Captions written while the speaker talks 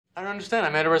I don't understand. I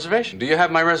made a reservation. Do you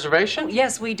have my reservation?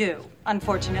 Yes, we do.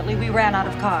 Unfortunately, we ran out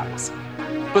of cars.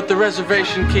 But the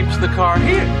reservation keeps the car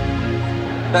here.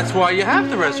 That's why you have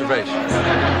the reservation.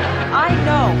 I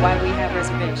know why we have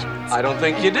reservations. I don't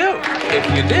think you do. If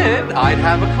you did, I'd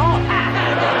have a car.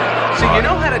 See, you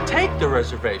know how to take the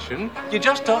reservation, you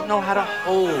just don't know how to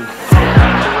hold the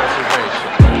reservation.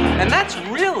 And that's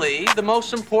really the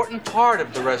most important part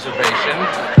of the reservation,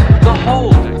 the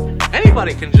holding.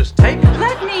 Anybody can just take it.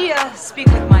 Let me speak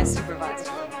with my supervisor.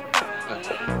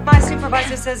 My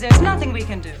supervisor says there's nothing we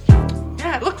can do.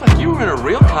 Yeah, it looked like you were in a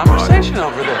real conversation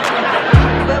over there.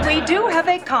 But we do have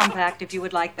a compact if you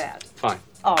would like that. Fine.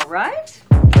 All right.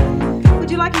 Would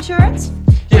you like insurance?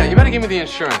 Yeah, you better give me the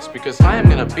insurance because I am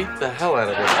going to beat the hell out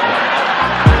of this thing.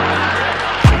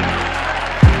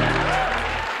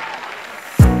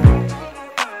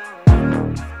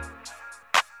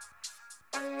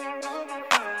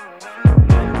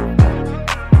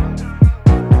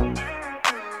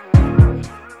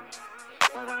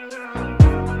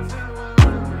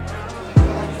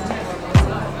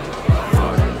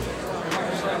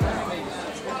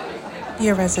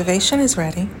 Your reservation is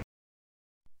ready.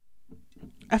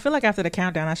 I feel like after the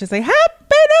countdown, I should say Happy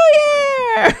New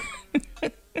Year.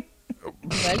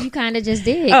 Well, you kind of just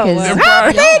did. Oh, well.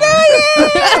 Happy New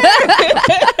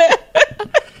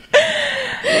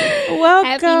Year!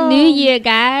 Welcome. Happy New Year,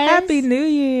 guys. Happy New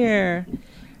Year.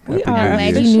 We I'm are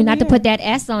glad you knew not to put that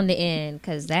S on the end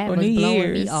because that was New blowing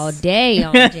Year's. me all day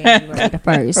on January the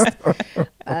 1st.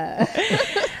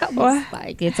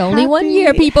 Like, it's only 1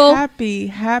 year, people.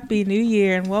 Happy New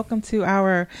Year, and welcome to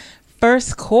our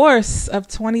first course of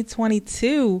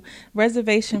 2022,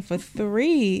 Reservation for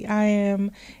Three. I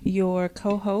am your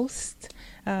co-host,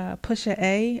 Pusha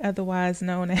A, otherwise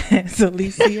known as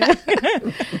Alicia.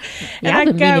 Yeah,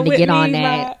 I've been meaning to get on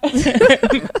that.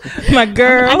 My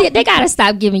girl. They gotta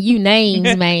stop giving you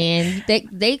names, man.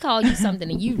 They call you something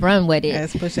and you run with it.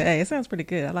 That's Pusha A. It sounds pretty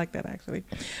good. I like that, actually.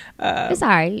 It's all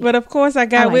right. But of course, I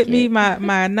got with me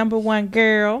my number one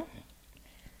girl.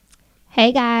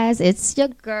 Hey guys, it's your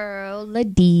girl, La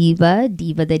Diva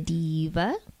the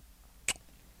Diva.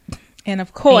 And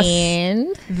of course,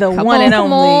 and the one and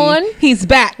only. He's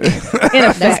back. In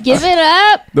effect. Let's give it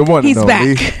up. The one He's and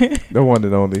only. back. The one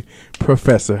and only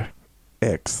Professor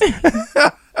X.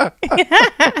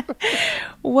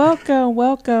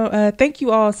 Welcome. Thank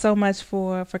you all so much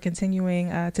for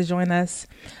continuing to join us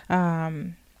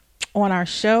on our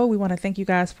show. We want to thank you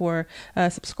guys for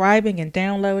subscribing and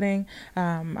downloading.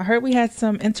 I heard we had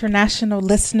some international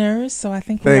listeners, so I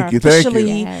think we are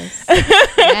officially.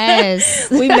 Yes.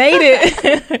 We made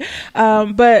it.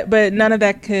 But none of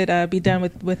that could be done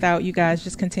without you guys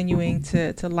just continuing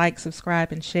to like,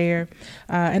 subscribe, and share,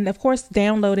 and of course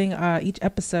downloading each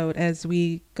episode as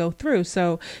we go through.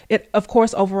 So it of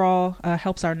course overall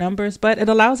helps our numbers, but it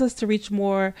allows us to reach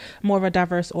more of a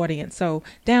diverse audience. So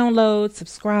download,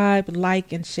 subscribe,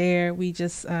 like, and share. We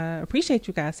just appreciate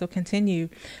you guys, so continue.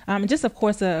 And just of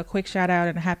course a quick shout out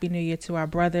and a happy new year to our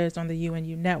brothers on the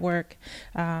UNU network.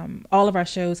 All of our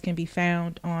shows can be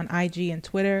found on IG and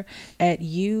Twitter at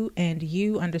 @U&U_network.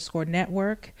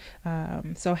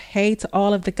 So hey to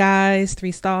all of the guys,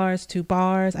 3 stars, 2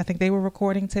 bars. I think they were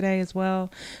recording today as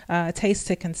well. Taste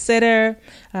to Consider,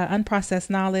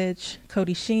 Unprocessed Knowledge,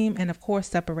 Cody Sheem, and of course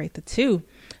Separate the Two.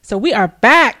 So we are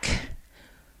back.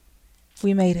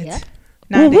 We made it. Yep.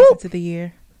 9 days into the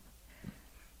year.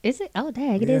 Is it? Oh,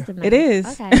 dang! It is. It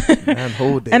is. Okay.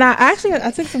 And I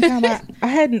took some time.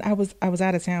 I was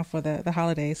out of town for the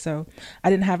holidays, so I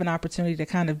didn't have an opportunity to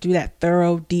kind of do that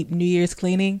thorough, deep New Year's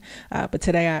cleaning. But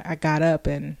today I got up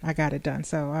and I got it done.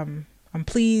 So I'm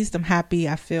pleased. I'm happy.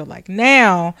 I feel like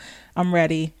now I'm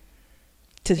ready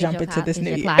to jump into this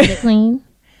new year. Closet clean?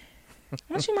 Why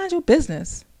don't you mind your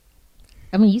business?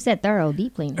 I mean, you said thorough,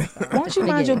 deep cleaning. Why don't you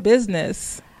mind your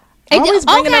business? Always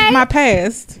bringing up my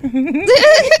past.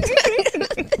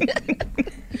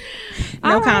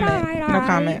 No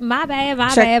comment. My bad.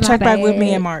 Check back with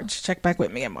me in March. I'm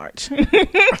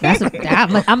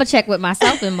gonna check with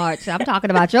myself in March. I'm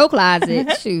talking about your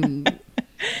closet. Shoot.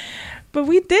 But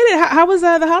we did it. How was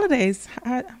the holidays?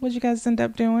 What'd you guys end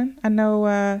up doing? I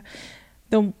know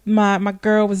my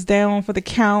girl was down for the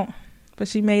count, but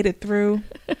she made it through.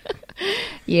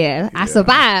 Yeah, I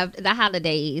survived the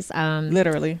holidays.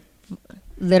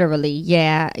 Literally,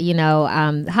 yeah. You know,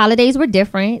 holidays were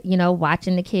different. You know,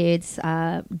 watching the kids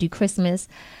do Christmas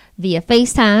via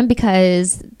FaceTime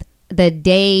because the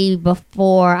day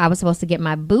before I was supposed to get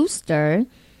my booster,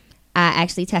 I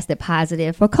actually tested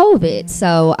positive for COVID.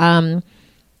 So,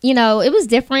 you know, it was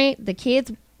different. The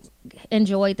kids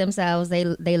enjoyed themselves.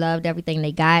 They loved everything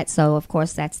they got. So of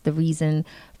course that's the reason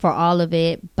for all of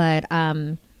it. But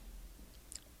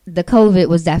the COVID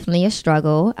was definitely a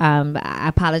struggle. I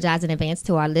apologize in advance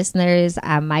to our listeners.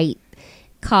 I might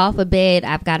cough a bit.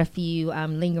 I've got a few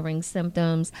lingering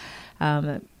symptoms.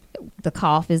 The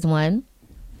cough is one.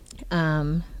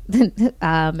 And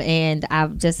I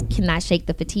just cannot shake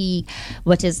the fatigue,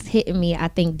 which is hitting me, I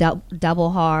think,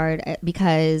 double hard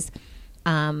because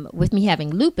with me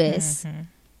having lupus,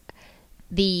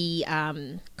 the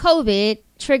COVID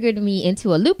triggered me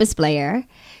into a lupus flare.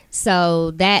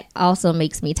 So that also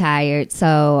makes me tired.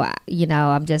 So,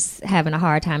 I'm just having a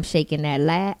hard time shaking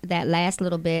that last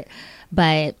little bit.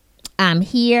 But I'm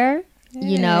here.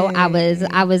 Yay.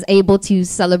 I was able to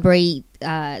celebrate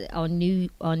on New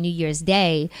Year's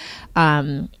Day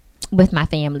with my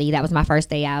family. That was my first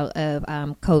day out of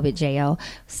COVID jail.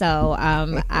 So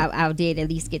I did at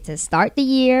least get to start the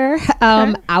year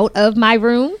out of my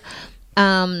room.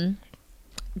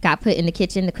 Got put in the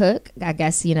kitchen to cook, I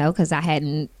guess, because I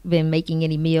hadn't been making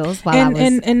any meals while I was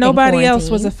and nobody else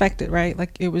was affected, right?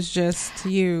 Like it was just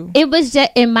you. It was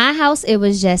just in my house. It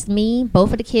was just me.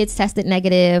 Both of the kids tested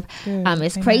negative.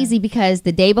 It's crazy because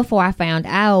the day before I found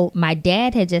out, my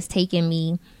dad had just taken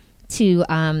me to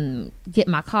get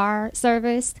my car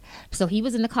serviced. So he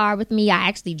was in the car with me. I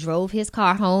actually drove his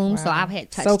car home. Wow. So I had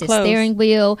touched the steering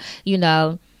wheel,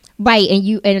 Right,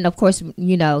 and of course, it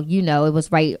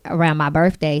was right around my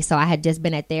birthday, so I had just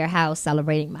been at their house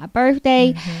celebrating my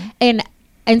birthday, and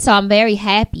so I'm very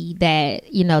happy that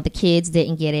the kids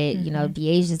didn't get it.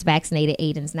 Deaja's vaccinated,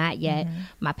 Aiden's not yet.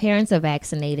 My parents are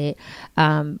vaccinated,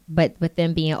 but with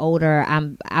them being older,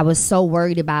 I was so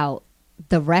worried about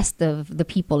the rest of the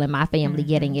people in my family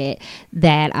getting it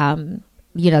that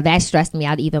that stressed me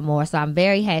out even more. So I'm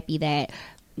very happy that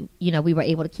we were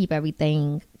able to keep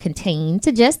everything contained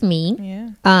to just me.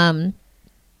 Yeah.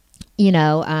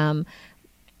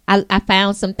 I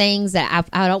found some things that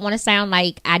I don't want to sound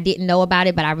like I didn't know about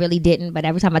it, but I really didn't. But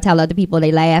every time I tell other people,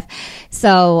 they laugh.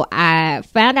 So I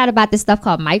found out about this stuff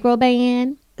called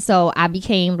microban. So I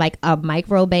became like a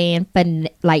microban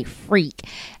freak.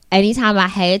 Anytime I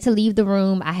had to leave the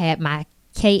room, I had my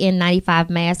KN95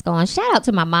 mask on. Shout out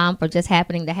to my mom for just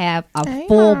happening to have a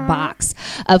full box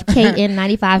of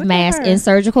KN95 masks and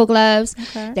surgical gloves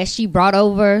that she brought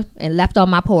over and left on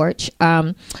my porch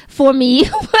for me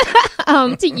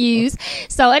to use.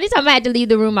 So anytime I had to leave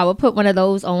the room, I would put one of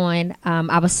those on.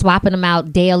 I was swapping them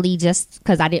out daily just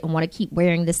because I didn't want to keep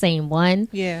wearing the same one.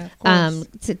 Yeah.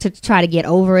 To try to get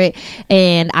over it.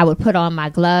 And I would put on my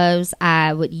gloves.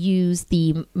 I would use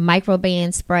the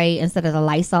microban spray instead of the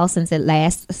Lysol since it lasts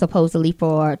supposedly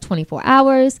for 24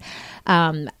 hours.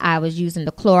 I was using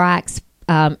the Clorox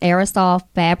aerosol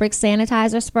fabric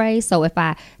sanitizer spray. So if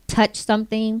I touched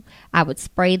something, I would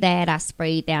spray that. I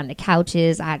sprayed down the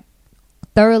couches. I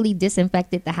thoroughly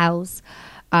disinfected the house.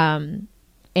 And,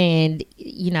 I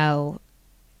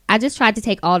just tried to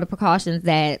take all the precautions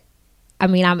that,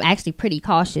 I'm actually pretty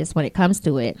cautious when it comes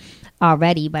to it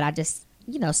already, but I just,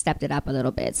 stepped it up a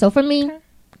little bit. So for me,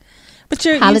 but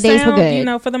holidays were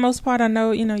good. For the most part, I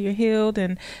know, you're healed.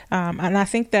 And I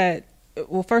think that,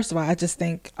 well, first of all, I just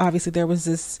think obviously there was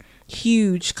this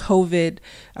huge COVID,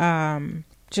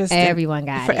 just everyone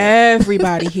got for it.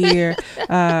 Everybody here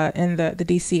in the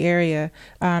DC area.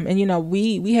 And,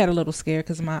 we had a little scare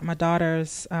because my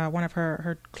daughter's, one of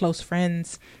her close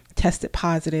friends tested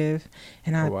positive,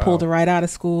 and I pulled her right out of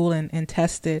school and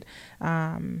tested.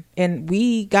 And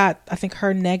we got, I think,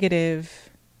 her negative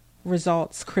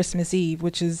results Christmas Eve,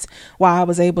 which is why I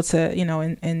was able to,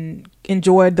 and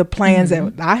enjoy the plans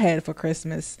that I had for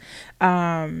Christmas.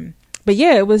 But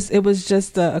yeah, it was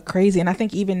just a crazy, and I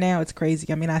think even now it's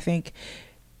crazy. I think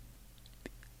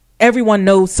everyone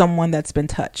knows someone that's been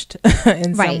touched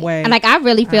in some way. And I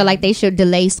really feel like they should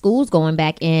delay schools going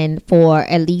back in for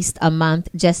at least a month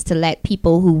just to let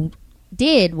people who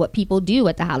did what people do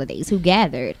at the holidays, who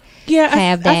gathered. Yeah,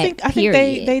 have that I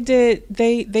think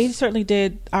they certainly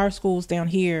did our schools down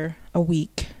here a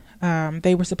week.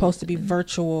 They were supposed to be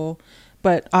virtual,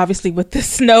 but obviously with the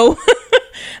snow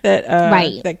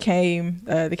that came,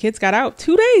 the kids got out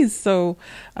 2 days. So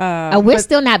we're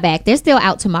still not back. They're still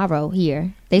out tomorrow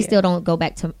here. They still don't go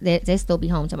back to. They still be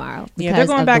home tomorrow. Yeah, they're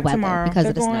going back tomorrow because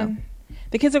of the snow.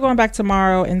 The kids are going back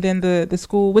tomorrow, and then the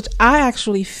school, which I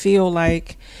actually feel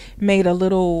like made a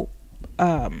little.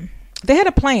 They had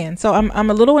a plan, so I'm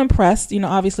a little impressed.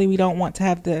 Obviously we don't want to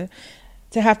have to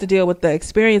deal with the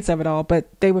experience of it all,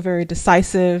 but they were very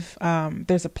decisive.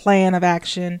 There's a plan of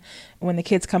action. When the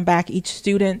kids come back, each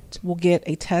student will get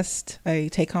a test, a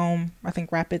take home, I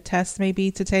think rapid test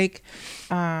maybe to take.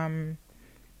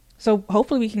 So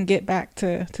hopefully we can get back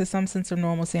to some sense of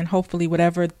normalcy, and hopefully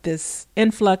whatever this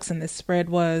influx and this spread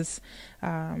was,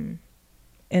 in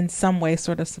some way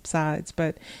sort of subsides.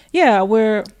 But yeah,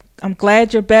 I'm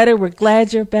glad you're better. We're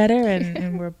glad you're better,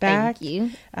 and we're back. Thank you.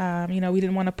 We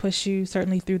didn't want to push you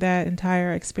certainly through that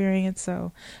entire experience.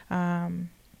 So we're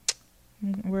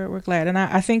glad. And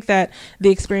I think that the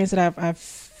experience that I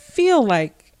feel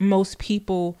like most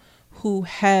people who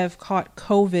have caught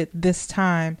COVID this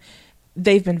time,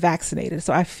 they've been vaccinated.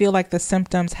 So I feel like the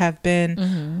symptoms have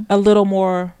been a little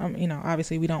more,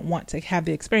 obviously we don't want to have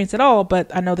the experience at all,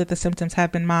 but I know that the symptoms have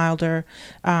been milder.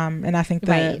 And I think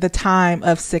the time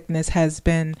of sickness has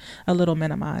been a little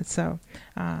minimized. So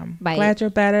glad you're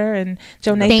better. And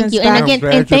Joe Nathan's thank you. back. And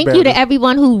again, and thank you to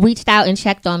everyone who reached out and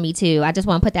checked on me too. I just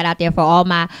want to put that out there for all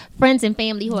my friends and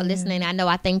family who are listening. I know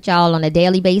I thank y'all on a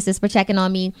daily basis for checking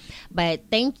on me, but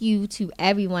thank you to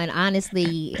everyone.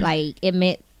 Honestly, it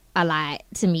meant a lot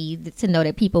to me to know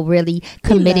that people really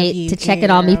committed to checking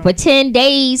on me for 10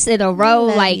 days in a row.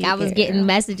 I was getting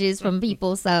messages from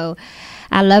people. So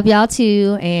I love y'all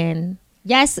too. And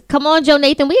yes, come on, Joe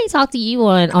Nathan. We ain't talked to you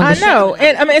on the I know. show.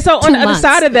 And so on the other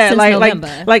side of that,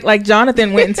 November. like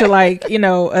Jonathan went into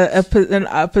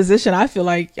a position. I feel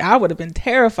like I would have been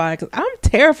terrified, because I'm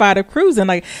terrified of cruising.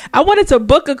 I wanted to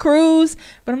book a cruise,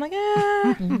 but I'm like,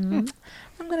 I'm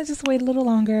gonna just wait a little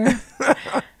longer.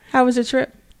 How was your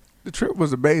trip? The trip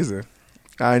was amazing.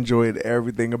 I enjoyed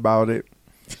everything about it.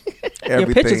 Your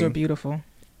pictures were beautiful.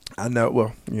 I know.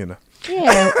 Well, Yeah.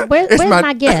 Where's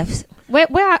my gifts? Where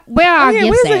are our gifts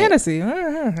where's at? the Hennessy?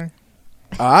 I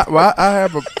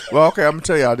have a. Well, okay, I'm gonna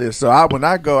tell y'all this. So when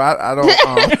I go, I don't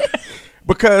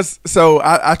because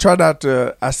I try not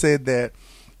to. I said that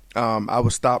I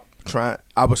would stop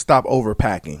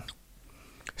overpacking.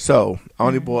 So I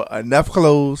only bought enough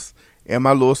clothes in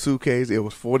my little suitcase. It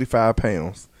was 45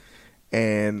 pounds.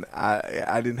 And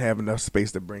I didn't have enough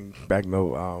space to bring back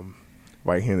no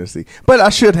white Hennessy, but I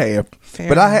should have.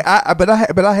 But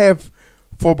I have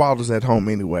 4 bottles at home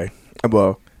anyway.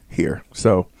 Well, here,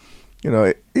 so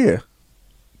yeah.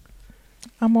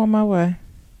 I'm on my way.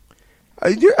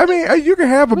 You can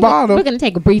have a bottle. We're gonna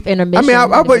take a brief intermission.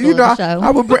 I would bring.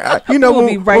 We'll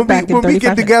be right back in when we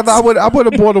get 35 together, I would have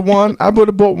bought one. I would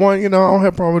have bought one. I don't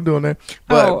have a problem doing that.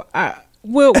 But,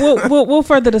 We'll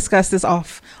further discuss this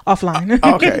offline.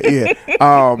 Okay,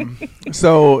 yeah.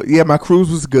 So yeah, my cruise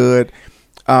was good.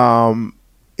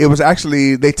 It was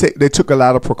actually they took a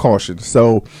lot of precautions.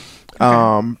 So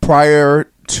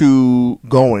prior to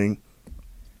going,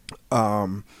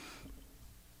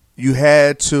 you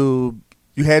had to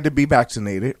be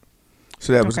vaccinated,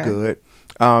 so that was good.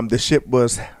 The ship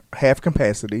was half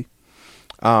capacity,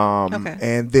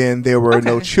 and then there were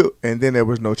no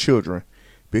children.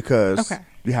 Because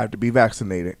you have to be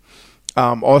vaccinated.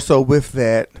 Also with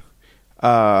that,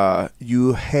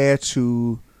 you had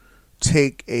to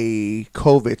take a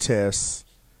COVID test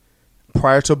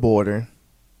prior to boarding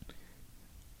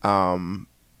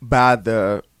by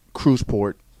the cruise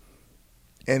port,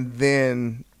 and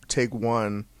then take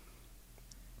one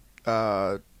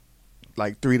 3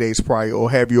 days prior,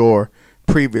 or have your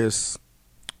previous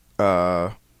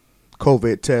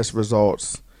COVID test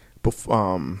results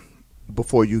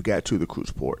before you got to the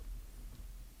cruise port.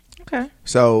 Okay.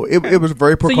 So it was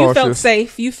very precautious. So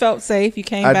you felt safe. You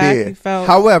came back. I did. You felt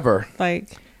however, he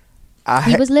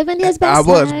was living his best I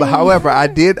was, life. but however, I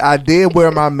did wear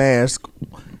my mask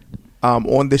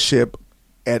on the ship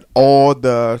at all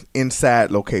the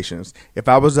inside locations. If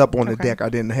I was up on the deck, I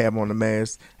didn't have on the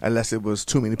mask unless it was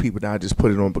too many people. Then I just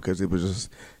put it on because it was just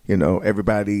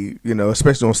everybody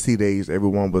especially on sea days,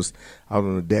 everyone was out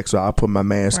on the deck, so I put my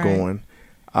mask on.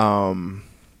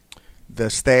 The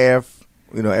staff,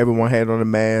 everyone had on a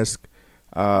mask.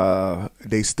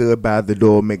 They stood by the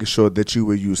door making sure that you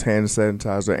would use hand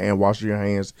sanitizer and wash your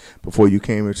hands before you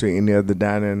came into any of the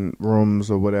dining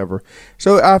rooms or whatever.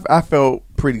 So I felt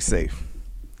pretty safe.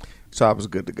 So I was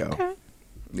good to go. Okay.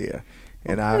 Yeah.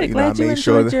 And I made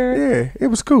sure that it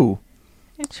was cool.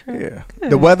 Yeah. Good.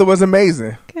 The weather was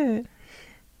amazing. Good.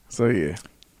 So yeah.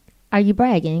 Are you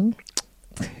bragging?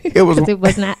 It was. It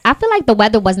was not. I feel like the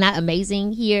weather was not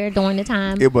amazing here during the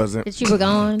time. It wasn't. That you were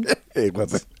gone. It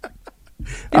wasn't.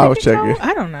 I was checking.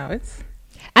 I don't know.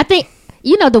 I think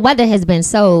the weather has been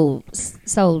so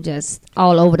just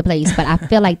all over the place. But I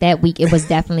feel like that week it was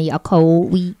definitely a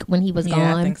cold week when he was gone.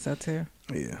 Yeah, I think so too.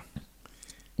 Yeah.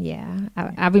 Yeah,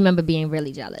 I remember being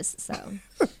really jealous. So,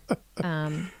 but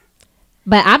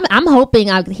I'm hoping.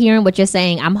 Hearing what you're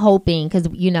saying, I'm hoping because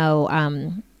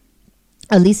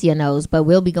Alicia knows, but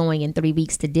we'll be going in 3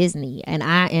 weeks to Disney, and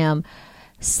I am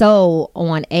so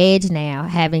on edge now,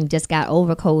 having just got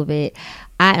over COVID.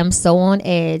 I am so on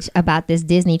edge about this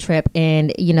Disney trip,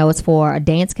 and it's for a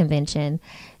dance convention,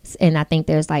 and I think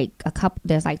there's like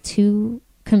two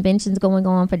conventions going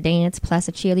on for dance plus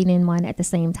a cheerleading one at the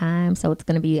same time. So it's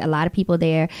going to be a lot of people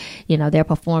there. They're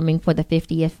performing for the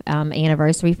 50th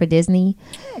anniversary for Disney.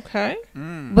 Okay.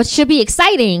 Which should be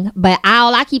exciting, but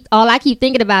all I keep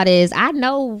thinking about is I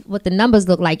know what the numbers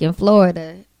look like in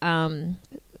Florida.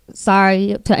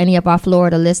 Sorry to any of our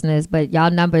Florida listeners, but y'all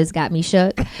numbers got me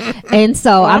shook. And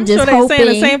so I'm just sure hoping. They're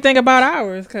saying the same thing about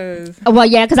ours, because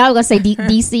because I was gonna say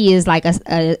DC is like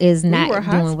is not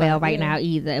doing well spot, right now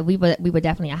either. We were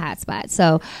definitely a hot spot.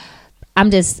 So I'm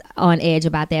just on edge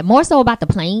about that. More so about the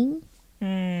plane.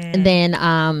 And then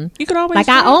you could always like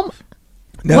Now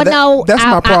that's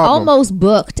my I problem. almost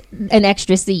booked an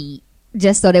extra seat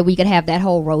just so that we could have that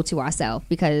whole row to ourselves,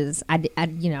 because I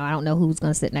don't know who's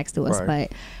gonna sit next to us, Right.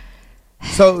 but.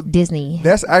 So Disney,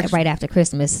 that's actually right after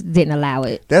Christmas, didn't allow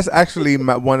it. That's actually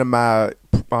one of my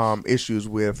issues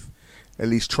with at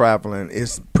least traveling.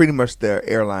 Is pretty much the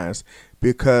airlines,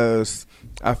 because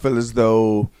I feel as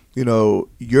though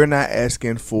you're not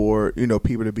asking for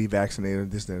people to be vaccinated,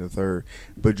 this, that, and the third,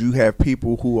 but you have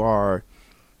people who are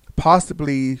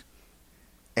possibly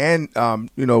and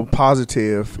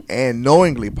positive and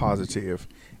knowingly positive,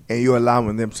 and you're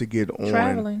allowing them to get on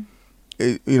traveling.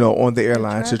 On the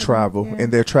airlines to travel, yeah.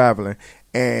 and they're traveling,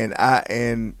 and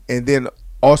then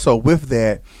also with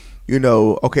that,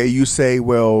 okay, you say,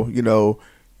 well,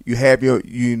 you have your,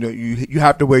 you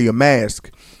have to wear your mask.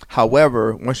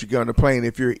 However, once you get on the plane,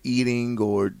 if you're eating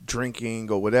or drinking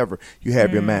or whatever, you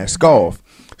have your mask off.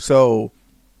 So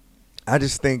I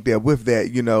just think that with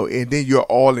that, and then you're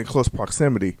all in close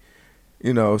proximity,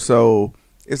 so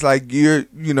it's like I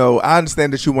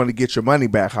understand that you want to get your money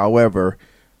back. However,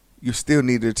 you still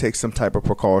need to take some type of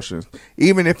precautions,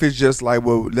 even if it's just like,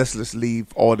 well, let's just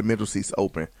leave all the middle seats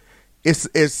open. It's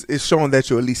showing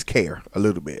that you at least care a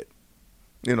little bit.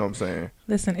 You know what I'm saying?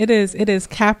 Listen, it is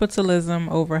capitalism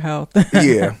over health.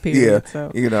 Yeah, Period, yeah.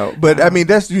 So, But I mean,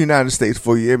 that's the United States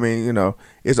for you. I mean,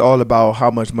 it's all about how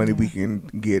much money we can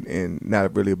get, and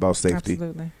not really about safety.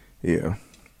 absolutely. Yeah.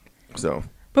 So.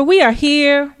 But we are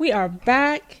here. We are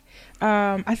back.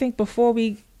 I think before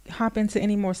we hop into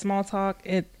any more small talk,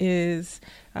 it is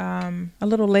a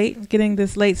little late getting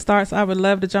this late start, so I would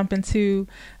love to jump into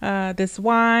this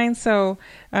wine. So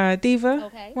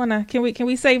Diva, Okay. can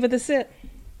we savor the sip?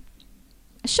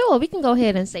 Sure, we can go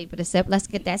ahead and savor the sip. Let's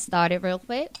get that started real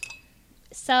quick.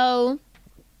 So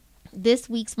this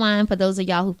week's wine, for those of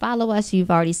y'all who follow us,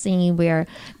 you've already seen we're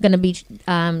going to be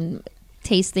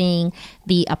tasting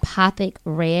the Apothic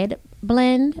Red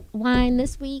Blend wine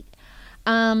this week.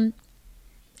 And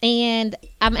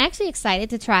I'm actually excited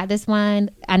to try this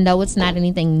wine. I know it's not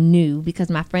anything new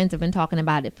because my friends have been talking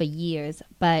about it for years,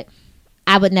 but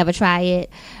I would never try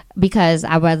it because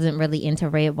I wasn't really into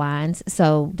red wines.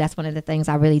 So that's one of the things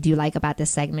I really do like about this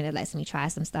segment. It lets me try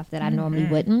some stuff that I normally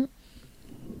wouldn't.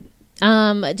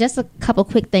 Just a couple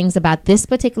quick things about this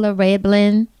particular red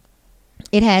blend.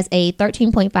 It has a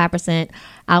 13.5%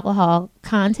 alcohol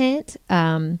content,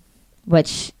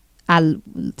 which I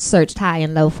searched high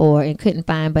and low for and couldn't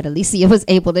find, but Alicia was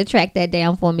able to track that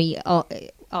down for me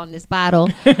on this bottle.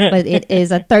 But it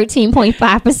is a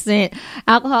 13.5%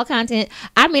 alcohol content.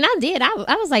 I mean, I did.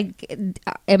 I was like,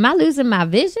 am I losing my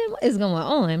vision? What is going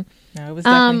on? No, it was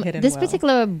definitely hidden This well.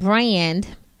 particular brand,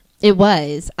 it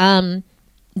was. The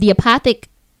Apothic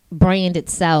brand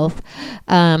itself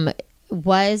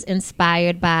was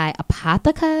inspired by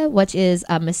Apotheca, which is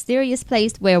a mysterious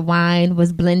place where wine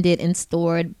was blended and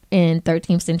stored in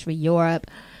 13th century Europe.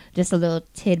 Just a little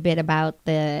tidbit about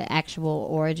the actual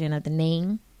origin of the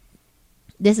name.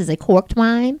 This is a corked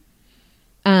wine,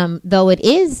 though it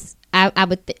is,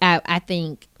 I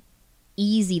think,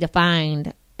 easy to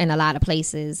find in a lot of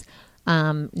places.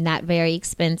 Not very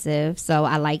expensive, so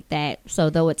I like that. So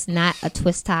though it's not a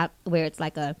twist top where it's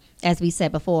like a, as we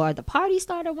said before, the party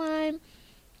starter wine,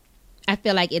 I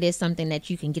feel like it is something that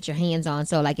you can get your hands on.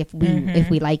 So like if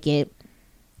we like it,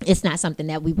 it's not something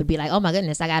that we would be like, oh my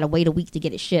goodness, I gotta wait a week to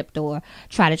get it shipped or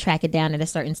try to track it down at a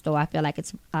certain store. I feel like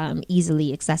it's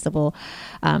easily accessible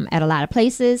at a lot of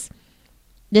places.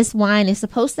 This wine is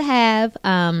supposed to have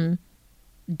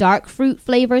dark fruit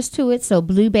flavors to it, so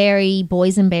blueberry,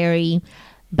 boysenberry,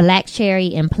 black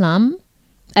cherry, and plum,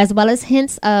 as well as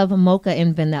hints of mocha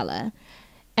and vanilla.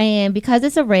 And because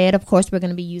it's a red, of course, we're going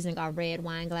to be using our red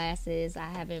wine glasses. I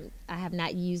have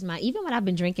not used my, even when I've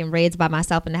been drinking reds by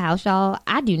myself in the house, y'all,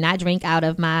 I do not drink out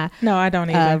of my No, I don't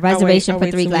either. reservation I'll for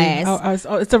wait 3 till we- glass.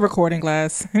 it's a recording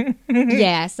glass.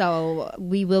 Yeah, so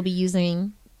we will be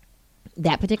using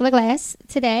that particular glass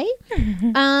today.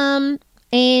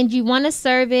 And you want to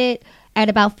serve it at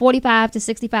about 45 to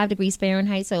 65 degrees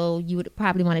Fahrenheit. So you would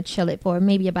probably want to chill it for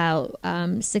maybe about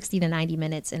 60 to 90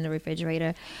 minutes in the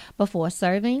refrigerator before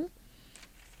serving.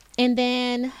 And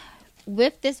then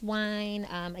with this wine,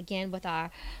 again, with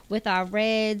our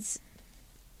reds,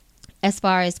 as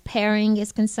far as pairing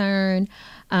is concerned,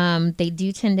 they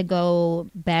do tend to go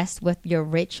best with your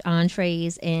rich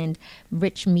entrees and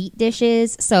rich meat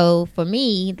dishes. So for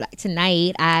me, like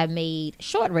tonight, I made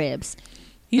short ribs.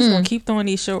 You're going to keep throwing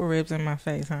these short ribs in my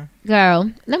face, huh?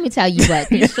 Girl, let me tell you what.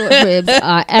 These short ribs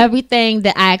are everything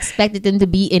that I expected them to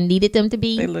be and needed them to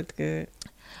be. They looked good.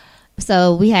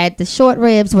 So we had the short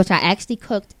ribs, which I actually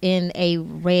cooked in a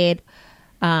red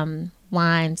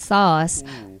wine sauce.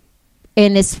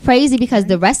 And it's crazy because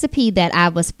the recipe that I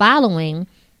was following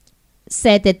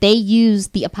said that they use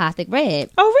the apothic red.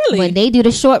 Oh, really? When they do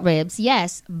the short ribs,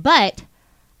 yes. But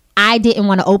I didn't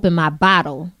want to open my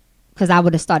bottle because I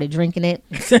would have started drinking it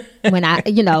when I,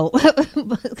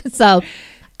 So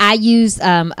I used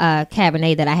a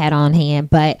Cabernet that I had on hand,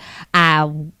 but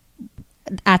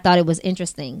I thought it was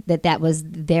interesting that was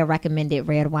their recommended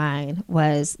red wine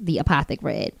was the apothic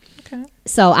red. Okay.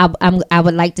 So I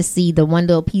would like to see the one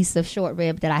little piece of short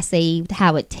rib that I saved,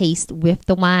 how it tastes with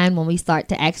the wine when we start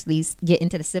to actually get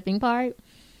into the sipping part.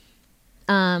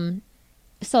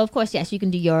 So of course, yes, you can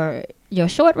do your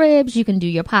short ribs, you can do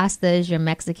your pastas, your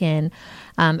Mexican,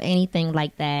 anything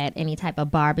like that, any type of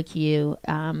barbecue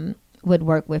would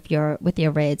work with your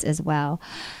reds as well.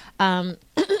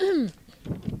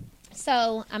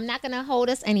 So I'm not going to hold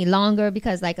us any longer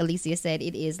because like Alicia said,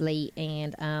 it is late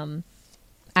and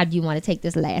I do want to take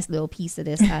this last little piece of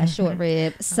this short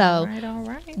rib. So all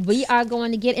right. We are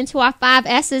going to get into our 5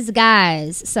 S's,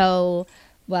 guys. So,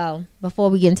 well, before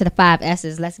we get into the 5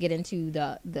 S's, let's get into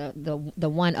the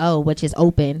 1O, which is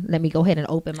open. Let me go ahead and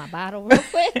open my bottle real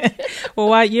quick. Well,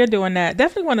 while you're doing that,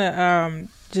 definitely want to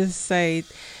just say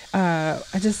I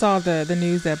just saw the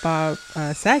news that Bob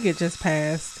Saget just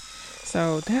passed.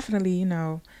 So definitely,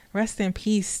 rest in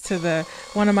peace to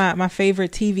one of my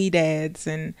favorite TV dads.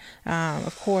 And,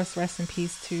 of course, rest in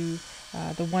peace to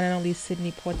the one and only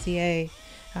Sidney Poitier.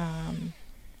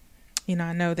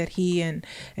 I know that he and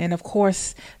of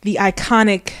course, the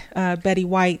iconic Betty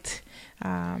White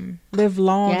lived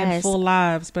long and full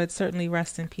lives. But certainly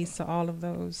rest in peace to all of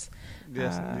those.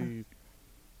 Yes, indeed.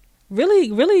 Really,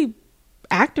 really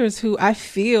actors who I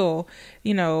feel,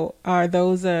 are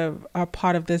those are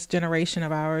part of this generation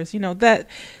of ours,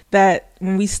 that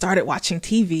when we started watching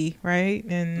TV, right?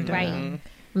 And right.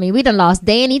 I mean, we done lost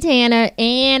Danny Tanner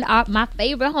and my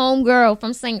favorite homegirl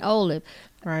from St. Olaf.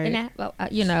 Right. And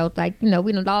that, we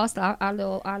done lost our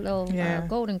little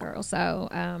golden girl. So,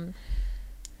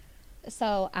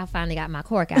 so I finally got my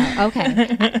cork out.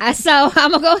 Okay. So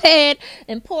I'm gonna go ahead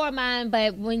and pour mine.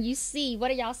 But when you see,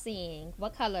 what are y'all seeing?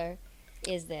 What color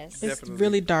is this? It's definitely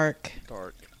really dark.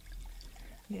 Dark.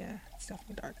 Yeah, it's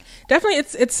definitely dark. Definitely,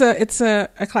 it's a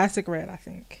classic red, I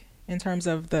think, in terms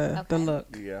of the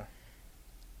look. Yeah.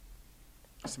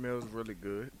 It smells really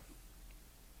good.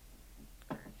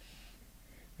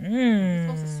 You're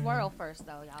supposed to swirl first,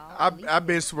 though, y'all. I've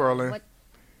been swirling.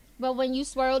 But when you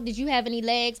swirled, did you have any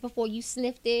legs before you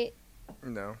sniffed it?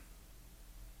 No.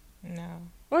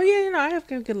 Well, yeah, I have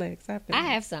good legs. I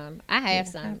have some. I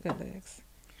have good legs.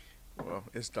 Well,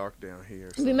 it's dark down here.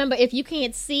 So. Remember, if you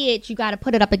can't see it, you got to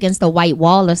put it up against a white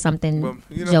wall or something. Well,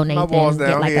 Joe Nathan, my walls down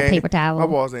get like here a paper towel. My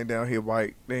walls ain't down here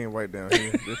white. They ain't white down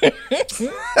here.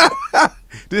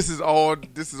 This is all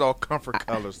comfort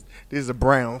colors. These are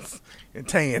browns and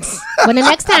tans. Well, the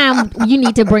next time you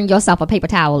need to bring yourself a paper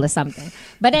towel or something.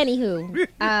 But anywho,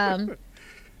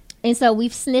 and so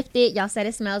we've sniffed it. Y'all said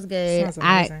it smells good. It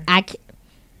smells amazing.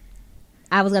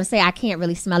 I was gonna say I can't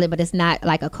really smell it, but it's not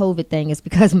like a COVID thing. It's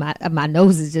because my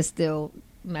nose is just still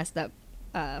messed up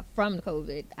from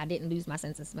COVID. I didn't lose my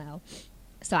sense of smell,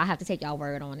 so I have to take y'all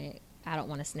word on it. I don't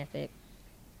want to sniff it.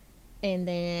 And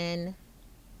then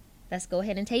let's go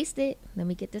ahead and taste it. Let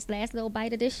me get this last little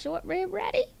bite of this short rib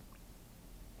ready.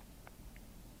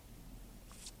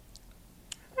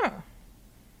 Huh.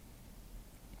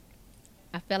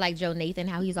 I feel like Joe Nathan,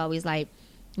 how he's always like,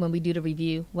 when we do the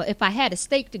review, well, if I had a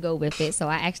steak to go with it, so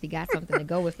I actually got something to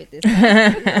go with it this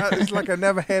time. It's like I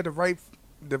never had the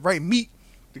right meat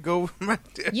to go with my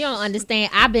dish. You don't understand.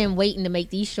 I've been waiting to make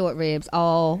these short ribs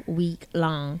all week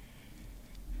long.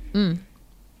 And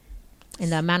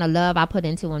the amount of love I put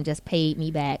into them just paid me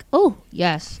back. Oh,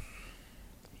 yes.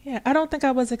 Yeah, I don't think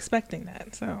I was expecting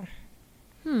that, so.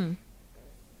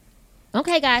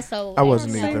 Okay, guys, so I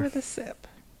wasn't Savor either. the sip.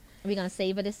 we're going to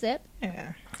savor the sip.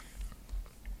 Yeah.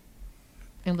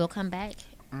 and we'll come back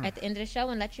at the end of the show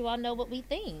and let you all know what we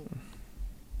think.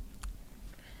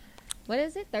 What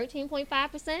is it?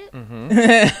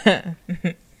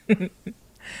 13.5%?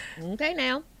 Okay,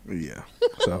 now. Yeah.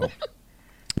 So.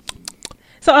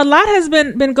 So a lot has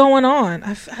been going on.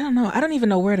 I don't know. I don't even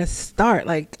know where to start.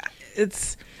 Like,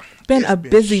 it's been a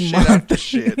busy shit month. after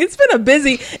shit. It's been a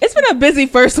busy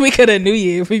first week of the new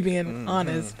year, if we're being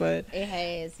honest. But It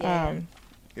has, yeah.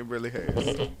 It really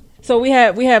has. so we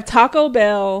have Taco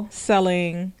Bell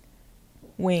selling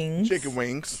wings. Chicken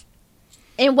wings.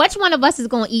 And which one of us is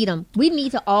going to eat them? We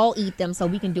need to all eat them so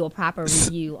we can do a proper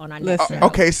review on our next Listen. show.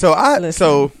 Okay, so I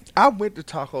Listen. went to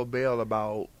Taco Bell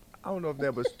about, I don't know if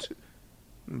that was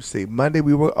let me see, Monday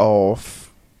we were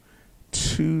off.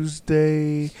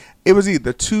 Tuesday, it was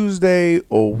either Tuesday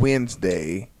or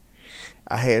Wednesday.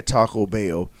 I had Taco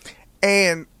Bell,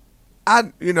 and I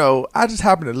just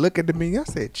happened to look at the menu. I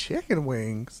said chicken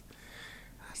wings.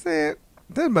 I said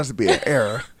that must be an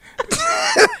error.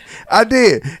 I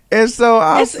did, and so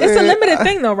It's a limited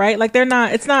thing though, right? Like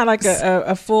it's not like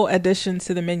a full addition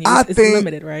to the menu. It's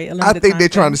limited, right? I think they're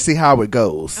trying to see how it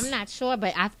goes. I'm not sure,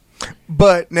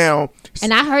 But now,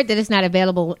 and I heard that it's not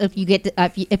available if you get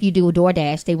if you do a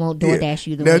DoorDash, they won't DoorDash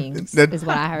you the wings. Is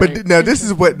what I heard. But now this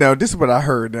is what I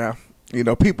heard. Now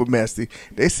people messy.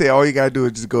 They say all you gotta do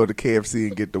is just go to KFC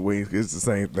and get the wings. It's the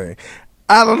same thing.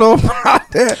 I don't know about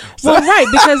that. So, Well, right,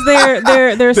 because they're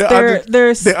under the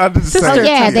sister same.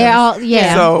 yeah, they're all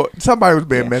So somebody was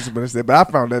being messy with it, but I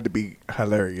found that to be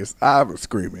hilarious. I was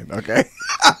screaming. Okay,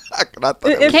 I thought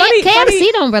that was- KFC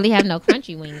don't really have no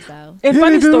crunchy wings though. A Yeah,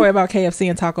 funny they do. story about KFC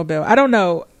and Taco Bell. I don't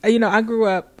know. I grew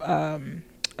up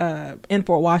in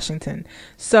Fort Washington,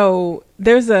 so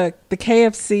there's the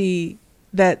KFC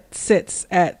that sits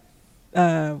at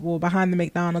behind the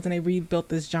McDonald's, and they rebuilt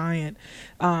this giant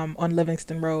on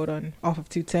Livingston Road off of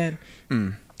 210.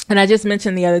 And I just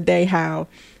mentioned the other day how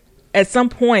at some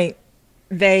point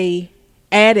they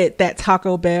added that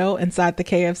Taco Bell inside the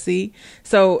KFC,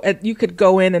 so you could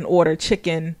go in and order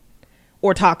chicken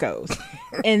or tacos,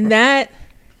 and that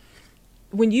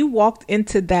when you walked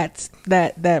into that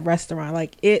restaurant,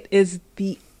 like, it is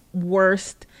the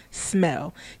worst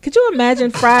smell. Could you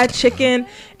imagine fried chicken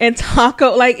and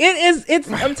taco? Like, it's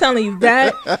I'm telling you,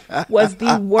 that was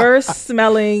the worst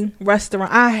smelling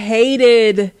restaurant. I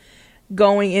hated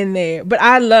going in there, but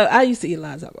I used to eat a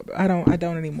lot of Taco Bell. I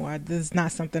don't anymore. This is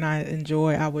not something I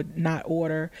enjoy. I would not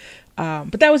order.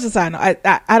 But that was just, I know.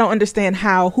 I don't understand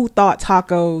who thought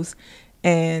tacos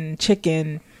and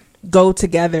chicken go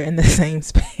together in the same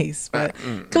space. But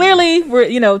clearly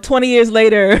we're 20 years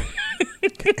later.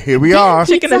 Here we are.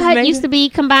 Chicken Pizza is Hut amazing. used to be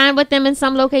combined with them in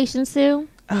some locations too.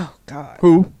 Oh God.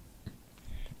 Who?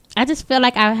 I just feel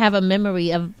like I have a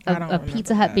memory of I don't remember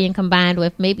Pizza Hut that. being combined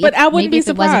with maybe. But I wouldn't maybe be if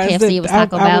it wasn't surprised. KFC, it was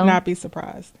Taco I Bell. would not be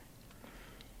surprised.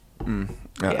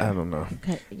 I don't know.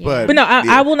 Okay, yeah. But no, yeah.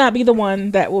 I will not be the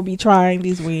one that will be trying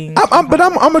these wings. I'm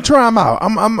gonna try them out.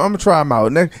 I'm gonna try them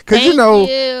out because Thank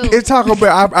you. it's Taco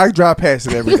Bell. I drive past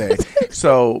it every day,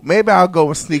 so maybe I'll go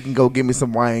and sneak and go get me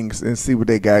some wings and see what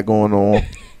they got going on.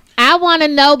 I want to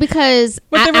know because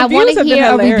But the I want reviews to have been hear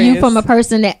a review hilarious. from a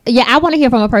person that I want to hear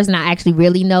from a person I actually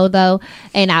really know though,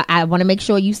 and I want to make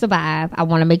sure you survive. I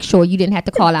want to make sure you didn't have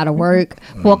to call out of work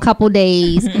for a couple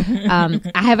days. I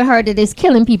haven't heard that it's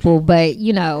killing people, but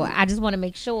I just want to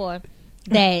make sure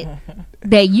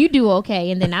that you do okay,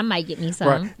 and then I might get me some.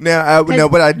 Right now,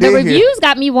 what I The did hear. reviews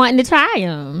got me wanting to try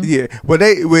them. Yeah,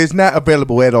 it's not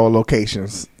available at all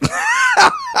locations.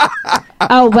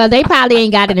 Oh, well, they probably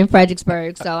ain't got it in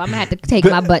Fredericksburg, so I'm gonna have to take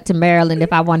my butt to Maryland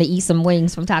if I want to eat some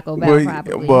wings from Taco Bell.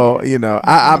 Probably. Well, I'll let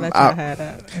y'all I'm have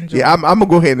that. Enjoy. yeah, I'm gonna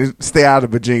go ahead and stay out of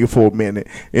Virginia for a minute.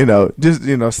 Just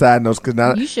side notes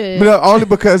because You should. only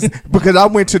because I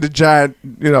went to the Giant.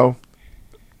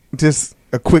 Just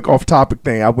a quick off topic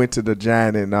thing. I went to the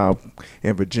Giant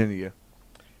in Virginia,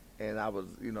 and I was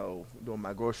doing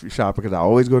my grocery shopping because I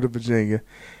always go to Virginia.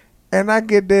 And I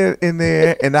get in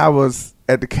there, and I was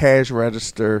at the cash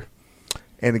register,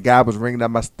 and the guy was ringing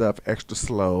up my stuff extra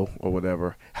slow or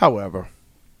whatever. However,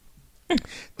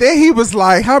 then he was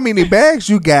like, "How many bags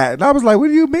you got?" And I was like, "What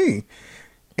do you mean?"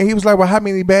 And he was like, "Well, how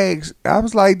many bags?" I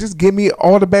was like, "Just give me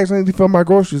all the bags I need to fill my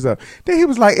groceries up." Then he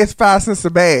was like, "It's 5 cents a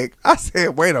bag." I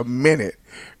said, "Wait a minute."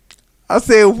 I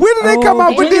said, "When did they come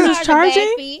out with Virginia's this?"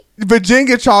 charging?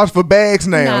 Virginia charge for bags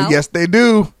now. No. Yes, they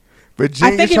do.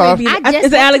 Virginia I think it may charge. be. I just Is it went to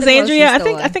the Alexandria?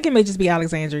 grocery store. I think it may just be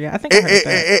Alexandria. I think I heard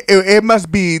that. It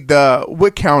must be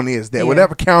what county is that? Yeah.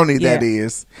 Whatever county Yeah. that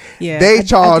is. Yeah, They I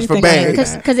charge do for think I heard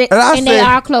bags. that. Because And I they said-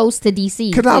 are close to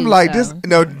DC. Cause I'm too, like so.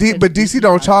 this, but DC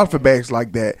don't charge for bags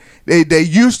like that. They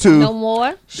used to. No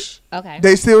more. Okay.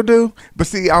 They still do, but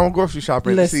see, I don't grocery shop at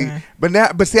see. Listen. But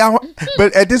now, but see, I don't,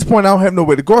 but at this point, I don't have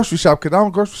nowhere to grocery shop because I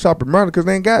don't grocery shop in Myrna because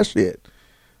they ain't got shit.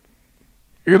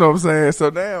 You know what I'm saying? So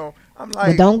now I'm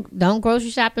like, But don't grocery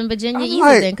shop in Virginia I'm either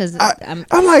like, then because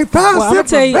I'm like 5 Well, I'm gonna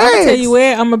cents tell for you. I'm gonna tell bags. you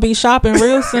where I'm gonna be shopping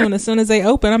real soon. As soon as they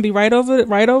open, I'll be right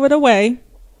over the way.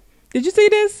 Did you see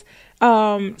this?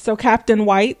 So Captain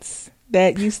White's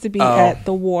that used to be at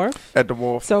the wharf. At the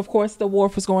wharf. So of course the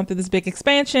wharf was going through this big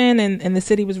expansion, and the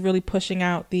city was really pushing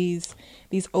out the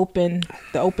open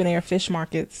air fish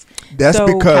markets. That's so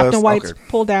because Captain White's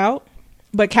pulled out.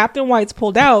 But Captain White's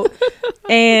pulled out,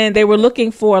 and they were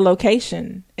looking for a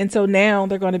location, and so now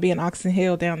they're going to be in Oxon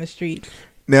Hill down the street.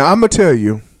 Now I'm gonna tell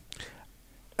you,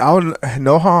 I don't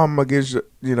no harm against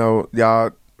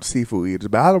y'all seafood eaters,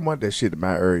 but I don't want that shit in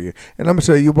my area, and I'm gonna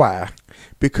tell you why.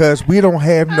 Because we don't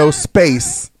have no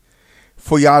space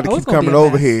for y'all to Oh, keep it's gonna be coming a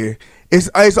over mess. here.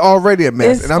 It's already a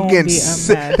mess, It's and I'm gonna getting be a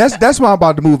sick. mess. That's why I'm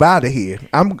about to move out of here.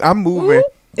 I'm moving, Ooh,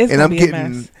 it's and gonna I'm be a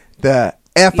getting mess. the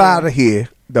F Yeah. out of here,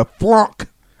 the flunk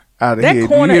out of That here. Do you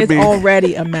corner hear is me?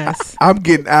 already a mess. I'm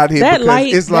getting out of here That because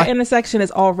light, it's that like intersection is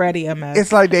already a mess.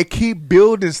 it's like they keep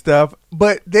building stuff,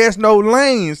 but there's no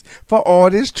lanes for all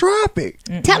this traffic.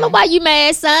 tell them why you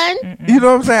mad, son. You know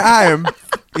what I'm saying? I am.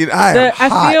 I am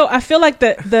hot. I feel like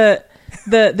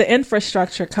the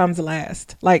infrastructure comes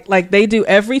last. Like they do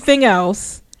everything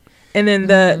else, and then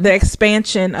the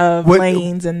expansion of What-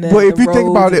 lanes and the, well, if the you think roads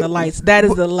about and it, the lights. That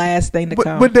is the last thing to But,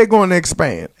 come. but they're going to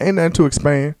expand. Ain't nothing to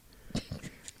expand.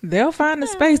 They'll find the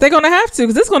space. They're gonna have to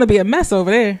because it's gonna be a mess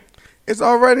over there. It's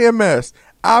already a mess.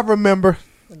 I remember.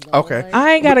 Okay.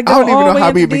 I ain't gotta I go don't even all know the way how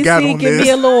up we to even got DC. on Give this. me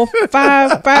a little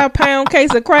 5-pound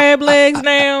case of crab legs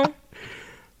now.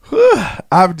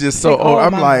 I'm just so Take all old.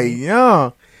 I'm my like,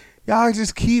 money. y'all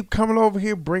just keep coming over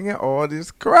here bringing all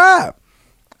this crap.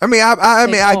 I mean, I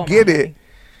mean, Take I all get my it.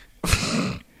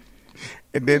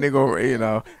 And then they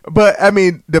go, but I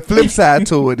mean, the flip side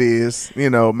to it is,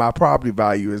 my property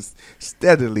value is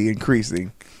steadily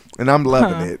increasing, and I'm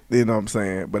loving it. You know what I'm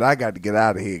saying? But I got to get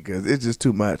out of here because it's just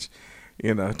too much.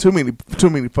 Too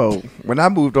many folk. When I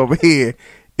moved over here,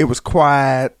 it was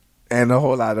quiet and a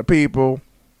whole lot of people.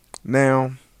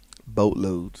 Now,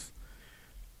 boatloads.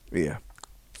 Yeah.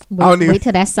 Wait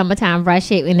till that summertime rush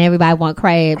hit and everybody want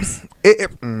crabs.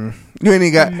 You ain't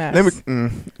even got. Mess. Let me.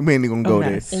 We ain't even gonna go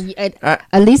there. mess. And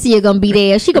Alicia gonna be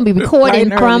there. She gonna be recording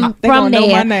Bright and early. They from gonna know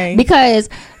my there name. because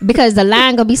the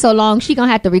line gonna be so long. She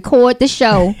gonna have to record the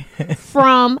show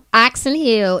from Oxon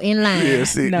Hill in line. Yeah.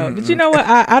 See. No, but you know what?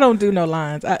 I don't do no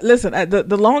lines. Listen,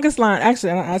 the longest line, actually,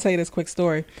 and I'll tell you this quick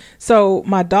story. So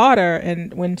my daughter,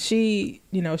 and when she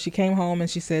came home and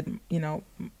she said,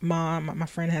 Mom, my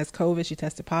friend has COVID. She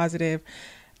tested positive.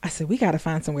 I said, we got to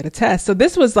find somewhere to test. So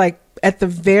this was like at the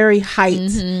very height.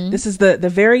 This is the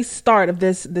very start of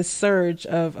this surge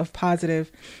of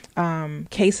positive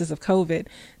cases of COVID.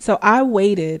 So I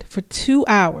waited for 2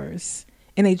 hours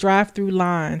in a drive-through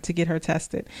line to get her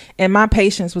tested, and my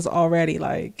patience was already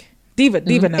like Diva.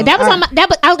 No, And that was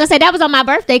I was gonna say that was on my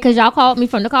birthday because y'all called me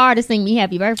from the car to sing me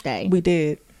happy birthday. We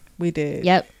did.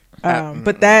 Yep.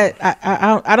 But that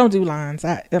I don't do lines.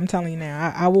 I'm telling you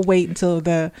now. I will wait until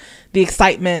the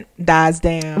excitement dies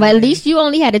down. But at least you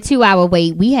only had a 2 hour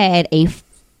wait. We had a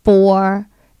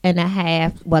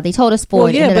 4.5. Well, they told us 4. Well,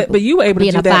 It yeah, ended up but you were able to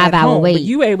being do a that at 5 hour home. wait. But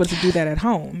you were able to do that at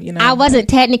home. I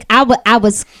wasn't I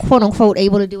was quote unquote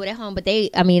able to do it at home, but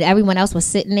everyone else was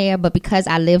sitting there. But because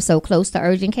I live so close to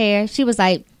urgent care, she was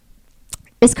like,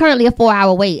 "It's currently a 4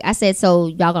 hour wait." I said, "So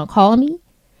y'all gonna call me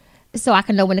so I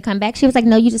can know when to come back?" She was like,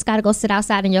 "No, you just gotta go sit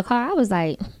outside in your car." I was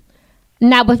like,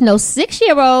 "Not with no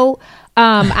 6-year-old.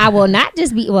 I will not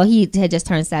just be." Well, he had just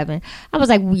turned 7. I was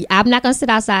like, "I'm not gonna sit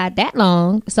outside that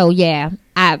long." So yeah,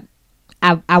 I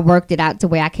worked it out to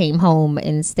where I came home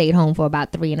and stayed home for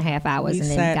about 3.5 hours, and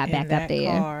then got back up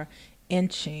there. Car,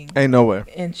 inching. Ain't nowhere.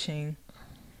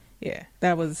 Yeah,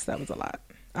 that was a lot.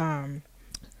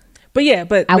 But yeah,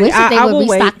 but I wish that they would will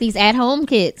restock wait. these at-home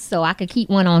kits so I could keep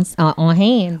one on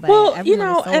hand. But Well, everyone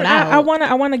was sold and out. I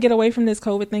want to get away from this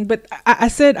COVID thing. But I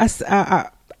said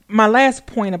my last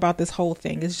point about this whole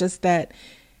thing is just that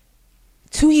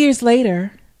 2 years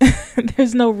later,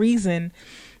 there's no reason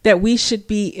that we should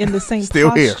be in the same Still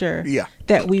here. posture Yeah.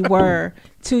 that we were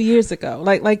 2 years ago.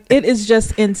 Like it is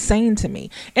just insane to me.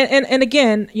 And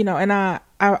again, and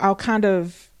I'll kind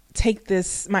of take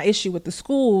my issue with the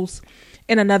schools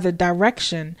in another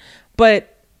direction.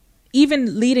 But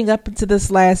even leading up into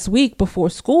this last week before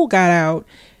school got out,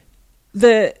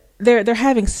 they're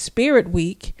having Spirit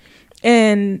Week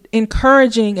and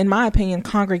encouraging, in my opinion,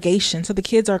 congregation. So the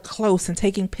kids are close and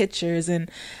taking pictures, and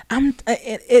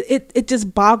it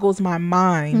just boggles my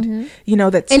mind, that 2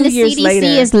 years later. And the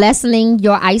CDC is lessening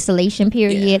your isolation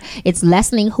period. Yeah. It's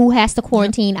lessening who has to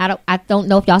quarantine. I don't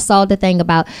know if y'all saw the thing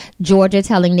about Georgia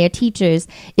telling their teachers,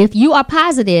 if you are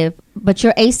positive but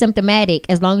you're asymptomatic,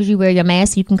 as long as you wear your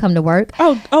mask, you can come to work.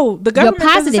 The government you're positive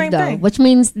does the same though, thing. Which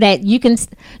means that you can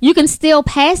still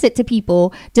pass it to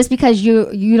people just because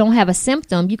you don't have a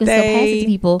symptom. You can still pass it to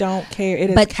people. Don't care. It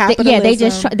is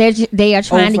capitalism. They are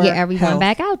trying to get everyone health.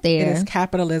 back out there. It is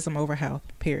capitalism over health.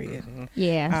 Period.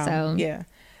 Yeah.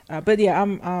 But yeah,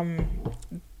 I'm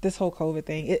this whole COVID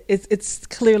thing. It's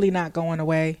clearly not going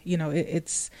away.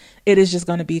 It is just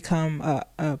going to become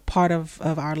a part of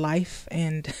our life,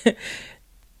 and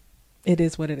it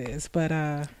is what it is. But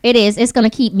it is. It's going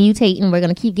to keep mutating. We're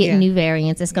going to keep getting new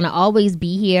variants. It's going to always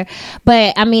be here.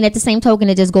 But I mean, at the same token,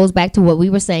 it just goes back to what we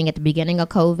were saying at the beginning of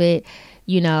COVID.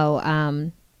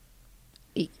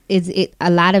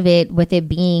 A lot of it, with it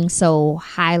being so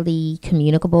highly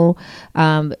communicable,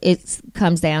 it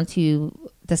comes down to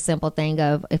the simple thing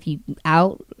of, if you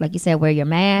out, like you said, wear your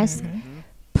mask.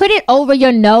 Put it over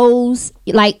your nose.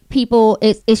 Like, people,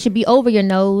 it should be over your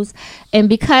nose. And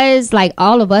because, like,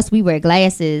 all of us, we wear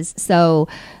glasses, so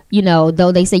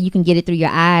though they say you can get it through your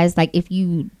eyes, like, if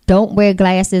you don't wear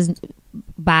glasses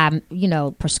by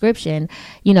prescription,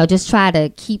 just try to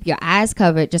keep your eyes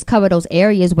covered. Just cover those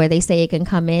areas where they say it can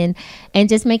come in, and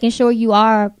just making sure you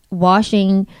are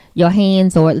washing your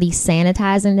hands, or at least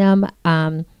sanitizing them.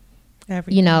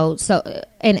 So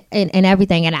and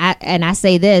everything. And I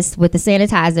say this with the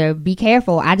sanitizer, be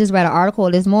careful. I just read an article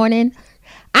this morning.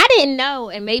 I didn't know,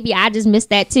 and maybe I just missed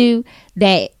that too,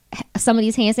 that some of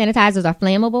these hand sanitizers are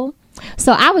flammable.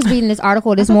 So I was reading this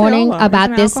article this morning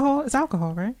about this. It's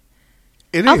alcohol, right?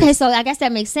 It is. Okay, so I guess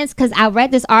that makes sense, because I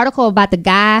read this article about the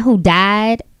guy who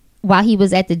died while he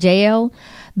was at the jail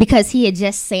because he had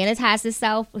just sanitized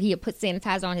himself. He had put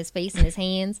sanitizer on his face and his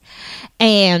hands,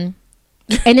 and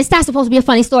it's not supposed to be a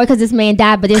funny story because this man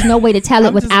died, but there's no way to tell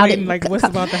it without it. Like, what's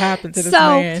about to happen to this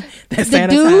man that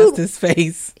sanitized his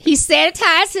face? He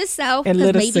sanitized himself and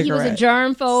because maybe he was a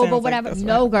germphobe or whatever.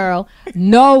 No, girl.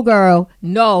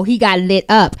 No, he got lit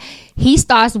up. He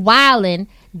starts wilding.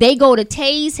 They go to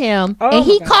tase him, and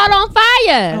he caught on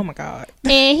fire. Oh my God!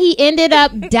 And he ended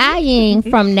up dying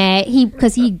from that.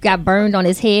 Because he got burned on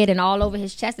his head and all over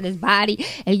his chest and his body,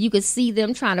 and you could see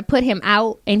them trying to put him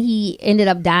out. And he ended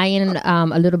up dying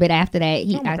a little bit after that.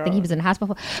 I think he was in the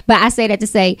hospital. But I say that to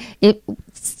say,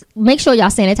 make sure y'all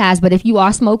sanitize. But if you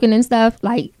are smoking and stuff,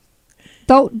 like,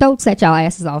 don't set y'all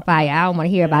asses on fire. I don't want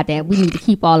to hear about that. We need to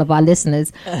keep all of our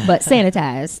listeners, but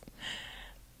sanitize.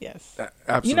 Yes.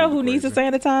 Absolutely. You know who needs to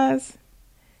sanitize?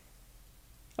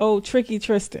 Oh, Tricky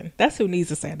Tristan. That's who needs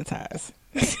to sanitize.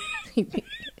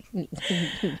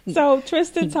 So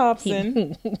Tristan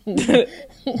Thompson. Did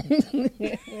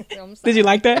you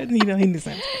like that? He needs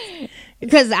to sanitize.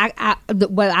 Because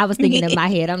I was thinking in my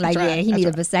head, I'm like, he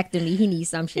needs a vasectomy. He needs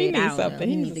some shit. He needs something.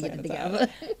 He needs to get it together.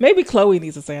 Maybe Chloe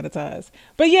needs to sanitize.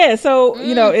 But yeah, so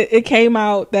it came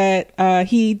out that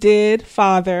he did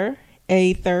father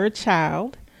a third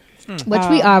child. Which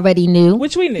we already knew.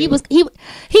 Which we knew. He was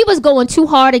going too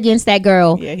hard against that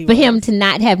girl for him to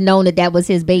not have known that was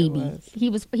his baby. He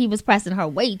was pressing her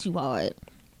way too hard.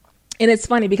 And it's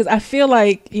funny because I feel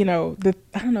like, I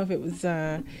don't know if it was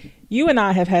you and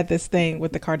I have had this thing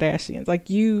with the Kardashians. Like,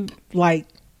 you like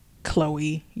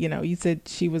Chloe, you said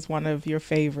she was one of your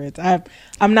favorites.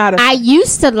 I'm not I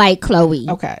used to like Chloe.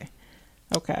 Okay.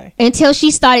 Until she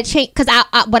started changing, because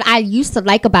what I used to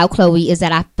like about Chloe is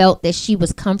that I felt that she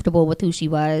was comfortable with who she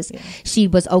was. Yeah. She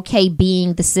was okay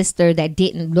being the sister that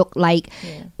didn't look like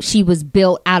she was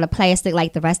built out of plastic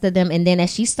like the rest of them. And then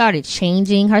as she started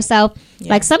changing herself,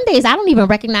 like some days I don't even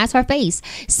recognize her face.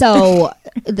 So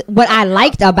what I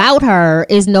liked about her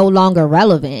is no longer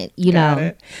relevant, Got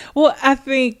it. Well, I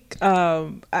think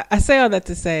I say all that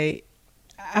to say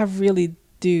I really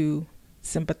do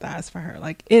sympathize for her.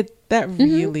 Like, that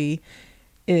really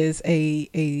is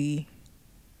a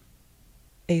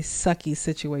sucky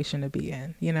situation to be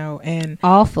in, and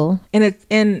awful.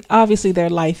 And obviously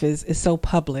their life is so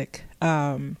public,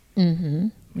 and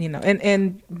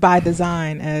by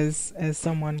design, as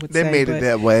someone would say. They made it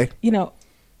that way.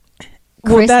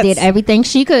 Chris did everything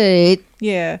she could.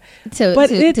 Yeah.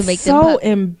 But it's make so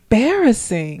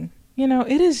embarrassing.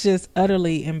 It is just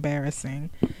utterly embarrassing.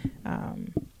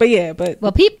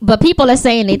 But people are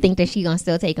saying they think that she's gonna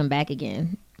still take him back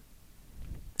again.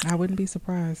 I wouldn't be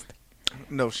surprised.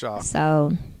 No shock.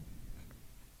 So,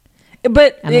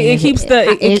 But I mean, it keeps the.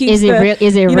 It keeps is it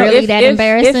the, really that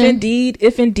embarrassing?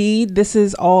 If indeed this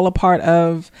is all a part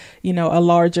of a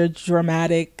larger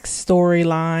dramatic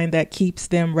storyline that keeps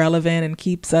them relevant and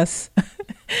keeps us,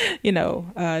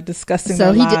 discussing.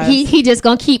 So their lives. he just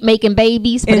gonna keep making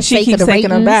babies for And the she sake keeps of the taking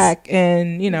them ratings? back,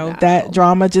 and that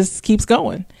drama just keeps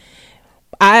going.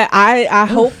 I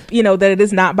hope that it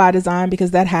is not by design,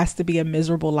 because that has to be a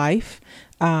miserable life,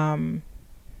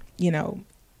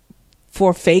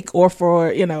 for fake or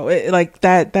for like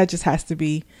that just has to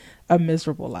be a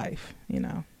miserable life,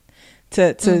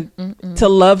 to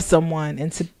love someone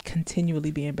and to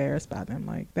continually be embarrassed by them,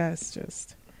 like that's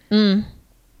just yeah.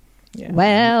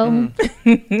 Well,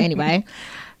 anyway.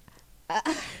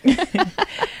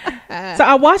 So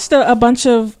I watched a bunch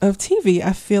of TV,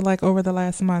 I feel like, over the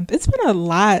last month. It's been a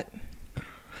lot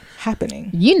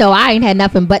happening. I ain't had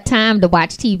nothing but time to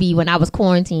watch TV when I was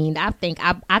quarantined. I binge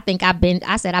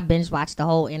watched the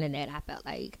whole internet. I felt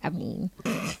like, I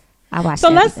watched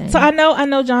everything. So I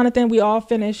know, Jonathan, we all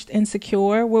finished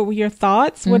Insecure. What were your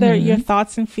thoughts? What are your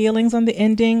thoughts and feelings on the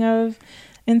ending of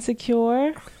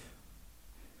Insecure?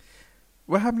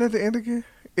 What happened at the end again?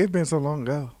 It's been so long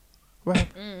ago. What?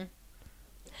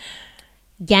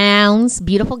 Gowns,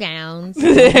 beautiful gowns.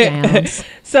 Gowns.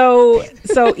 So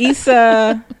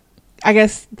Issa, I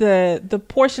guess the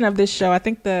portion of this show, I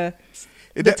think the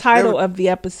title of the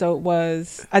episode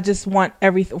was "I just want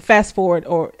everything." Fast forward,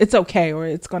 or it's okay, or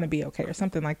it's going to be okay, or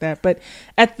something like that. But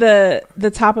at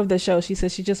the top of the show, she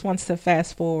says she just wants to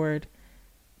fast forward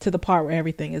to the part where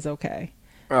everything is okay.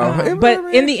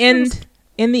 But in the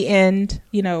end,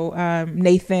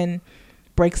 Nathan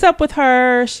breaks up with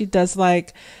her. She does a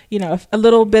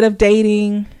little bit of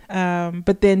dating,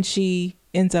 but then she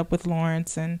ends up with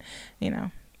Lawrence, and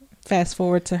fast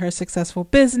forward to her successful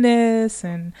business,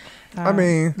 and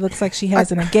looks like she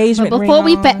has an engagement ring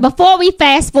on. Before we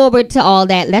fast forward to all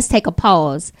that, let's take a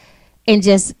pause and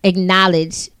just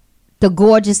acknowledge the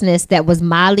gorgeousness that was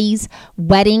Molly's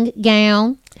wedding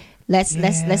gown. Let's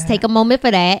take a moment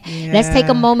for that. Yeah. Let's take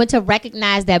a moment to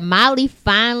recognize that Molly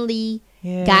finally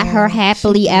got her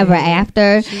happily ever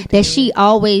after that she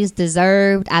always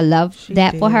deserved. I love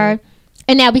that for her.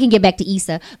 And now we can get back to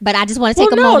Issa, but I just want to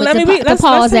take a moment to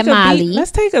pause at Molly.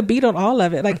 Let's take a beat on all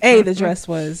of it. The dress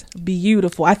was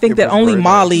beautiful. I think that only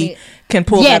Molly can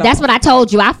pull that off. Yeah, that's what I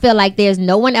told you. I feel like there's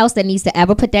no one else that needs to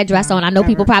ever put that dress on. I know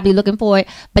people probably looking for it,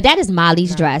 but that is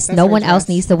Molly's dress. No one else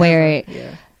needs to wear it.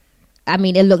 Yeah.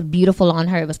 It looked beautiful on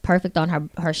her. It was perfect on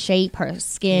her shape, her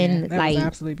skin. Yeah, that was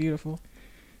absolutely beautiful.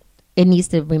 It needs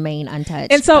to remain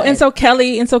untouched. And so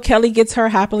Kelly gets her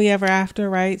happily ever after,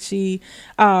 right? She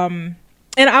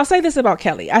and I'll say this about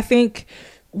Kelly. I think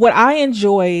what I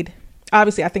enjoyed,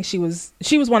 obviously I think she was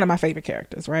one of my favorite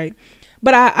characters, right?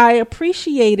 But I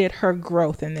appreciated her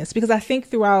growth in this, because I think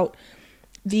throughout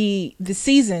the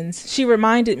seasons, she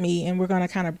reminded me, and we're going to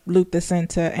kind of loop this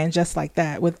into And Just Like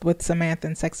That with Samantha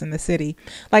and Sex and the City.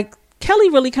 Like, Kelly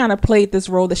really kind of played this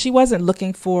role that she wasn't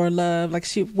looking for love. Like,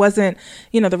 she wasn't,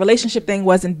 the relationship thing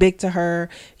wasn't big to her.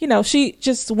 She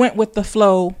just went with the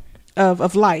flow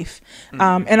of life.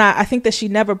 Mm-hmm. And I think that you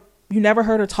never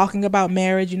heard her talking about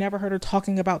marriage. You never heard her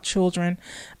talking about children.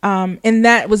 And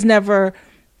that was never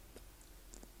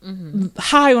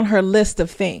high on her list of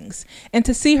things. And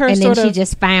to see her and then she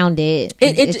just found it.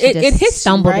 It hits,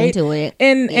 stumbled right? into it.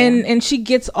 And she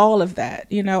gets all of that.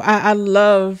 I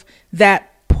love that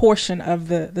portion of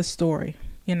the story,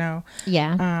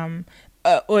 Yeah.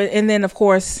 And then of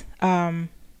course,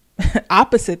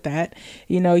 opposite that,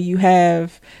 you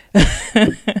have,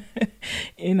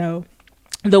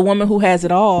 the woman who has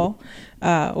it all,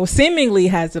 or seemingly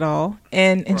has it all,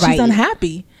 and she's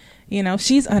unhappy.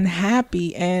 She's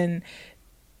unhappy and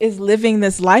is living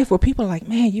this life where people are like,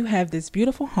 man, you have this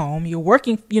beautiful home. You're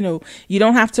working, you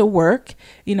don't have to work.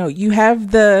 You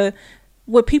have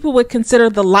what people would consider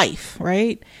the life,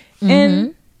 right? Mm-hmm.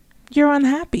 And you're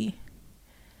unhappy.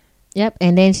 Yep.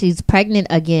 And then she's pregnant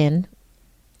again,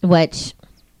 which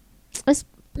is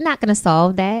not going to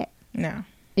solve that. No.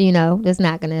 It's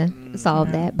not going to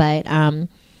solve that. But,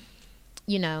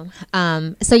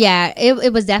 so yeah,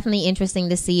 it was definitely interesting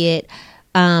to see it.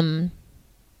 I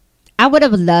would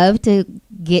have loved to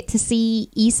get to see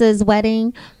Issa's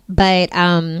wedding, but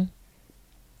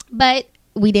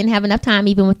we didn't have enough time,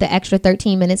 even with the extra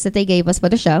 13 minutes that they gave us for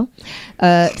the show,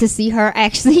 to see her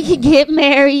actually get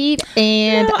married.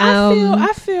 And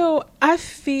I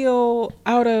feel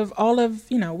out of all of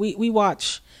we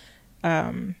watch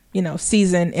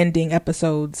season ending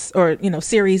episodes or,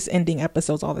 series ending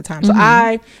episodes all the time. So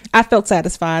I felt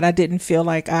satisfied. I didn't feel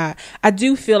like I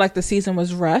do feel like the season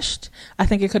was rushed. I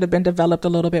think it could have been developed a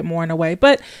little bit more in a way,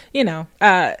 but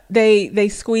they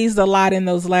squeezed a lot in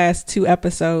those last 2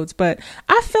 episodes, but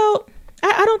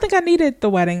I don't think I needed the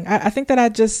wedding. I think that I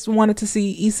just wanted to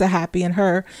see Issa happy and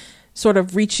her sort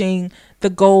of reaching the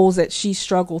goals that she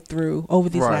struggled through over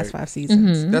these last 5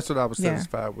 seasons. That's what I was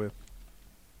satisfied with.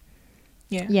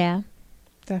 Yeah,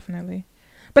 definitely.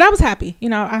 But I was happy.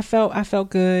 I felt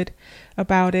good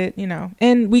about it.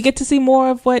 And we get to see more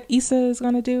of what Issa is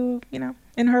going to do.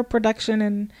 In her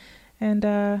production and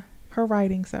her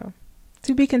writing. So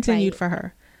to be continued for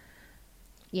her.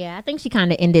 Yeah, I think she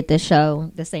kind of ended the show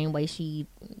the same way she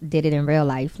did it in real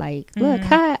life. Like, look,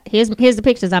 here's the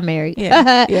pictures. I'm married.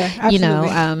 Yeah,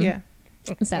 absolutely.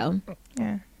 So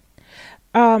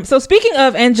yeah. So speaking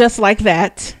of and just like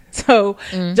that. So,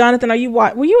 Jonathan, were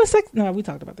you a Sex? No, we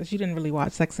talked about this. You didn't really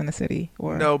watch Sex and the City,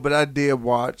 or no? But I did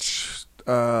watch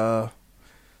 2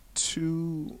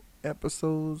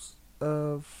 episodes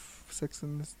of Sex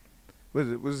and the. What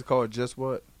is it called? Just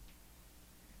what?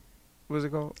 What is it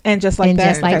called? And just like that.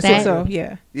 Just like that. So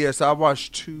yeah. Yeah. So I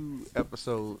watched 2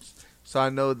 episodes. So I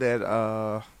know that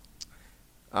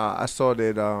I saw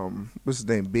that what's his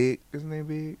name? Big. Is his name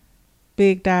Big?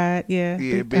 Big died. Yeah.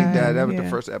 Yeah. Big died. That was the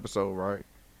first episode, right?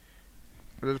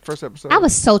 The first episode. I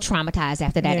was so traumatized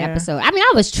after that episode. I mean,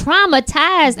 I was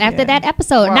traumatized after that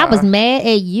episode. Why? And I was mad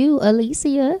at you,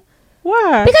 Alicia.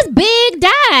 Why? Because Big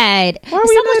died. Why were you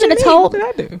Someone mad should at have me? told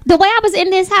What did I do? the way I was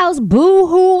in this house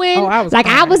boo-hooing. Oh, I was like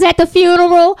crying. I was at the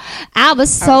funeral. I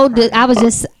was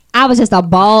I was just a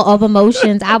ball of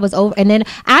emotions. I was over, and then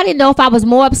I didn't know if I was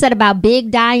more upset about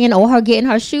Big dying or her getting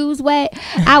her shoes wet.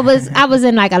 I was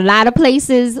in like a lot of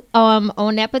places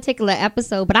on that particular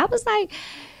episode, but I was like,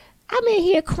 I'm in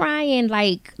here crying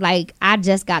like I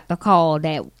just got the call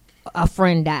that a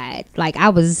friend died. Like I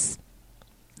was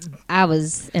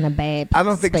in a bad. I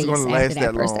don't think it's space going to after last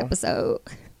that first long. episode.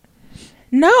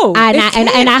 No, And it I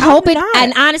can't. hope it. not.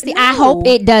 And honestly, I No. hope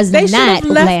it does They should not have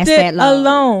left last it that long.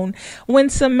 alone. When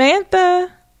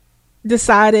Samantha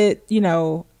decided,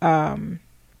 her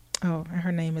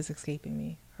name is escaping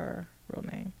me. Her real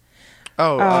name.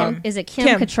 Is it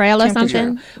Kim Cattrall or Kim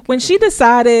something? Cattrall. When she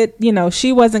decided,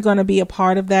 she wasn't going to be a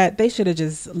part of that, they should have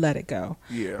just let it go.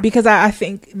 Yeah. Because I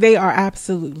think they are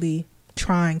absolutely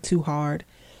trying too hard.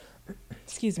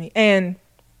 Excuse me. And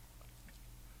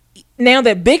now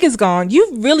that Big is gone,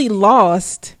 you've really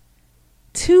lost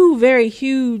 2 very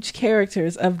huge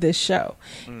characters of this show.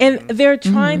 And they're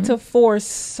trying to force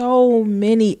so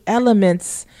many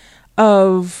elements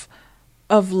of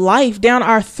life down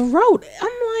our throat.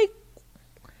 I'm like,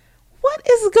 what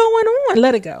is going on?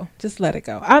 Let it go. Just let it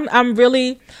go.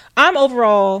 I'm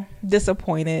overall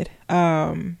disappointed.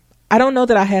 I don't know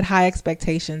that I had high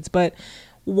expectations, but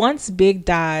once Big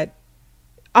died,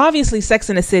 obviously Sex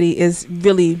and the City is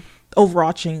really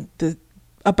overarching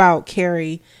about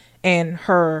Carrie and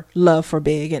her love for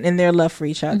Big and their love for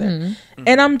each other.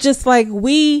 And I'm just like,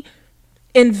 we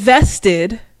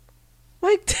invested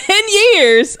like 10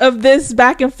 years of this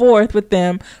back and forth with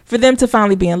them for them to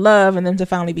finally be in love and them to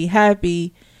finally be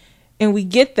happy. And we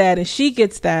get that, and she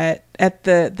gets that at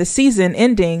the season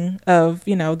ending of,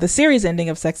 the series ending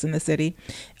of Sex and the City,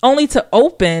 only to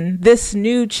open this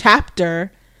new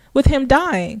chapter with him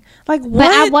dying. Like, what?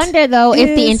 But I wonder though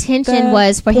if the is intention the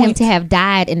was for him point? to have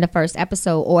died in the first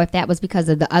episode, or if that was because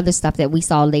of the other stuff that we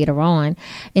saw later on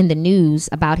in the news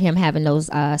about him having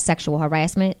those sexual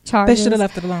harassment They charges. should have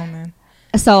left it alone, man.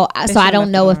 So I should've don't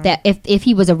know left if it if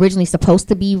he was originally supposed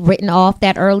to be written off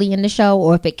that early in the show,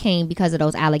 or if it came because of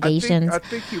those allegations. I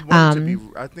think he wanted to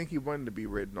be. I think he wanted to be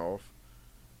written off.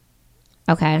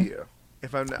 Okay. Yeah.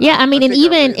 If I'm not, Yeah, I mean, think I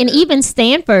read that. even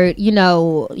Stanford,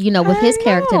 with his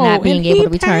character know, not being and able he to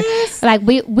return, passed. like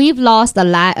we've lost a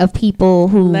lot of people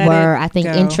who Let were, it I think,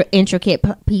 go. intricate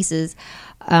pieces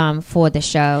for the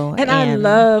show. And I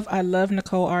love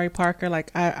Nicole Ari Parker.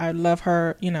 Like I love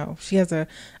her. She has a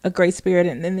great spirit.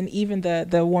 And then even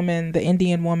the woman, the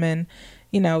Indian woman,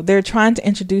 they're trying to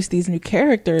introduce these new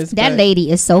characters. That but- lady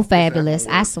is so fabulous.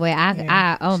 I swear.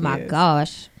 Yeah, Oh she my is.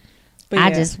 gosh. but I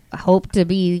yeah. just hope to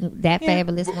be that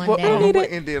fabulous one What day.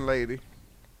 Indian lady?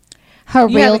 Her You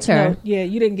haven't- realtor. no, yeah,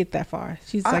 you didn't get that far.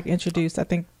 She's like introduced. I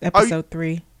think you- episode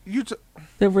 3.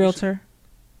 The realtor.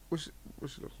 What she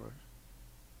looks like?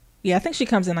 Yeah, I think she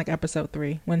comes in like episode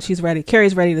 3 when she's ready.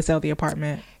 Carrie's ready to sell the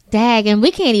apartment. Dag, and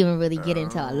we can't even really get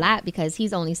into a lot because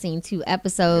he's only seen 2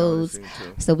 episodes. seen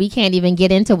 2. So we can't even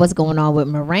get into what's going on with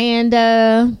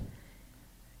Miranda.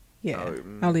 Yeah,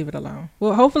 I'll leave it alone.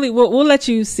 Well, hopefully we'll let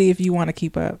you see if you want to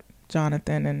keep up.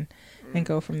 Jonathan and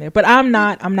go from there. But I'm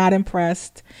not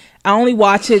impressed. I only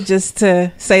watch it just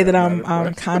to say that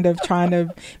I'm kind of trying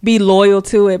to be loyal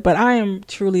to it, but I am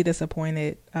truly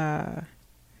disappointed.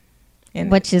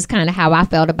 Which is kind of how I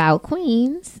felt about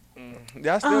Queens.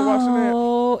 Y'all still watching that?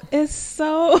 Oh, it's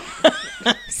so.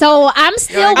 So I'm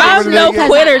still I'm watching no it 'cause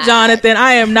quitter, Jonathan.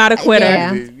 I am not a quitter.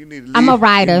 Yeah. You need to leave, I'm a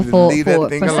writer you need to for leave that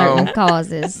thing certain alone.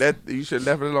 causes. That you should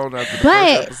have left it alone after the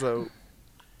But- first episode.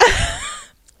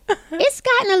 It's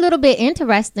gotten a little bit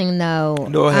interesting though.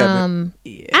 No, it haven't.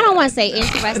 Yeah. I don't want to say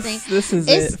interesting. This is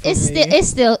It's it for it's me.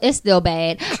 it's still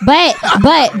bad. But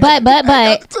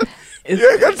You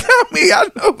ain't gonna tell me. I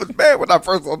know it was bad when I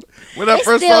first saw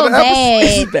still the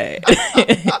episode. bad.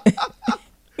 It's bad.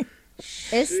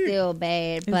 It's still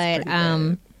bad. But pretty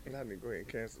bad. I need to go ahead and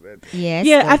cancel that. yeah, it's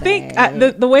Yeah, still I think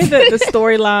bad. the way that the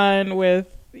storyline with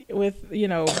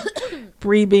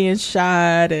Bree being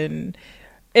shot and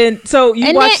so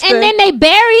you watched and then they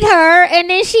buried her, and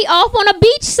then she off on a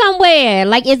beach somewhere.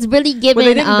 Like it's really well, giving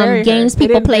they didn't bury her. games They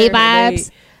people didn't play bury her.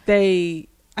 vibes. They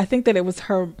I think that it was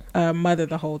her mother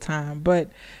the whole time, but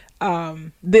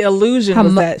the illusion Her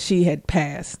was mo- that she had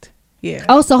passed. Yeah.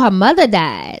 Oh, so her mother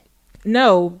died.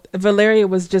 No, Valeria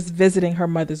was just visiting her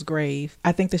mother's grave.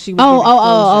 I think that she was.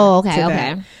 Oh, giving okay, closure to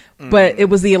okay. that. But it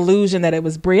was the illusion that it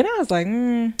was Bree, and I was like,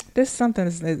 "This something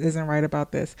isn't right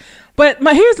about this." But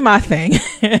here's my thing: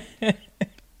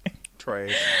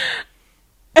 Trash.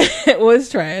 it was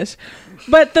trash.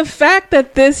 But the fact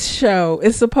that this show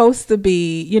is supposed to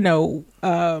be,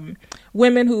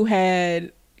 women who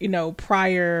had,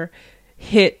 prior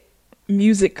hit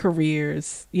music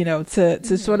careers,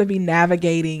 to sort of be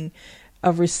navigating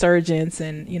a resurgence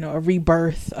and a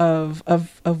rebirth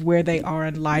of where they are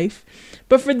in life,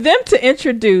 but for them to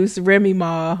introduce Remy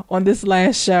Ma on this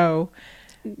last show,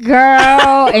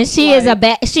 Girl, and she is a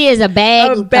bag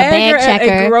bagger bag at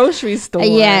checker. a grocery store,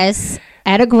 Yes,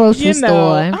 at a grocery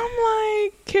store. I'm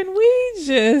like, can we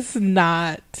just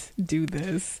not do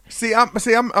this? See, I'm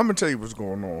gonna tell you what's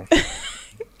going on.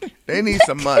 They need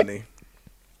some money,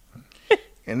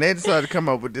 and they decided to come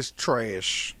up with this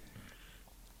trash,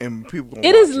 and people. Gonna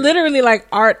It is watch literally like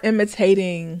art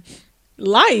imitating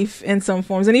life in some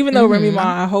forms, and even though Remy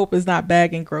Ma, I hope, is not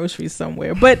bagging groceries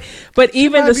somewhere, but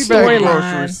even the Might be bagging storyline,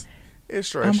 groceries. It's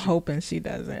trash. I'm hoping she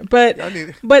doesn't. But Y'all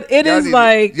need- it is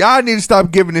like, y'all need to stop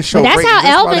giving this show. But that's ratings. how That's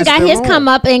why Elvin it's got still his on. come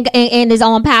up and is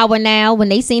on Power now. When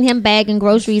they seen him bagging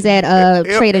groceries at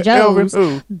Trader Elvin Joe's,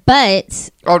 who? but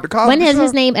Oh, the Cosby when is Show?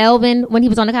 his name Elvin? When he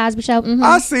was on the Cosby Show,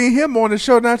 I seen him on the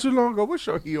show not too long ago. What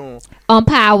show he on? on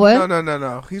Power.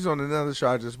 No. He's on another show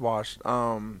I just watched.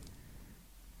 What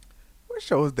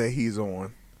show is that he's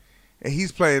on? And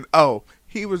he's playing. Oh,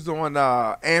 he was on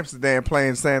Amsterdam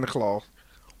playing Santa Claus.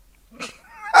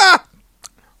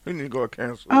 We need to go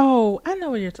cancel. oh, I know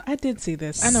what you're. I did see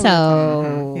this. I know. what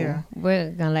you're So Yeah.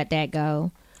 we're gonna let that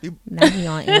go. You- Now he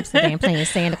on Amsterdam playing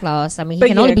Santa Claus. I mean, he But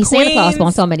can yeah, only be Santa Claus Queens-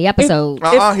 on so many episodes. If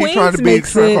He's trying Queens to be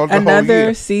makes Santa it Claus the whole another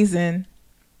year. season,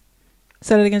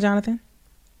 say that again, Jonathan.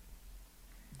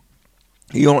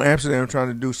 He on Amsterdam trying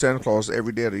to do Santa Claus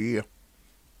every day of the year.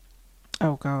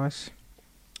 Oh gosh.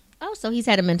 Oh, so he's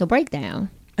had a mental breakdown.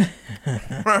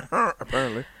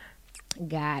 Apparently.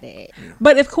 Got it.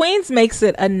 But if Queens makes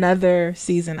it another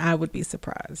season, I would be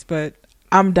surprised. But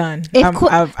I'm done. If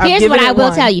I've here's given what it I will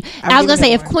one. tell you. I've I was gonna given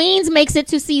say it if one. Queens makes it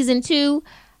to season 2,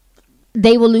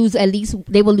 they will lose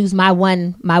my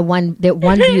one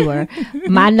viewer,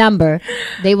 my number.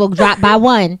 They will drop by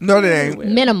one No, they ain't.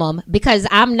 minimum because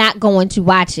I'm not going to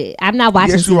watch it. I'm not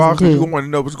watching Yes, you are, season because 2. you want to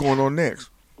know what's going on next.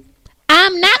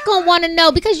 I'm not gonna want to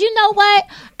know because you know what?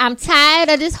 I'm tired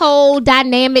of this whole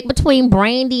dynamic between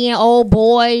Brandy and old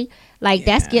boy. Like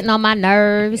that's getting on my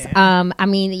nerves. Yeah. I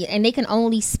mean, and they can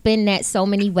only spin that so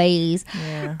many ways.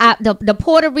 Yeah. The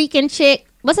Puerto Rican chick,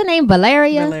 what's her name?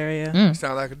 Valeria. Valeria.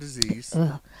 Sound like a disease.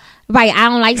 Right. I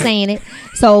don't like saying it.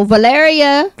 So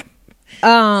Valeria.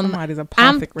 Somebody's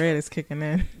apothic red is kicking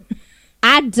in.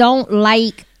 I don't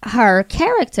like her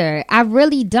character. I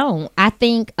really don't. I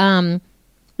think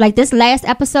like this last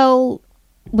episode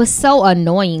was so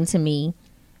annoying to me.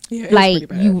 Yeah, it's Like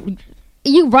pretty bad.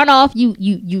 you run off,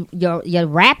 you're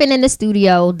rapping in the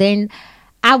studio. Then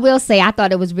I will say I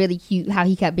thought it was really cute how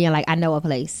he kept being like, I know a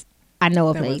place.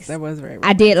 That was very.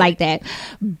 I did like that.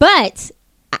 But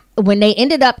when they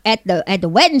ended up at the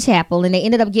wedding chapel and they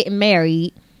ended up getting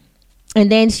married,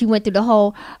 and then she went through the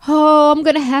whole, I'm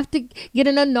gonna have to get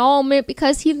an annulment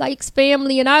because he likes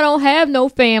family and I don't have no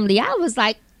family. I was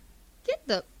like,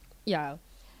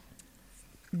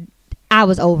 I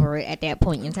was over it at that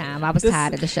point in time. I was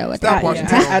tired of the show at Stop that point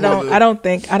watching in time. Hulu. I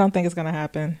don't think it's gonna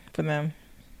happen for them.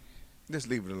 Just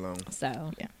leave it alone.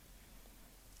 So Yeah.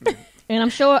 And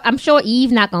I'm sure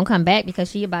Eve not gonna come back because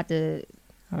she about to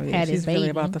Oh yeah, have this she's really baby.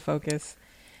 about to focus.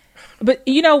 But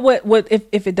you know what? What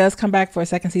if it does come back for a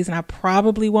second season? I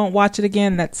probably won't watch it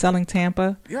again. That's Selling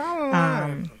Tampa.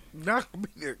 Not gonna be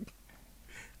there.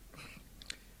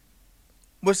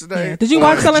 What's the day? Yeah. Did you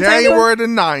watch Selling Tampa? January the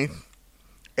 9th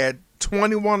at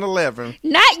 21:11.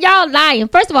 Not y'all lying.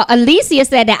 First of all, Alicia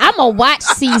said that I'm gonna watch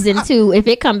season 2 if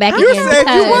it come back You again.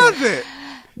 said you wasn't.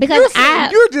 Because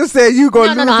You just said you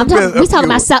gonna no. lose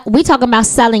We talking about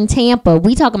Selling Tampa.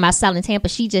 We talking about Selling Tampa.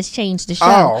 She just changed the show.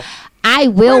 Oh. I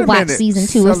Wait will a watch minute. season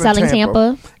 2 of Selling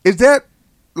Tampa. Is that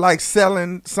like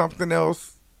selling something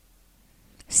else?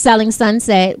 Selling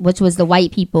Sunset, which was the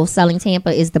white people. Selling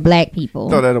Tampa is the black people.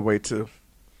 Throw that away too.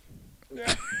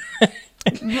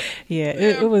 Yeah,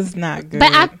 it was not good.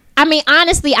 But I mean,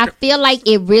 honestly, I feel like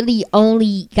it really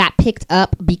only got picked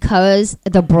up because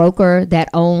the broker that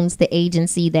owns the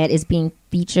agency that is being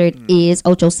featured is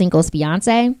Ocho Cinco's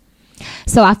fiance.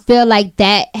 So I feel like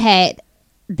that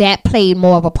played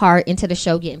more of a part into the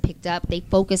show getting picked up. They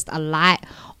focused a lot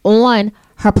on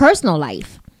her personal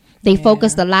life. They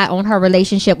focused a lot on her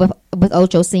relationship with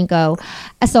Ocho Cinco.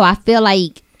 So I feel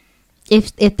like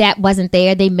if that wasn't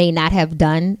there, they may not have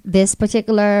done this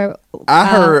particular. I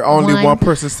heard only one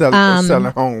person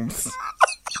selling homes.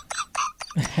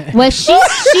 Well,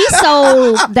 she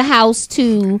sold the house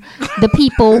to the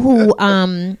people who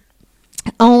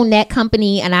own that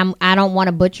company, and I don't want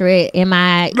to butcher it. No,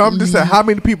 I'm just saying, how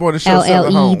many people on the show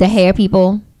selling homes? the hair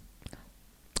people.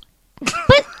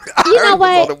 But you know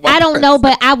what? I don't know,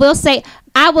 but I will say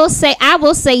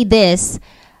this.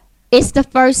 It's the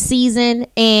first season,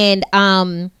 and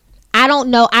I don't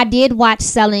know. I did watch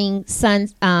Selling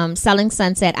Sunset.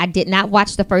 I did not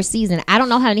watch the first season. I don't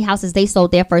know how many houses they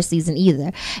sold their first season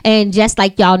either. And just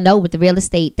like y'all know, with the real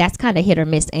estate, that's kind of hit or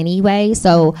miss anyway.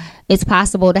 So it's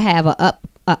possible to have a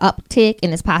uptick,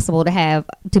 and it's possible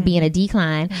to be in a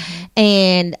decline.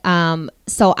 And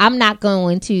so I'm not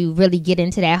going to really get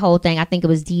into that whole thing. I think it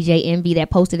was DJ Envy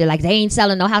that posted it like they ain't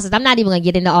selling no houses. I'm not even gonna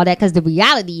get into all that because the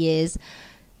reality is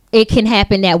it can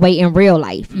happen that way in real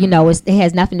life. You know, it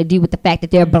has nothing to do with the fact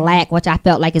that they're black, which I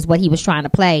felt like is what he was trying to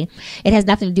play. It has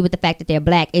nothing to do with the fact that they're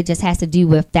black. It just has to do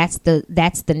with that's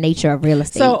the nature of real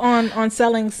estate. So on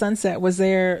Selling Sunset, was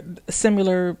there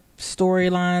similar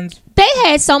storylines? They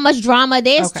had so much drama.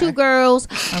 There's two girls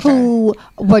who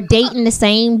were dating the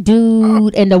same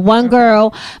dude, and the one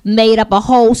girl made up a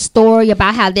whole story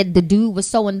about how the dude was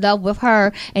so in love with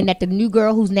her, and that the new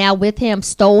girl who's now with him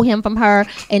stole him from her,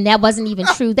 and that wasn't even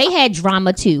true. They had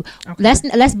drama too.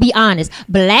 Let's be honest.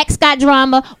 Blacks got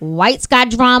drama, whites got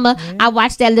drama. I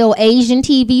watched that little Asian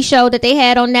TV show that they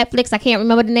had on Netflix. I can't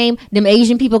remember the name. Them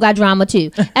Asian people got drama too.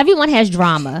 Everyone has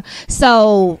drama.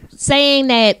 So saying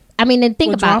that, I mean, and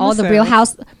think about all the Real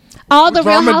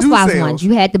Housewives ones.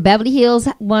 You had the Beverly Hills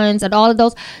ones and all of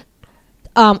those.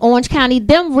 Orange County,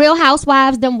 them Real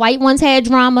Housewives, them white ones had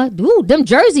drama. Dude, them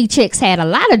Jersey chicks had a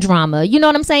lot of drama. You know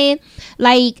what I'm saying?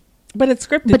 Like, but it's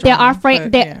scripted. But there are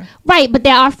but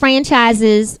there are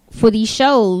franchises for these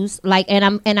shows. Like,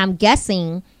 and I'm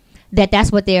guessing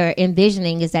that's what they're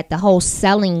envisioning, is that the whole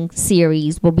Selling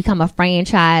series will become a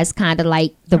franchise, kind of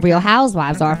like the Real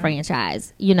Housewives are a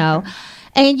franchise. You know.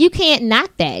 And you can't knock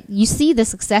that. You see the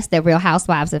success that Real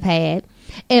Housewives have had.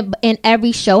 And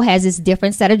every show has its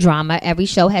different set of drama. Every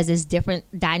show has its different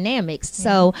dynamics. Yeah.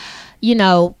 So, you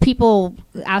know, people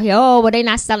out here, well, they're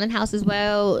not selling houses.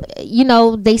 Well, you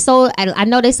know, I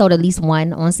know they sold at least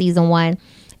one on season 1.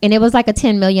 And it was like a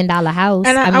 $10 million house.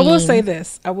 And I will say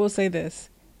this.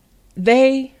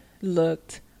 They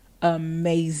looked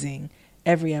amazing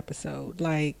every episode.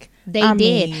 Like, they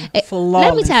did. Flawless.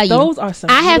 Let me tell you, those are some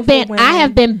I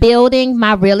have been building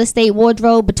my real estate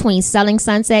wardrobe between Selling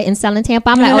Sunset and Selling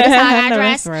Tampa. I'm like, this is how I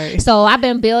dress. Right. So I've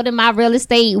been building my real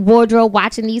estate wardrobe,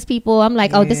 watching these people. I'm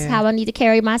like, this is how I need to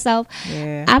carry myself.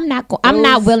 Yeah. I'm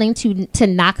not willing to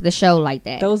knock the show like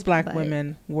that. Those black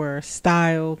women were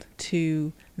styled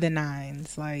to the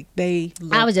nines. Like, they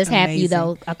looked I was just happy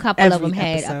though. A couple of them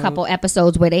had a couple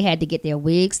episodes where they had to get their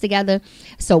wigs together.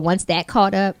 So once that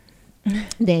caught up,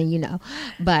 then, you know,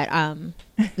 but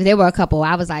there were a couple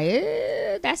I was like,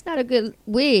 that's not a good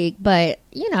wig, but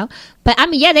you know, but I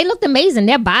mean, yeah, they looked amazing.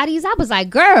 Their bodies, I was like,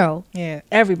 girl,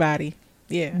 everybody,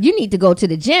 you need to go to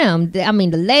the gym. I mean,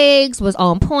 the legs was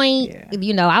on point.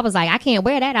 You know, I was like, I can't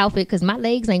wear that outfit because my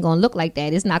legs ain't gonna look like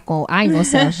that. I ain't gonna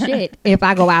sell shit if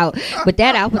I go out with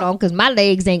that outfit on, because my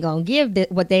legs ain't gonna give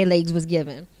what their legs was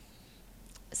giving.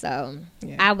 So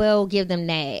I will give them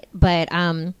that, but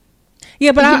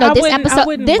yeah, but I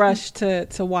wouldn't rush to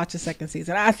watch a second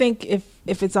season. I think if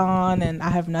it's on and I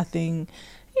have nothing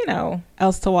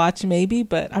else to watch maybe,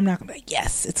 but I'm not gonna be like,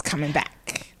 yes, it's coming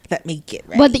back. Let me get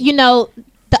ready. Well,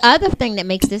 the other thing that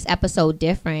makes this episode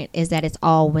different is that it's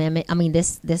all women. I mean,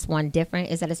 this one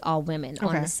different is that it's all women. Okay.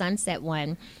 On the Sunset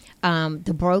one,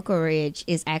 the brokerage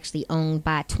is actually owned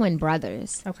by twin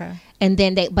brothers. Okay. And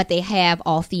then they have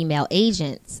all female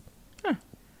agents.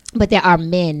 But there are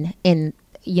men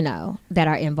that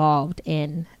are involved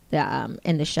in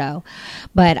the show.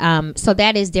 But so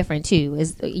that is different too.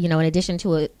 Is in addition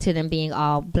to them being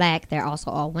all black, they're also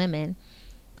all women.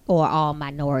 Or all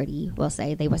minority, we'll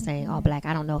say. They were saying all black.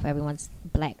 I don't know if everyone's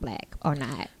black or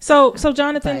not. So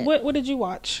Jonathan, But- what did you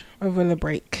watch over the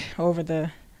break, over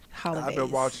the holidays? I've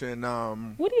been watching.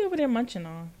 What are you over there munching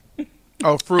on?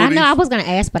 Oh, Fruities. I know I was gonna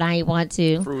ask, but I ain't want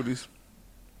to. Fruities.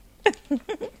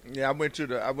 Yeah, I went to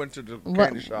the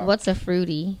candy shop. What's a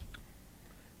fruity?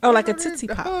 Oh, like a Tootsie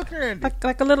The Pop, hood candy.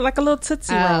 like a little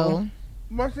Tootsie roll. Oh,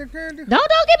 What's that candy? don't get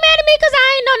mad at me because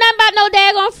I ain't know nothing about no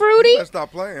daggone fruity. Let's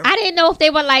stop playing. I didn't know if they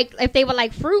were like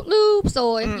Fruit Loops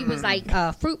or if you was like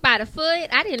fruit by the foot.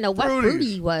 I didn't know what Fruities.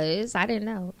 fruity was. I didn't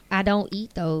know. I don't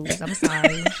eat those. I'm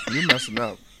sorry. You messing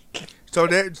up. So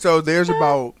there's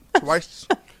about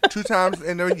 2 times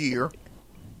in a year,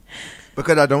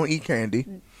 because I don't eat candy.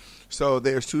 So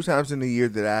there's 2 times in the year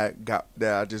that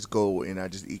I just go and I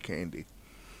just eat candy,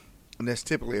 and that's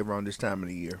typically around this time of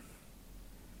the year.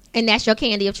 And that's your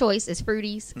candy of choice is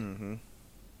fruities. And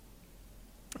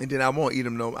then I won't eat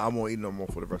them no more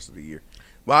for the rest of the year.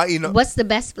 Well, I eat them. What's the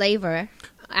best flavor?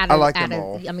 I like them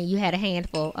all. I mean, you had a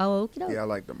handful. Oh, okay. Yeah, I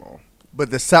like them all.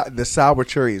 But the sour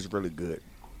cherry is really good.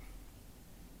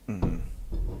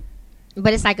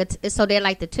 But it's like so they're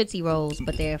like the Tootsie Rolls,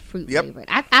 but they're fruit Yep. flavored.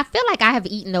 I feel like I have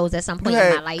eaten those at some point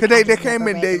in my life. Cause I they just came never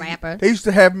in. read the wrapper. They used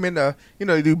to have them in a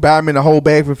you buy them in a whole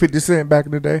bag for 50 cents back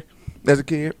in the day as a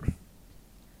kid.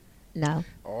 No.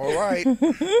 All right.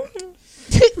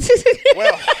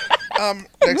 Well,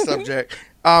 next subject.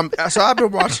 So I've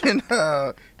been watching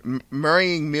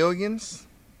Marrying Millions.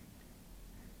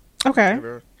 Okay.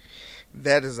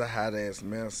 That is a hot ass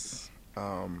mess.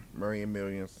 Marrying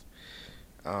Millions.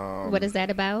 What is that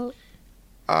about?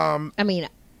 I mean,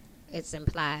 it's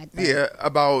implied. But Yeah,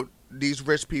 about these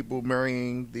rich people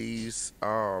marrying these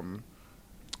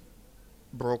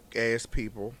broke ass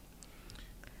people,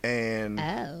 and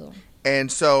Oh.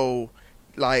 and so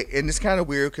and it's kind of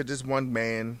weird because this one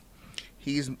man,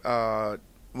 he's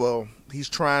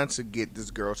trying to get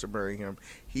this girl to marry him.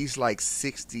 He's like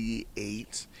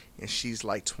 68 and she's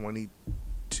like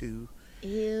 22.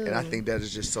 Ew. And I think that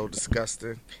is just so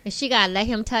disgusting. And she gotta let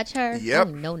him touch her? Yep.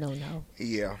 Oh, no.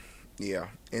 Yeah.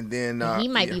 And then And he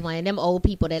might yeah. be one of them old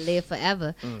people that live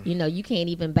forever. You can't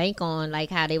even bank on like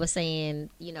how they were saying.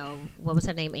 What was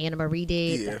her name? Anna Marie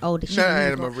did. Yeah. Oh, No,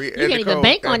 Anna Marie. You can't Nicole. even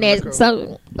bank on Anna that.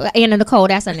 Nicole. So Anna Nicole,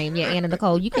 that's her name. Yeah, Anna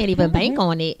Nicole. You can't even bank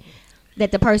on it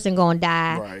that the person gonna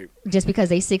die Right. just because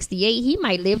they 68. He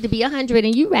might live to be 100,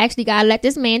 and you actually gotta let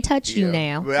this man touch you Yeah.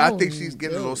 now. But I Oh, think she's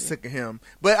getting a no. little sick of him.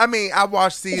 But I mean, I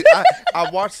watched season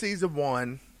season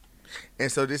 1, and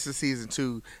so this is season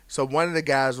 2. So one of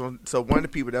the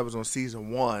people that was on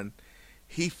season 1,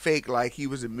 he faked like he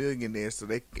was a millionaire. So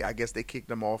I guess they kicked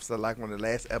him off. So like on the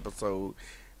last episode,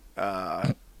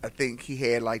 I think he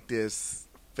had like this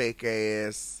fake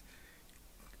ass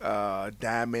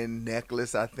diamond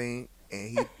necklace, I think. And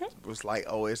he was like,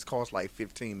 "Oh, it's cost like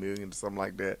 $15 million or something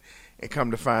like that." And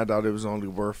come to find out, it was only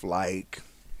worth like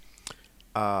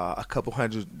a couple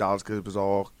 $100 because it was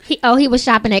all. He was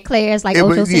shopping at Claire's like It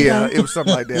Ocho was, Cinco. it was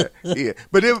something like that. Yeah,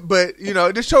 but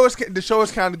the show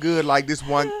is kind of good. Like this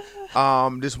one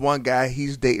guy,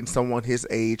 he's dating someone his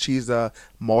age. He's a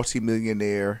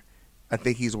multimillionaire. I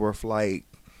think he's worth like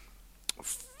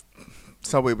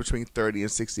somewhere between 30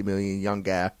 and 60 million. Young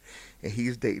guy, and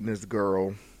he's dating this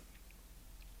girl.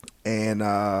 And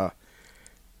I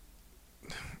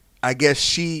guess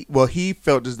he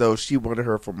felt as though she wanted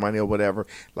her for money or whatever.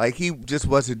 Like he just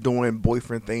wasn't doing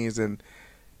boyfriend things, and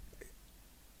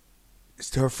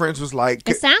her friends was like,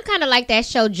 It sound kind of like that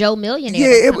show Joe Millionaire.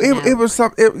 yeah, that's coming it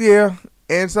out. was yeah.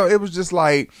 And so it was just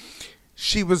like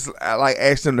she was like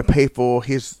asked him to pay for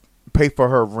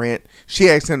her rent. She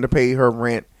asked him to pay her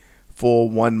rent for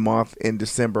 1 month in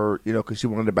December, because she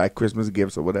wanted to buy Christmas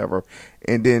gifts or whatever.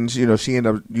 And then, she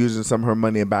ended up using some of her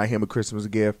money and buying him a Christmas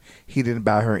gift. He didn't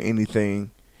buy her anything.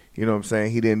 You know what I'm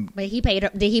saying? He didn't. But he paid her.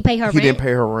 Did he pay her He rent? didn't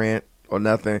pay her rent or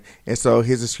nothing. And so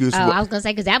his excuse I was, was gonna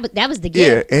say because that was the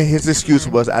yeah, gift. and his excuse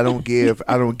was, I don't give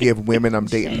women I'm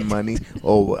dating money.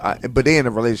 But they in a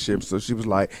relationship, so he was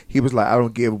like, I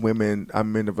don't give women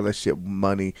I'm in a relationship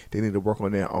money. They need to work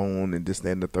on their own and this,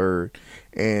 that, and the third.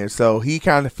 And so he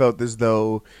kind of felt as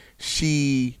though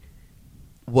she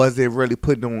was it really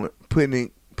putting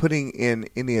in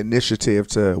any initiative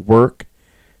to work?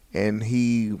 And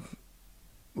he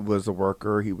was a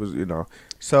worker. He was,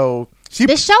 so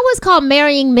the show is called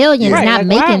Marrying Millions, Right, not like,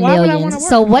 Making why would I wanna Millions. work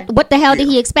So with what the hell did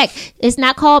he expect? It's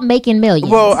not called Making Millions.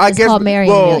 Well, I it's guess called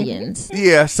Marrying Millions.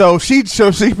 Yeah, so she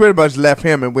pretty much left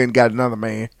him and went and got another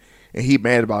man, and he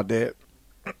mad about that.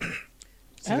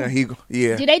 So now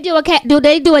yeah. Do they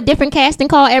do a different casting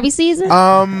call every season? No.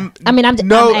 I'm I asking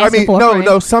mean, for a friend.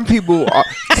 no. Some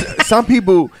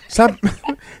people,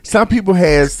 some people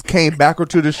has came back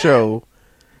onto the show,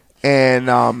 and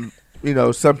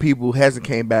some people hasn't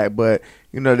came back. But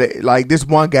like this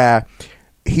one guy,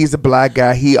 he's a black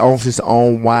guy. He owns his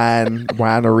own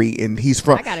winery, and he's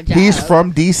from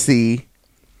DC,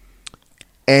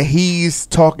 and he's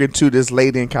talking to this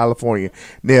lady in California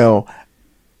now.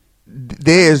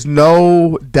 There is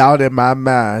no doubt in my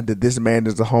mind that this man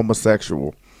is a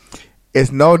homosexual.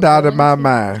 It's no doubt in my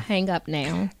mind. Hang up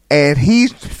now. And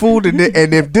he's fooling it.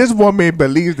 And if this woman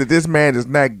believes that this man is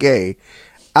not gay,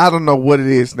 I don't know what it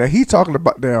is. Now he's talking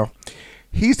about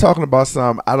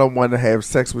some. I don't want to have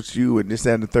sex with you and this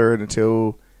and the third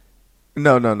until.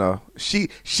 No.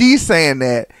 She's saying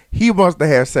that he wants to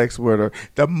have sex with her.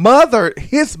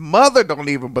 His mother, don't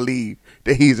even believe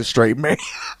that he's a straight man.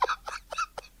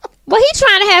 Well, he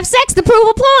trying to have sex to prove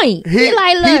a point. He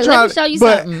like, look, let me show you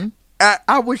something.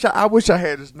 I wish I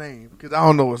had his name because I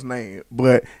don't know his name.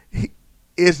 But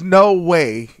it's no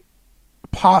way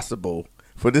possible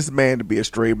for this man to be a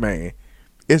straight man.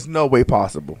 It's no way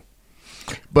possible.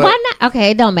 But why not?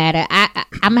 Okay, it don't matter. I'm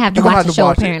gonna have to watch the show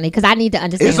apparently because I need to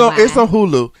understand. It's on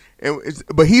Hulu,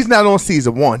 but he's not on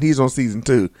season 1. He's on season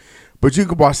 2. But you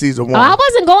can watch season 1. Oh, I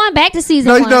wasn't going back to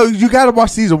season 1. No, you got to watch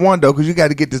season 1 though, because you got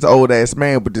to get this old ass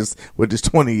man with this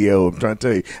 20-year-old. I'm trying to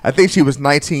tell you. I think she was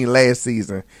 19 last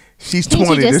season. She's 20.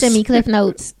 Can't you just send me Cliff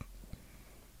Notes?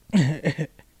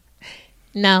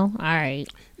 No, all right.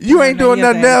 You ain't doing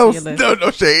nothing else. No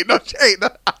shade. No.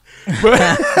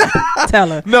 But, Tell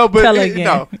her. No, but Tell her again.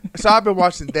 No. So I've been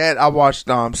watching that. I watched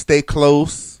Stay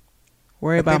Close.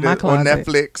 Worry about my closet on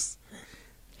Netflix.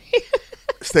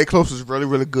 Stay Close is really,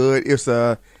 really good. It's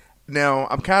now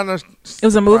I'm kind of. It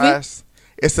was a movie.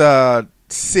 It's a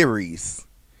series.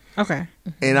 Okay.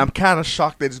 And I'm kind of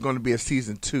shocked that it's going to be a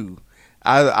season 2.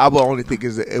 I will only think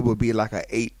it would be like a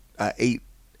 8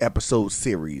 episode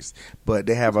series, but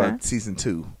they have a season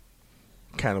 2.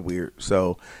 Kind of weird.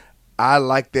 So I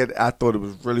like that. I thought it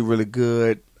was really, really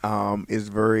good. It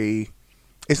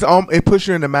puts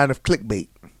you in the mind of clickbait.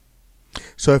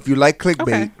 So if you like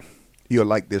clickbait, you'll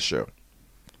like this show.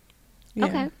 Yeah.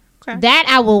 Okay. That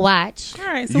I will watch. All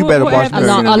right. So you better watch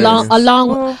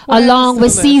along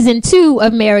with season 2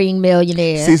 of Marrying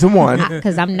Millionaire. Season 1.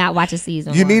 Because I'm not watching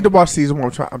season 1. You need to watch season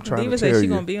 1. I'm trying Diva to tell said you. she's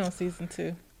going to be on season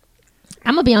 2.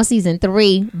 I'm going to be on season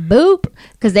 3. Boop.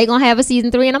 Because they're going to have a season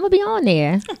 3 and I'm going to be on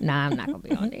there. Nah, I'm not going to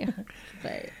be on there.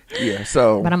 But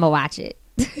I'm going to watch it.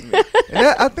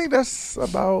 Yeah, I think that's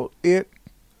about it.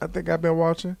 I think I've been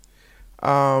watching.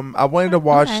 I wanted to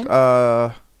watch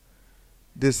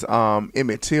this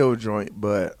Emmett Till joint,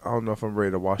 but I don't know if I'm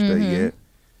ready to watch that yet.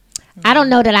 I don't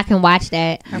know that I can watch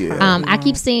that. Yeah. I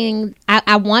keep seeing.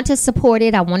 I want to support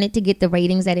it. I want it to get the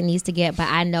ratings that it needs to get, but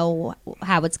I know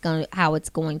how it's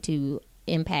going to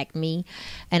impact me,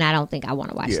 and I don't think I want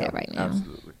to watch that right now.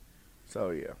 Absolutely. So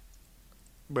yeah,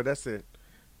 but that's it.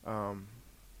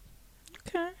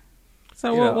 Okay.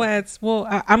 So we'll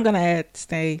add. I'm gonna add.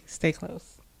 Stay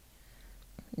close.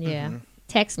 Yeah. Mm-hmm.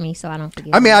 Text me so I don't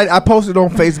forget. I mean, I posted on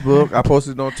Facebook. I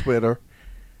posted on Twitter.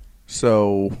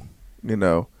 So, you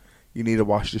need to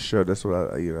watch the show. That's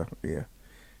what yeah.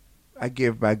 I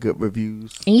give my good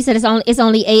reviews. And you said it's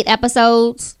only 8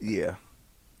 episodes. Yeah,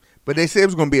 but they said it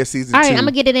was going to be a season 2. All right, I'm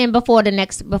gonna get it in before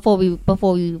we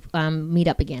meet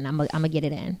up again. I'm gonna get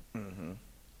it in. Mm-hmm.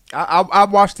 I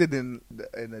watched it in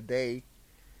a day,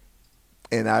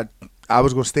 and I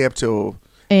was gonna stay up till.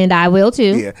 And I will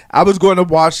too. Yeah, I was going to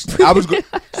watch.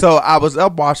 So I was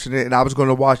up watching it, and I was going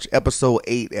to watch episode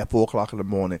 8 at 4:00 in the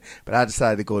morning. But I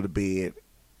decided to go to bed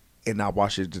and not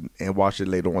watch it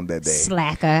later on that day.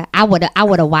 Slacker! I would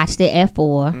have watched it at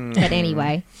 4. But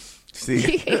anyway,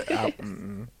 see,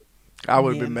 I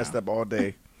would have been messed up all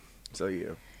day. So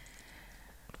yeah.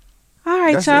 All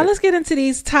right, y'all. Let's get into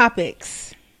these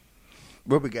topics.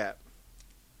 What we got?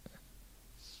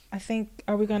 I think.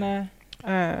 Are we gonna?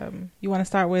 You want to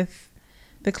start with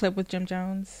the clip with Jim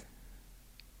Jones?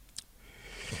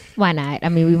 Why not? I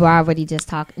mean, we were just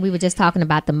talking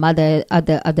about the mother of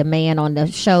the man on the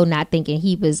show, not thinking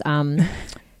he was.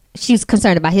 She was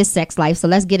concerned about his sex life. So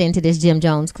let's get into this Jim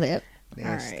Jones clip.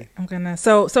 Nasty. All right, I'm gonna.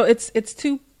 So it's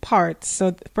 2 parts.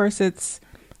 So first it's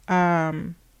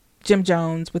Jim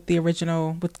Jones with the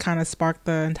original, which kind of sparked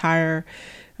the entire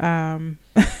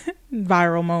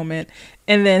viral moment,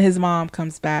 and then his mom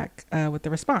comes back with the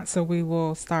response. So we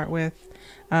will start with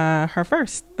him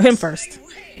first. My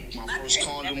first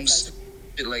condoms,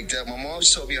 shit like that. My mom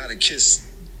taught me how to kiss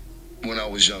when I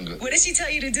was younger. What did she tell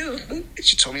you to do?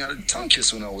 She told me how to tongue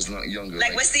kiss when I was younger.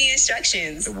 Like, what's the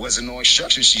instructions? It wasn't no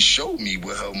instructions. She showed me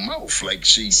with her mouth. Like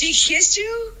She kissed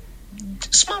you?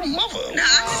 It's my mother. Nah,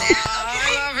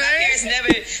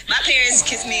 my parents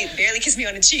barely kissed me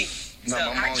on the cheek. No,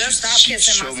 So, my mom just stopped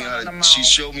kissing my son on the mouth. She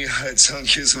showed me how to tongue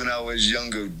kiss when I was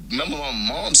younger. Remember, my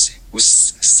mom was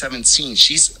 17.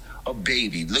 She's a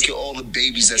baby. Look at all the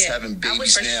babies that's having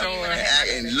babies for now, sure.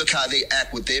 and look how they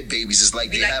act with their babies. It's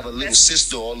like they have a little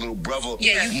sister or a little brother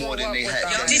more than they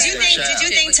had. Did you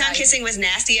think tongue kissing was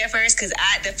nasty at first? Because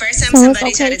the first time So it's somebody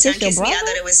okay tried to to tongue kiss your kiss me, I brother?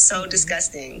 thought it was so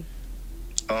disgusting.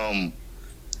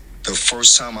 The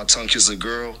first time I tongue kissed a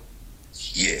girl,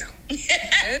 yeah.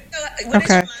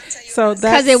 Okay, so that's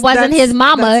Because it wasn't his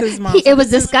mama. that's his mom. It was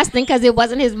disgusting because it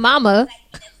wasn't his mama.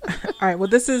 All right. Well,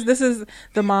 this is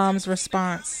the mom's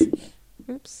response.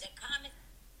 Oops.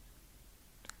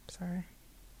 Sorry.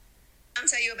 I'm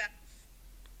telling you about.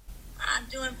 I'm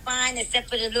doing fine, except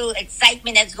for the little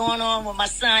excitement that's going on with my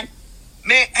son.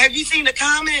 Man, have you seen the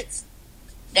comments?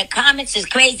 The comments is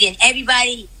crazy, and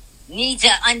everybody needs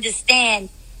to understand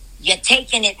you're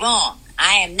taking it wrong.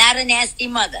 I am not a nasty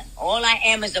mother. All I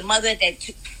am is a mother that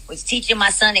was teaching my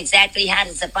son exactly how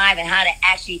to survive and how to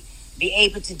actually be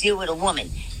able to deal with a woman.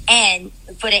 And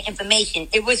for the information,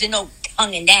 it wasn't no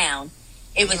tonguing down.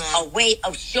 It was a way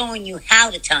of showing you how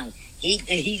to tongue. He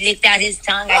licked out his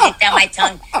tongue. I licked out my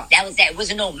tongue. That was that. It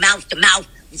wasn't no mouth to mouth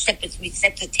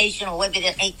resuscitation or whether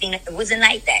there's anything. It wasn't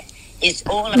like that. It's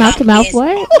all about Mouth to mouth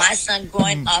what? my son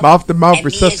growing up. Mouth to mouth and me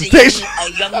as resuscitation.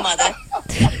 a young mother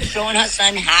showing her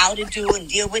son how to do and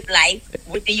deal with life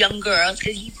with the young girls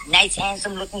because he's a nice,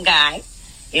 handsome looking guy.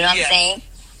 You know what I'm saying?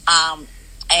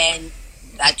 And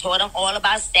I taught him all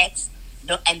about sex.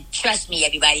 And trust me,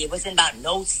 everybody, it wasn't about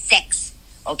no sex.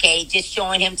 Okay, just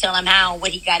showing him, telling him how and what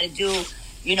he got to do.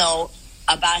 You know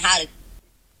about how to.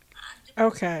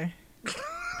 Okay.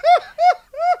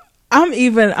 I'm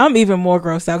even more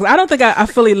grossed out 'cause I don't think I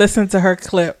fully listened to her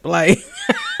clip. Like,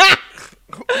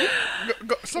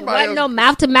 Somebody Wasn't no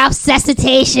mouth to mouth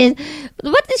cessation.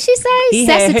 What did she say? he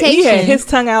Cessation. had his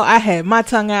tongue out. I had my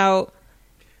tongue out.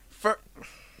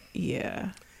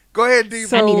 Yeah. Go ahead, D.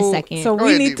 So, I need a second. So Go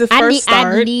we ahead, need to Diva. first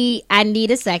start. I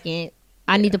need a second.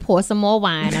 I need to pour some more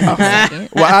wine. I need a second.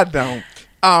 Well, I don't.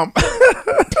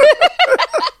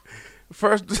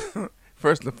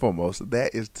 First and foremost,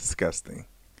 that is disgusting.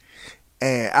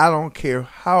 And I don't care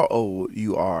how old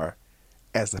you are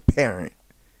as a parent,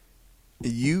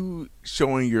 you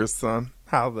showing your son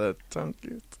how the tongue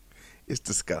is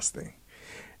disgusting.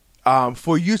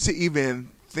 For you to even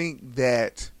think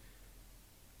that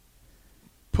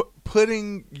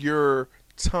putting your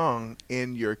tongue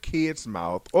in your kid's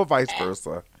mouth or vice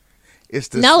versa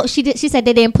is No, she did. She said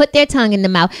they didn't put their tongue in the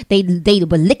mouth. They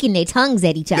were licking their tongues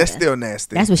at each other. That's still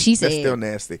nasty. That's what she said. That's still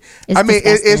nasty. It's I mean,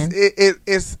 disgusting.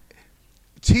 it's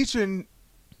teaching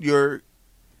your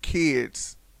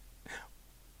kids.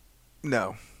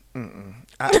 No,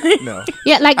 no.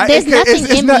 Yeah, like there's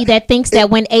nothing in me that thinks that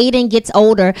when Aiden gets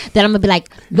older, that I'm gonna be like,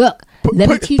 look, let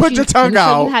me teach put you, your tongue let me show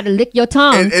out. you how to lick your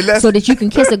tongue And so that you can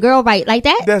kiss a girl right like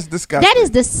that. That's disgusting. That is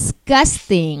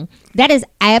disgusting. That is She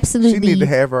absolutely need to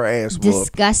have her ass whooped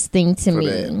disgusting to for me.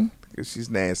 that, 'cause she's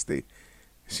nasty.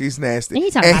 She's nasty. And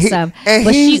he talking about some, and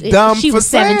but he's dumb she for was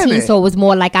 17, saying it. so it was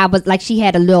more like I was like she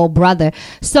had a little brother.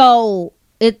 So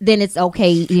then it's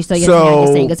okay. So you're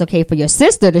saying it's okay for your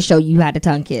sister to show you how to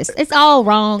tongue kiss. It's all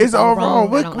wrong. It's all wrong.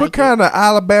 I What don't like kind of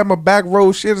Alabama back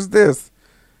road shit is this?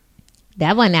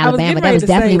 That wasn't I was Alabama. getting That ready was to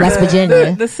definitely say West the-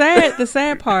 Virginia. The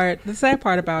sad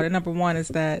part about it, number one, is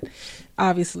that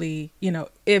obviously, you know,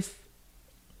 if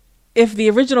the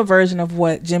original version of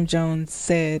what Jim Jones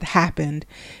said happened,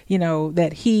 you know,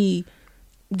 that he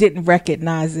didn't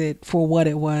recognize it for what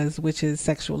it was, which is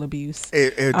sexual abuse.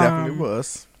 It definitely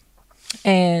was.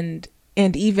 And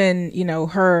even, you know,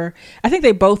 I think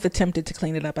they both attempted to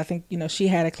clean it up. I think, you know, she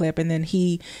had a clip and then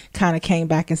he kind of came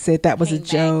back and said that was a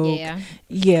joke.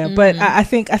 Yeah. But I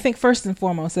think first and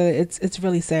foremost, it's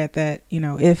really sad that, you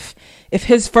know, if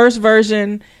his first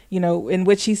version, you know, in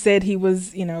which he said he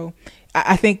was, you know,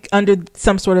 I think under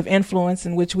some sort of influence,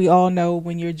 in which we all know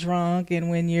when you're drunk and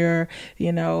when you're,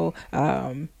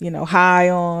 high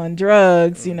on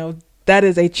drugs, you know, that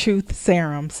is a truth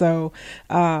serum. So,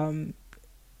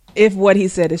 if what he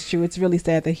said is true, it's really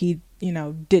sad that he,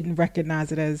 didn't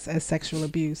recognize it as sexual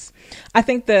abuse. I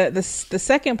think the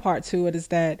second part to it is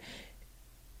that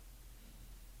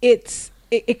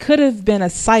it could have been a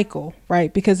cycle,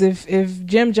 right? Because if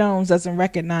Jim Jones doesn't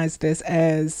recognize this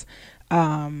as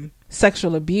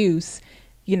sexual abuse,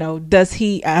 does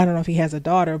he, I don't know if he has a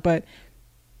daughter, but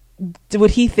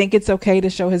would he think it's okay to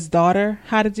show his daughter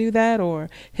how to do that, or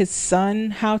his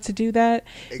son how to do that?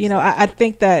 Exactly. I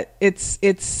think that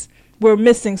it's we're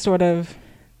missing sort of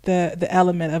the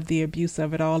element of the abuse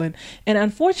of it all. And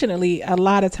unfortunately, a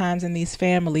lot of times in these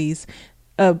families,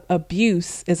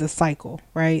 abuse is a cycle,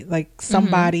 right? Like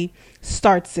somebody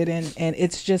starts it and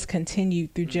it's just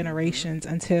continued through generations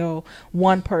until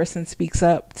one person speaks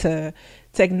up to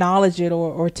acknowledge it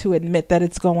or to admit that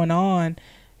it's going on.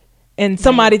 And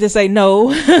somebody to say, no,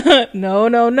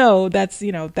 no, that's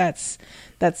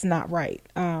not right.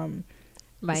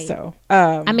 Right. So,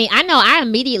 I mean, I know I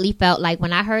immediately felt like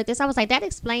when I heard this, I was like, that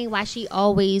explained why she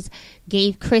always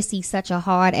gave Chrissy such a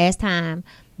hard ass time,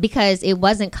 because it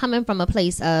wasn't coming from a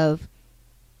place of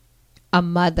a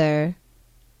mother.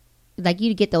 Like,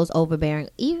 you get those overbearing,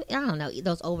 even, I don't know,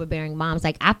 those overbearing moms.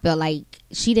 Like, I felt like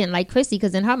she didn't like Chrissy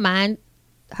because in her mind,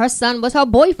 her son was her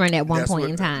boyfriend at one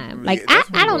point in time. Like,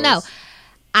 I don't know.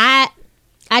 I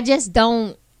just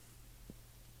don't.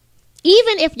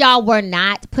 Even if y'all were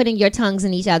not putting your tongues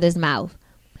in each other's mouth,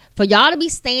 for y'all to be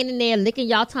standing there licking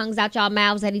y'all tongues out y'all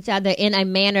mouths at each other in a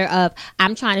manner of,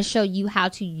 I'm trying to show you how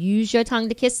to use your tongue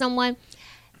to kiss someone,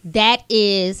 that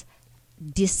is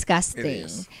disgusting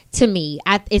to me.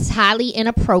 It's highly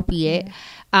inappropriate.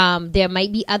 There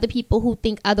might be other people who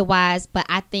think otherwise, but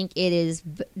I think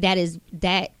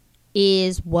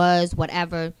was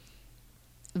whatever,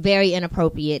 very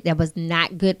inappropriate. That was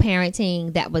not good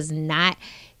parenting. That was not.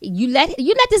 You let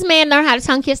this man learn how to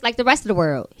tongue kiss like the rest of the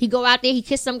world. He go out there, he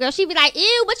kiss some girl, she be like,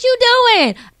 ew, what you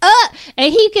doing?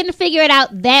 And he can figure it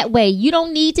out that way. You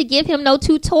don't need to give him no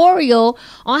tutorial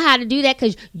on how to do that,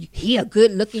 because he a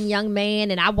good looking young man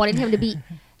and I wanted him to be.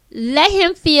 Let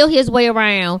him feel his way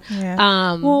around.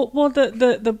 Yeah. Well,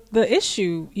 the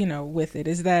issue, with it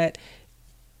is that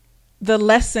the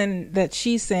lesson that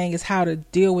she's saying is how to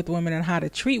deal with women and how to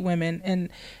treat women,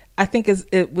 and I think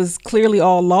it was clearly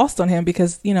all lost on him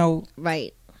because,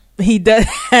 right. He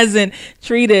hasn't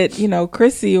treated,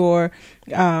 Chrissy or,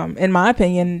 in my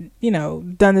opinion,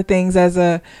 done the things as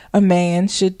a man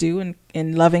should do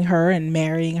in loving her and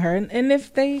marrying her. And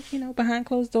if they, behind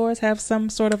closed doors have some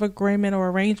sort of agreement or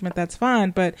arrangement, that's fine.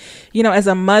 But, as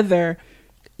a mother,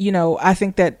 I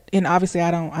think that, and obviously I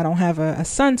don't have a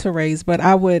son to raise, but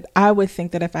I would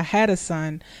think that if I had a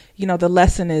son, the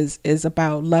lesson is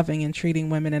about loving and treating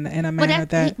women in a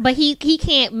manner but he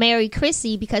can't marry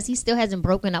Chrissy because he still hasn't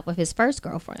broken up with his first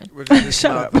girlfriend.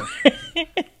 Shut up.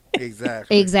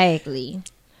 Exactly.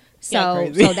 So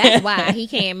that's why he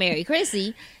can't marry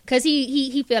Chrissy, because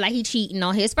he feel like he cheating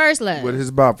on his first love with his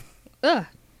bop.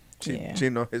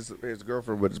 Cheating on his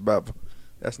girlfriend with his bop.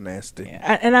 That's nasty.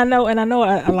 Yeah. And I know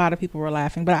a lot of people were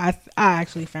laughing, but I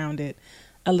actually found it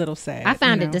a little sad. I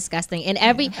found it disgusting. And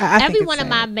every one of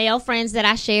my male friends that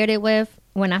I shared it with,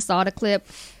 when I saw the clip,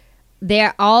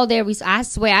 I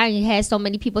swear I had so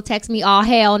many people text me, oh,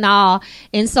 hell no,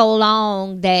 in so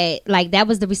long that, like, that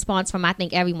was the response from, I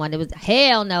think, everyone. It was,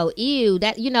 hell no, ew.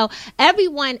 That,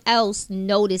 everyone else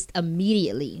noticed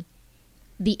immediately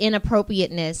the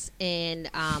inappropriateness and,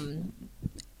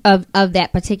 of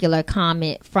that particular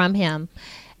comment from him.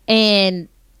 And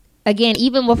again,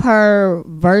 even with her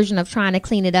version of trying to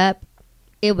clean it up,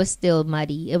 it was still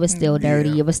muddy, it was still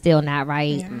dirty, it was still not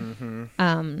right.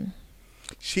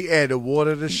 She added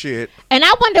water to shit. And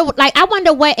I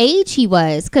wonder what age he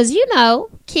was, because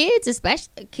kids,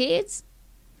 especially kids,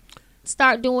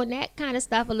 start doing that kind of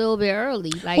stuff a little bit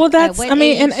early. Like, well, that's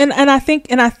and I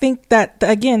think that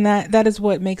again that is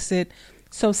what makes it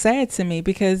so sad to me,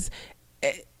 because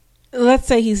let's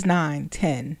say he's 9,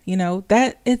 10,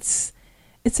 that it's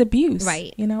abuse,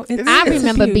 right? I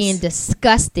remember abuse. Being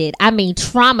disgusted. I mean,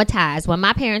 traumatized when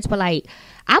my parents were like,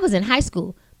 I was in high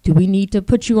school. Do we need to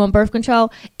put you on birth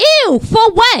control? Ew,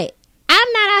 for what?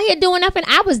 I'm not out here doing nothing.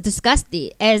 I was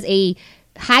disgusted as a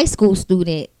high school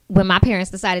student when my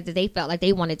parents decided that they felt like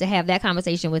they wanted to have that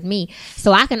conversation with me.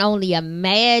 So I can only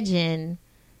imagine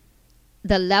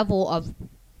the level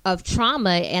of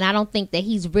trauma, and I don't think that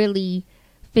he's really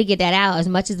figured that out. As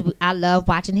much as I love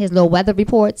watching his little weather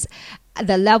reports,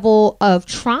 the level of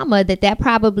trauma that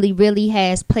probably really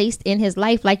has placed in his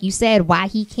life, like you said, why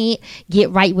he can't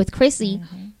get right with Chrissy,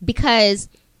 because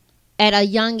at a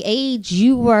young age,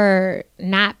 you were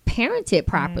not parented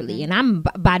properly. And I'm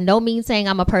by no means saying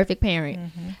I'm a perfect parent,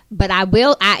 but I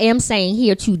am saying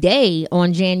here today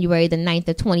on January the 9th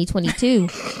of 2022,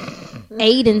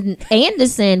 Aiden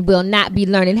Anderson will not be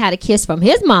learning how to kiss from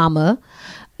his mama.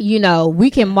 You know, we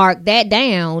can mark that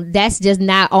down. That's just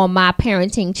not on my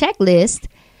parenting checklist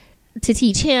to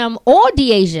teach him or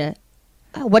Deasia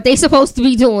what they supposed to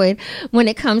be doing when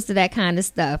it comes to that kind of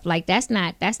stuff. Like, that's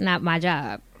not my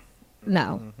job.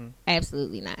 No,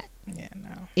 absolutely not. Yeah,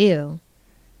 no. Ew.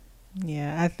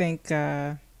 Yeah, I think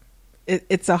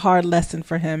it's a hard lesson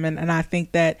for him, and I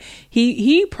think that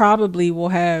he probably will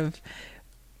have,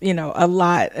 you know, a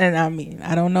lot. And I mean,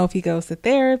 I don't know if he goes to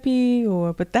therapy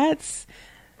but that's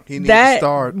he needs that to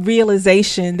start.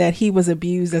 Realization that he was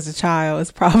abused as a child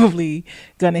is probably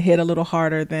going to hit a little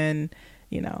harder than,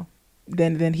 you know,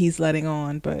 than he's letting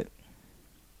on, but.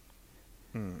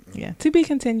 Yeah, to be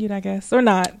continued, I guess, or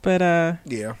not, but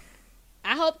yeah.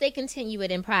 I hope they continue it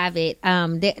in private.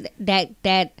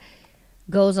 That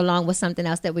goes along with something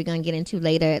else that we're gonna get into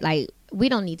later. Like, we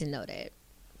don't need to know that.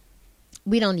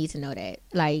 We don't need to know that.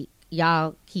 Like,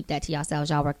 y'all keep that to yourselves.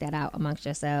 Y'all work that out amongst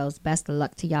yourselves. Best of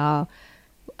luck to y'all.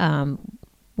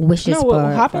 Wishes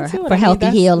for healthy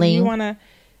healing. You wanna,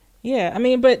 yeah. I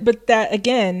mean, but that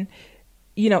again,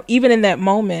 you know, even in that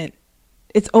moment,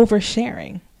 it's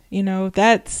oversharing. You know,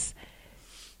 that's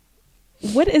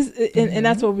what is, and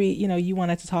that's what we, you know, you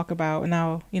wanted to talk about, and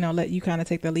I'll, you know, let you kind of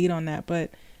take the lead on that.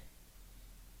 But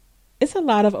it's a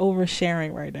lot of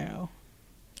oversharing right now.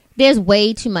 There's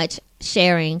way too much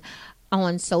sharing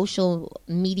on social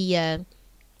media.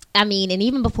 I mean, and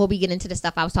even before we get into the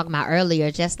stuff I was talking about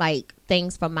earlier, just like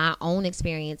things from my own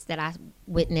experience that I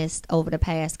witnessed over the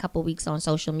past couple weeks on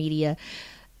social media,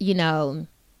 you know,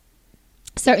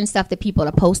 certain stuff that people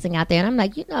are posting out there, and I'm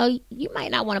like, you know, you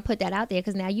might not want to put that out there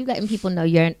because now you letting people know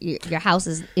your house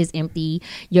is empty,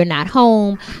 you're not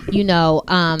home, you know.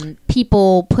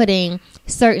 People putting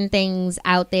certain things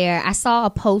out there. I saw a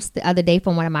post the other day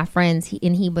from one of my friends,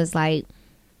 and he was like,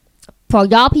 for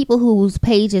y'all people whose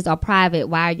pages are private,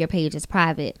 why are your pages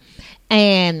private?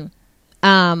 And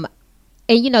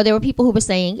you know, there were people who were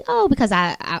saying, oh, because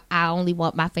I only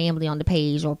want my family on the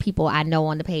page, or people I know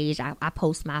on the page. I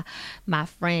post my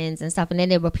friends and stuff. And then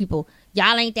there were people,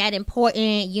 y'all ain't that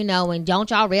important, you know, and don't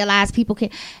y'all realize people can.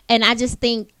 And I just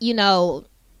think, you know,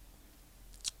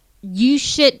 you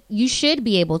should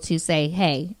be able to say,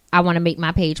 hey, I want to make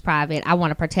my page private. I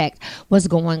want to protect what's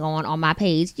going on my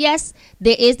page. Yes,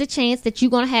 there is the chance that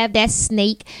you're going to have that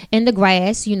snake in the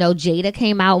grass. You know, Jada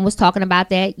came out and was talking about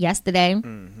that yesterday.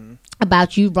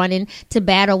 About you running to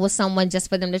battle with someone just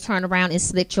for them to turn around and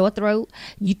slit your throat.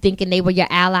 You thinking they were your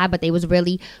ally, but they was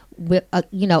really,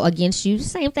 you know, against you.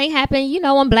 Same thing happened, you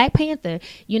know, on Black Panther.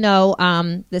 You know,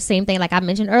 the same thing like I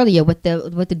mentioned earlier with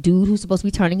the dude who's supposed to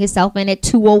be turning himself in at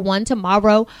 2:01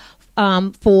 tomorrow.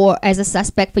 For as a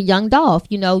suspect for Young Dolph.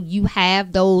 You know, you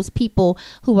have those people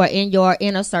who are in your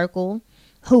inner circle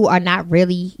who are not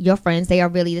really your friends. They are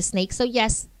really the snake. So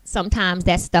yes, sometimes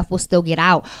that stuff will still get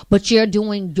out, but you're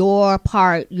doing your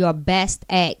part, your best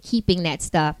at keeping that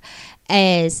stuff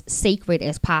as sacred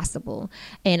as possible.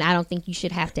 And I don't think you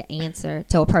should have to answer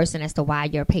to a person as to why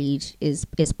your page is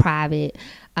private.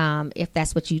 If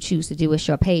that's what you choose to do, it's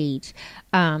your page,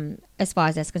 as far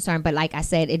as that's concerned. But like I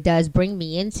said, it does bring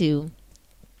me into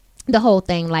the whole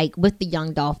thing, like with the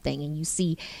Young Dolph thing, and you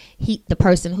see the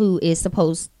person who is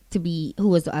supposed to be, who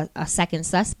was a second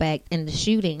suspect in the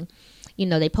shooting. You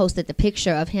know, they posted the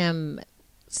picture of him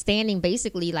standing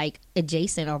basically like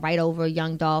adjacent or right over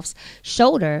Young Dolph's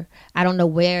shoulder. I don't know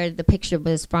where the picture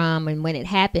was from and when it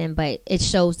happened, but it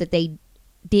shows that they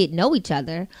did know each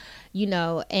other, you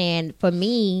know. And for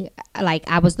me, like,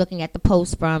 I was looking at the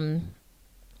post from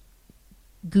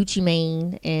Gucci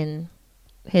Mane and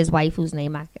his wife, whose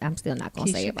name I'm still not going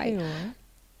to say it right.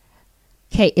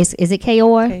 Is it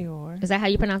Kayor? Kayor. Is that how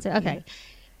you pronounce it? Okay. Yeah.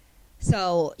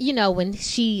 So, you know, when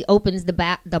she opens the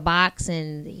box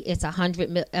and it's it's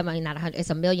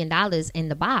 $1 million in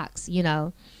the box, you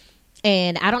know,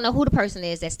 and I don't know who the person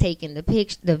is that's taking the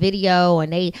video,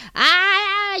 and they,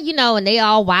 you know, and they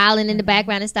all wilding in the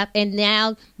background and stuff. And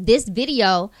now this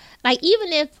video, like,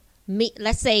 even if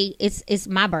let's say it's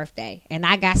my birthday and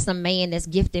I got some man that's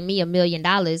gifting me $1 million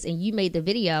and you made the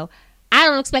video, I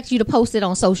don't expect you to post it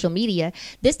on social media.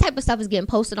 This type of stuff is getting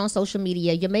posted on social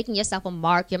media. You're making yourself a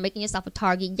mark. You're making yourself a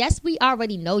target. Yes, we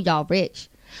already know y'all rich,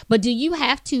 but do you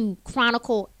have to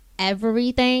chronicle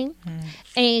everything?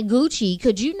 And Gucci,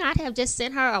 could you not have just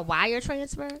sent her a wire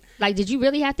transfer? Like, did you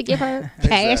really have to give her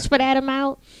cash for that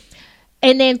amount?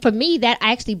 And then for me, that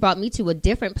actually brought me to a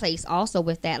different place also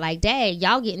with that. Like, dang,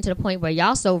 y'all getting to the point where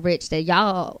y'all so rich that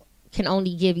y'all can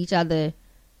only give each other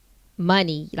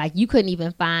money. Like, you couldn't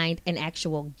even find an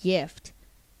actual gift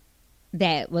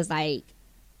that was, like,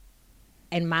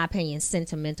 in my opinion,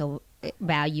 sentimental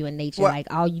value in nature. Well,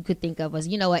 like, all you could think of was,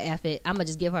 you know what, F it, I'm gonna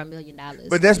just give her $1 million.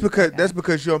 But that's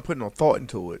because you don't put no thought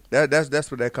into it. That's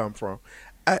where that comes from.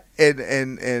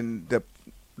 And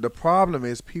the problem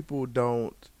is people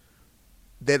don't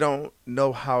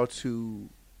know how to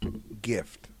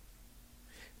gift.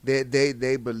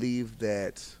 They believe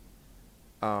that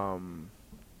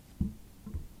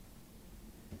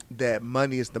that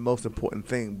money is the most important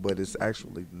thing, but it's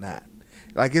actually not.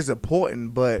 Like, it's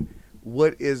important, but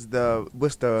what's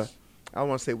the I don't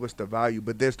want to say what's the value,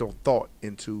 but there's no thought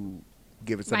into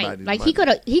giving somebody like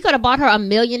money. he could have bought her $1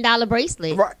 million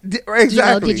bracelet. Right, exactly. You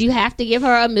know, did you have to give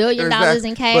her $1 million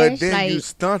in cash? But then you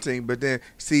stunting. But then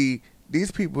see,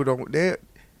 these people don't.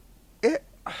 It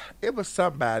was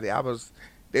somebody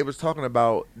they was talking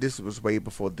about. This was way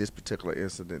before this particular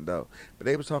incident though. But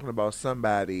they was talking about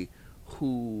somebody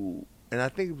who, and I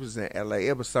think it was in L.A.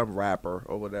 It was some rapper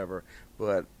or whatever.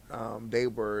 But they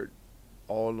were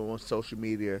all on social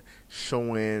media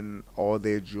showing all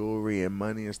their jewelry and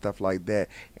money and stuff like that,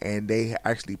 and they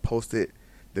actually posted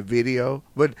the video,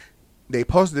 but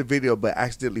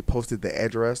accidentally posted the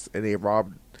address, and they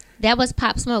robbed. That was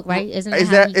Pop Smoke, right? Isn't that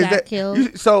how he got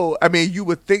killed? So I mean, you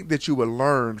would think that you would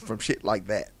learn from shit like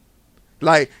that.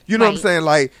 Like, you know what I'm saying?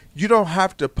 Like, you don't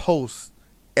have to post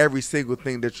every single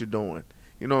thing that you're doing.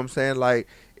 You know what I'm saying? Like,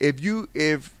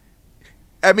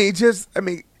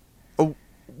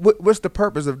 what's the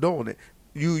purpose of doing it?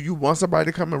 You want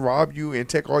somebody to come and rob you and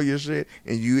take all your shit,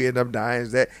 and you end up dying?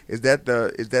 Is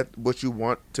that what you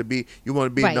want to be? You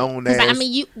want to be known as? I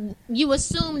mean, you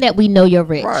assume that we know you're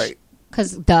rich, right?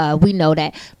 Because we know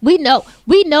that. We know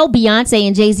Beyonce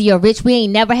and Jay-Z are rich. We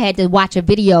ain't never had to watch a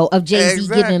video of Jay-Z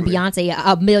giving Beyonce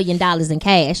 $1 million in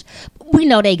cash. We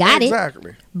know they got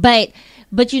it.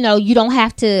 But you know, you don't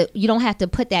have to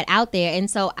put that out there. And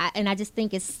so I just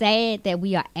think it's sad that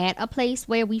we are at a place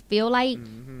where we feel like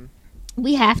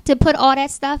we have to put all that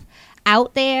stuff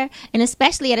out there, and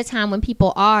especially at a time when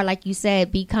people are, like you said,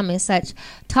 becoming such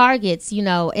targets, you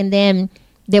know. And then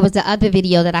there was the other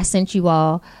video that I sent you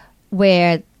all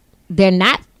where they're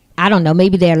not, I don't know,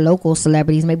 maybe they're local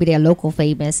celebrities, maybe they're local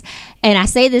famous. And I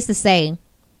say this to say,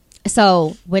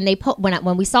 so when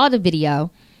we saw the video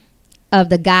of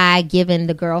the guy giving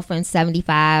the girlfriend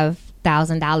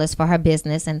 $75,000 for her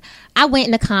business, and I went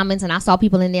in the comments and I saw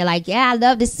people in there like, yeah, I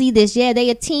love to see this. Yeah, they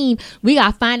a team. We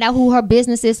got to find out who her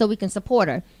business is so we can support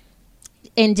her.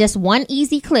 And just one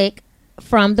easy click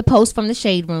from the post from the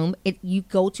Shade Room, you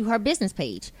go to her business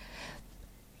page.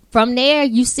 From there,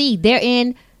 you see they're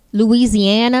in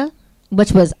Louisiana,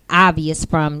 which was obvious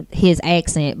from his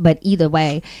accent, but either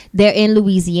way, they're in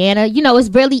Louisiana. You know, it's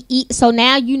really so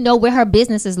now you know where her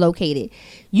business is located.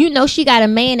 You know she got a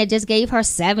man that just gave her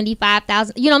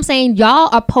 $75,000. You know what I'm saying?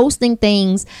 Y'all are posting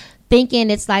things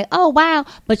thinking it's like, oh, wow,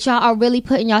 but y'all are really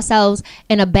putting yourselves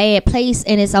in a bad place,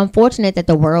 and it's unfortunate that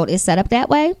the world is set up that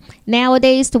way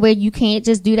nowadays to where you can't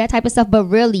just do that type of stuff. But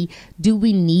really, do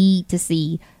we need to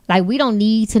see? Like, we don't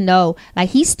need to know. Like,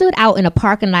 he stood out in a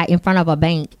parking lot in front of a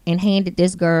bank and handed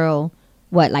this girl,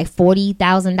 what, like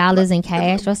 $40,000 in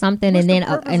cash or something, and then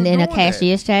a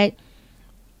cashier's check.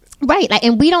 Right. Like,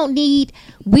 and we don't need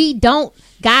to know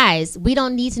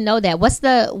that. What's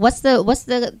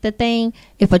the thing?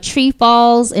 If a tree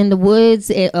falls in the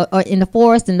woods or in the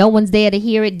forest and no one's there to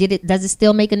hear it, does it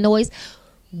still make a noise?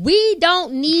 We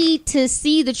don't need to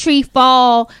see the tree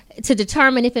fall to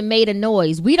determine if it made a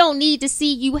noise. We don't need to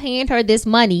see you hand her this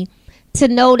money to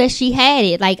know that she had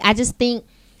it. Like, I just think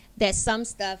that some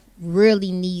stuff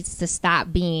really needs to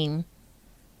stop being,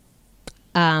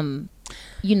 glorified,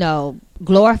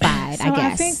 so I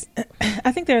guess.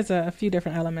 I think there's a few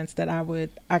different elements that I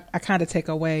kind of take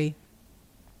away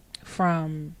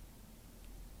from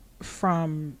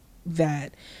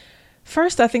that.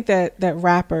 First, I think that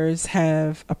rappers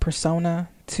have a persona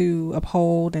to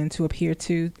uphold and to adhere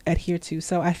to.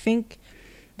 So I think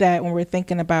that when we're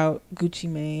thinking about Gucci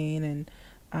Mane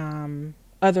and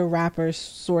other rappers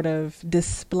sort of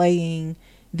displaying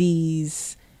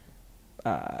these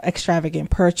extravagant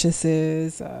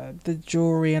purchases, the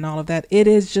jewelry and all of that, it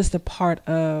is just a part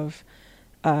of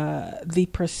the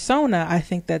persona, I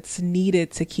think, that's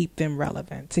needed to keep them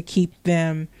relevant, to keep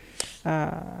them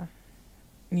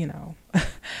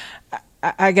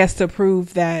I guess to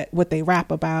prove that what they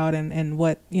rap about and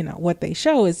what they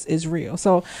show is real.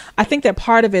 So I think that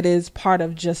part of it is part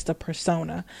of just a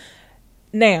persona.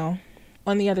 Now,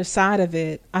 on the other side of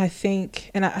it, I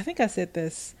think, and I think I said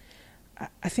this,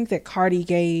 I think that Cardi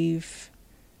gave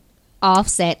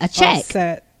Offset a check.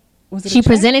 Offset, was it she a check?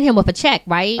 presented him with a check,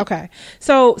 right? Okay,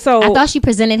 so I thought she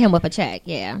presented him with a check.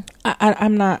 Yeah,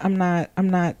 I'm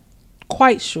not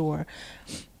quite sure,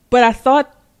 but I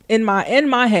thought in my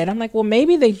head, I'm like, well,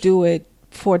 maybe they do it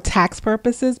for tax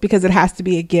purposes because it has to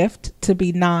be a gift to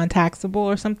be non-taxable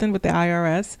or something with the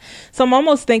IRS. So I'm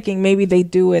almost thinking maybe they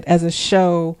do it as a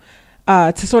show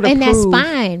to sort of and prove. That's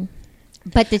fine.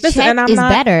 But the Listen, check is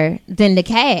better than the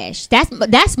cash. That's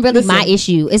really my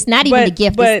issue. It's not even the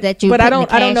gift that you. But I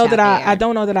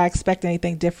don't know that I expect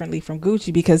anything differently from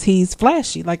Gucci because he's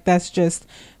flashy. Like that's just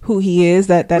who he is.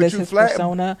 That is his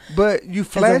persona. But you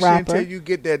flash until you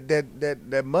get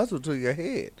that muzzle to your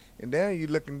head, and then you're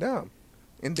looking dumb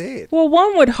and dead. Well,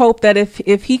 one would hope that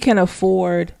if he can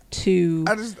afford to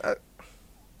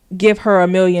give her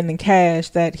 $1 million in cash,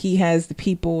 that he has the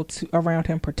people around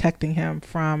him protecting him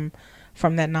from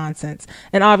that nonsense.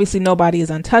 And obviously nobody is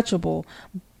untouchable,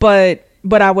 but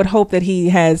I would hope that he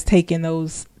has taken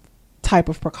those type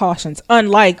of precautions,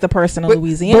 unlike the person in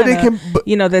Louisiana,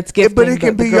 that's gifting but it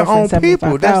can be your own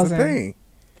people. That's the 75,000. thing.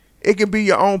 It can be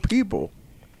your own people.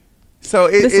 So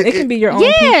it can be your own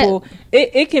people.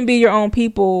 It can be your own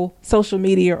people, social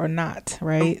media or not,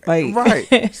 right? Like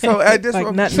right. So at this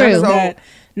like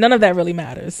none of that really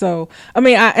matters. So I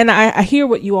mean, I hear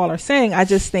what you all are saying. I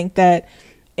just think that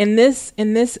in this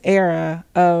era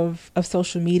of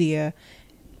social media,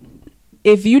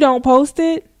 if you don't post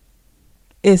it,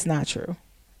 it's not true,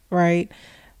 right?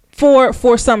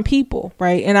 For some people,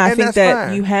 right? And I think that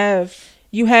fine. you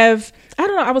have I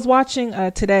don't know, I was watching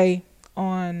today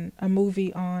on a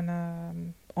movie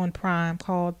on Prime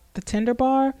called The Tender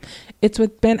Bar. It's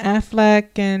with Ben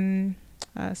Affleck and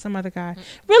some other guy.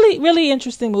 Really, really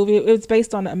interesting movie. It was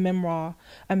based on a memoir.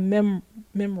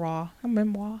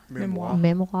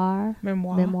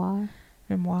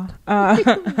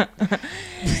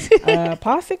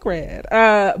 Posick Red.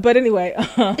 But anyway,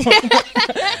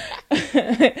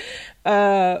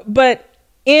 but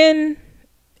in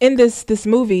this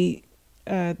movie,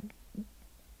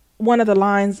 one of the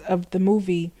lines of the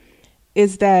movie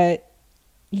is that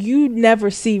you never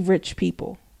see rich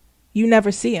people. You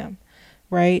never see them,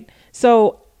 right?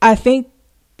 So I think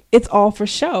it's all for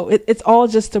show. It's all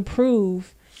just to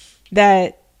prove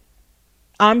that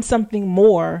I'm something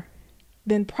more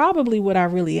than probably what I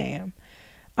really am.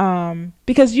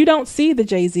 Because you don't see the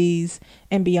Jay-Z's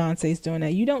and Beyonce's doing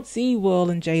that. You don't see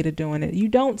Will and Jada doing it. You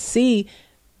don't see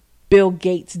Bill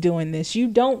Gates doing this. You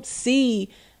don't see,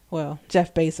 well,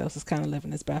 Jeff Bezos is kind of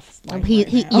living his best life. He's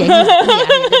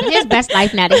his best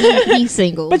life now that he's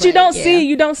single. But you don't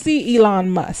see Elon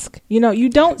Musk. You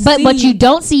don't see. But you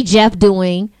don't see Jeff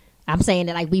doing. I'm saying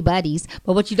that like we buddies,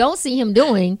 but what you don't see him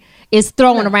doing is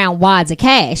throwing around wads of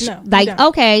cash. No, like,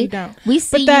 okay, we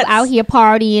see you out here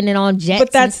partying and on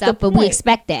jets and stuff, but we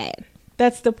expect that.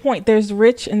 That's the point. There's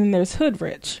rich and then there's hood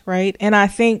rich, right? And I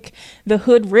think the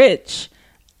hood rich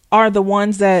are the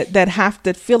ones that have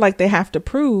to feel like they have to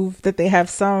prove that they have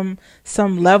some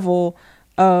level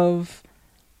of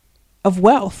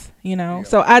wealth, Yeah.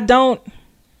 So I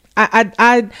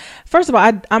first of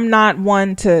all, I'm not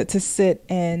one to sit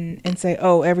and say,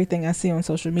 oh, everything I see on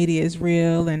social media is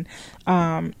real and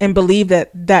believe that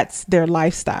that's their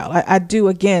lifestyle. I do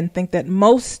again think that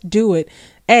most do it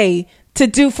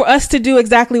for us to do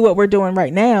exactly what we're doing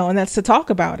right now, and that's to talk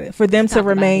about it, for them to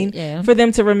remain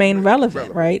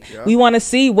relevant, right? Yeah. We want to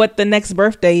see what the next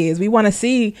birthday is. We want to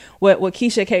see what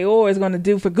Keisha Kaur is going to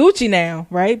do for Gucci now,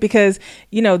 right? Because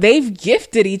they've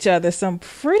gifted each other some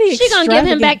pretty. She gonna give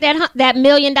him back that $1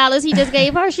 million he just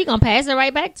gave her. She gonna pass it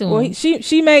right back to him. Well,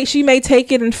 she may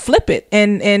take it and flip it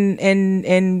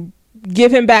and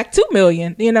give him back $2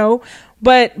 million,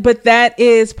 But that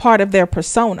is part of their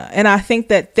persona. And I think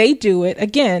that they do it,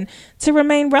 again, to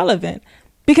remain relevant.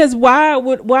 Because why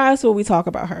else would we talk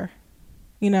about her?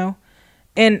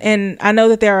 And I know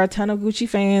that there are a ton of Gucci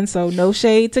fans, so no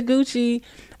shade to Gucci.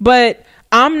 But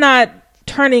I'm not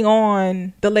turning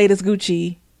on the latest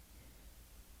Gucci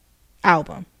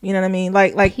album. You know what I mean?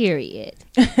 Like period.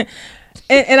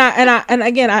 and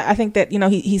again, I think that,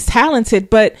 he's talented,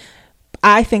 but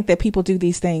I think that people do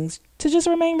these things to just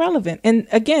remain relevant and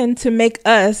again to make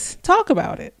us talk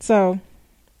about it. So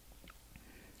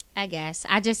I guess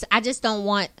I just don't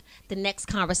want the next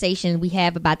conversation we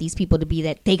have about these people to be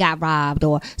that they got robbed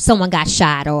or someone got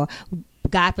shot or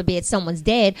God forbid someone's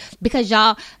dead, because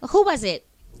y'all, who was it?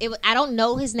 I don't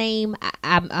know his name.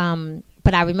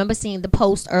 But I remember seeing the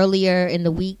post earlier in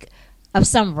the week of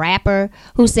some rapper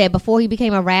who said before he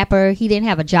became a rapper, he didn't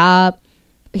have a job.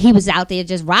 he was out there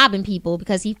just robbing people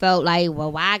because he felt like,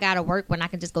 well, why I gotta work when I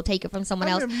can just go take it from someone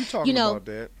else? Remember you talking about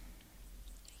that.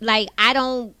 Like I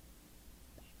don't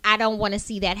want to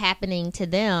see that happening to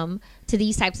them, to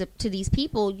these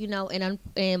people,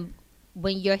 and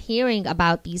when you're hearing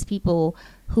about these people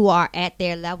who are at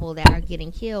their level that are getting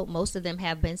killed, most of them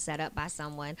have been set up by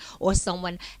someone, or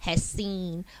someone has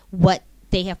seen what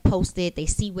they have posted. They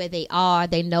see where they are.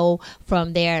 They know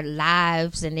from their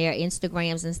lives and their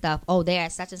Instagrams and stuff, oh, they're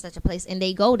at such and such a place, and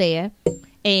they go there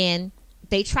and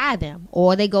they try them,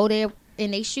 or they go there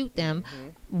and they shoot them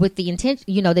with the intention,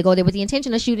 they go there with the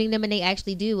intention of shooting them, and they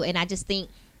actually do. And I just think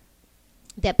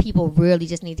that people really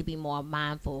just need to be more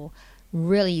mindful.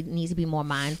 Really needs to be more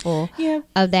mindful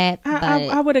of that.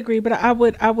 I would agree, but I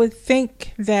would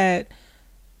think that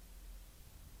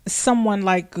someone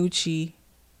like Gucci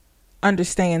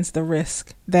understands the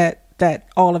risk that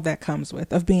all of that comes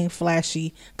with, of being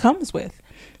flashy comes with,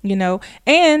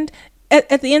 and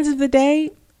at the end of the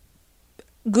day,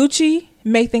 Gucci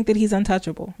may think that he's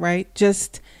untouchable, right?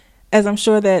 Just as I'm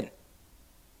sure that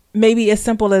maybe as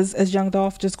simple as Young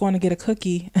Dolph just going to get a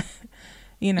cookie,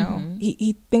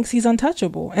 he thinks he's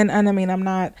untouchable. And I mean, I'm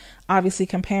not obviously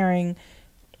comparing,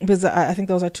 because I think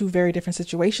those are two very different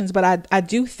situations, but I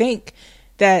do think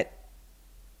that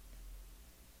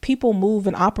people move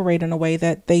and operate in a way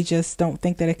that they just don't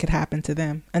think that it could happen to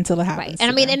them until it happens. Right. And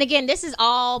I mean, and again, this is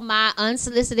all my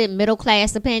unsolicited middle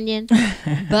class opinion,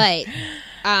 but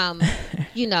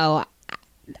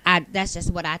that's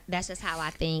just how I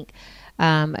think,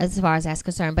 as far as that's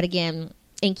concerned. But again,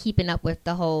 in keeping up with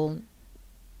the whole,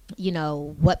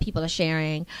 what people are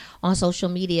sharing on social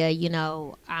media,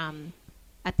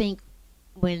 I think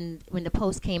when the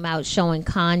post came out showing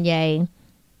Kanye,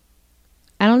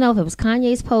 I don't know if it was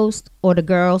Kanye's post or the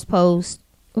girl's post,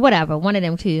 whatever, one of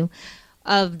them two,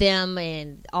 of them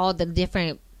and all the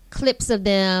different clips of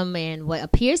them and what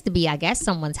appears to be, I guess,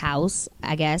 someone's house,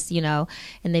 and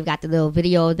they've got the little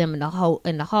video of them in the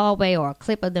hallway, or a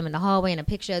clip of them in the hallway, and a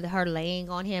picture of her laying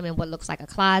on him in what looks like a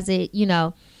closet.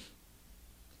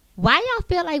 Why y'all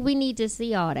feel like we need to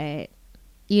see all that,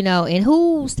 and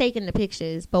who's taking the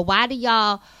pictures? But why do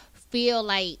y'all feel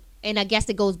like, and I guess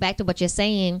it goes back to what you're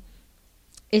saying,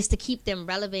 is to keep them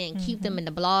relevant and keep them in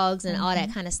the blogs and all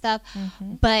that kind of stuff.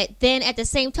 But then at the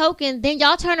same token, then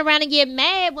y'all turn around and get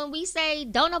mad when we say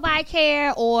don't nobody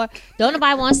care, or don't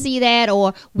nobody want to see that,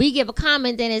 or we give a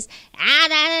comment, then it's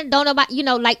don't nobody,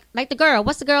 like the girl.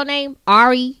 What's the girl name?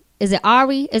 Ari. Is it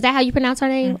Ari? Is that how you pronounce her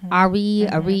name?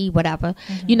 Ari, whatever.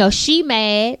 She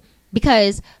mad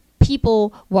because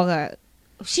people were.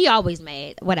 She always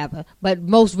mad, whatever. But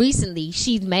most recently,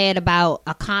 she's mad about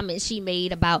a comment she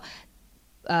made about,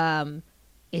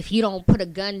 if you don't put a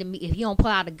gun to me, if you don't pull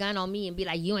out a gun on me and be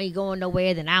like, you ain't going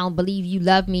nowhere, then I don't believe you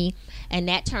love me. And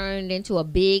that turned into a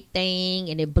big thing,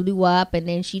 and it blew up. And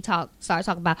then she started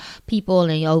talking about people,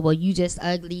 and well, you just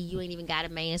ugly, you ain't even got a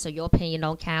man, so your opinion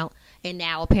don't count. And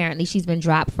now apparently she's been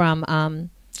dropped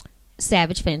from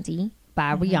Savage Fenty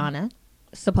by Rihanna,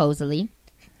 supposedly.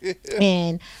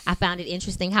 And I found it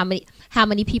interesting how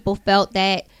many people felt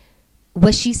that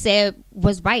what she said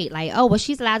was right. Like, oh, well,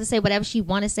 she's allowed to say whatever she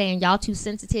want to say, and y'all too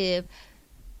sensitive.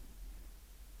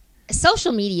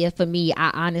 Social media, for me, I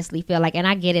honestly feel like, and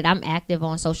I get it, I'm active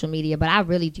on social media, but I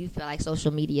really do feel like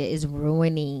social media is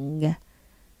ruining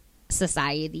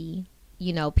society.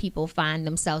 People find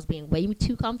themselves being way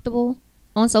too comfortable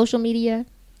on social media,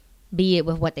 be it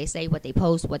with what they say, what they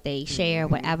post, what they share,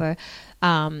 whatever.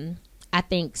 I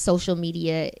think social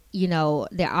media,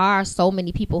 there are so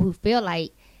many people who feel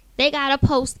like they gotta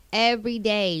post every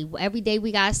day. Every day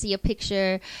we gotta see a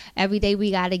picture. Every day we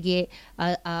gotta get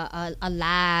a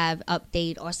live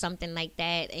update or something like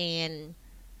that. And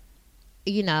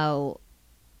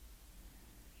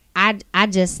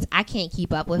I can't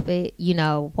keep up with it.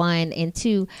 One, and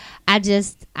two, I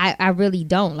really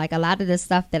don't. Like, a lot of the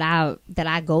stuff that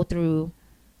I go through.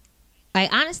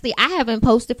 Like, honestly, I haven't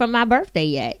posted from my birthday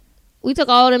yet. We took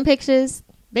all them pictures.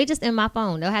 They just in my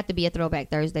phone. There'll have to be a Throwback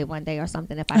Thursday one day or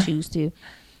something if I choose to.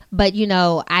 But,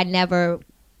 I never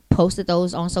posted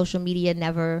those on social media,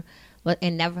 never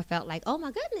felt like, oh,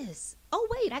 my goodness. Oh,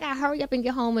 wait, I got to hurry up and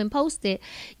get home and post it.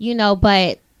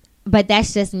 But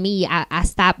that's just me. I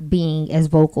stopped being as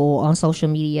vocal on social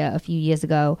media a few years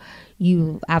ago.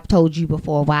 I've told you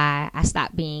before why I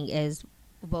stopped being as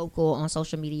vocal on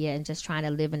social media and just trying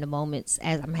to live in the moments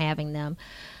as I'm having them.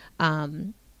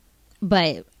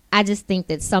 But I just think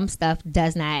that some stuff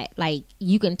does not, like,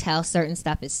 you can tell certain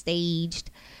stuff is staged,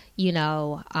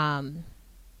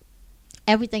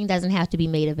 everything doesn't have to be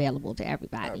made available to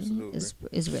everybody. Is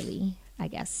really, I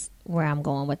guess, where I'm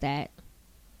going with that.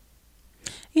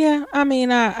 Yeah, I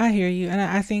mean, I hear you, and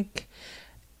I think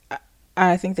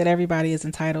that everybody is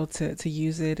entitled to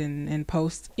use it and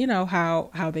post,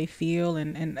 how they feel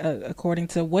and according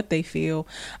to what they feel.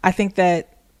 I think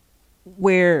that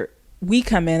where we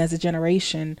come in as a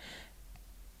generation,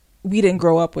 we didn't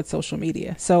grow up with social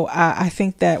media. So I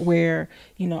think that where,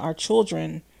 our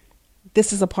children,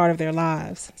 this is a part of their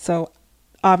lives. So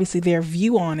obviously their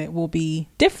view on it will be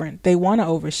different. They want to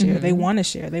overshare. They want to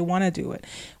share. They want to do it.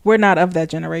 We're not of that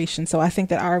generation. So I think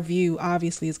that our view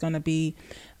obviously is going to be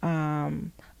a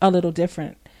little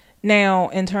different. Now,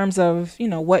 in terms of,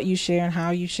 what you share and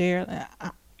how you share,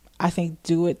 I think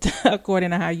do it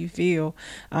according to how you feel.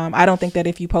 I don't think that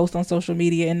if you post on social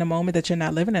media in the moment that you're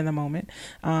not living in the moment.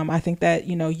 I think that,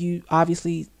 you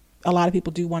obviously, a lot of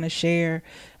people do want to share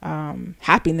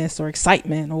happiness or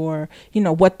excitement or,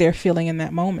 what they're feeling in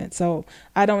that moment. So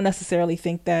I don't necessarily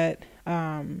think that,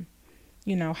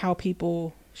 how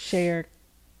people share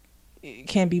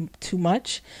can be too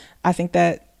much. I think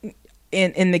that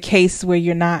in the case where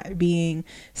you're not being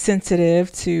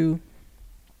sensitive to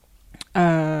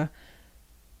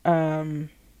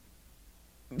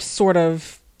sort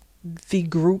of the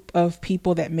group of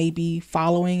people that may be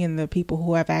following and the people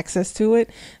who have access to it,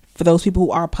 for those people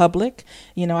who are public,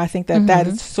 I think that that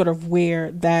is sort of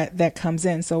where that comes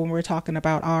in. So when we're talking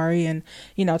about Ari and,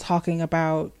 talking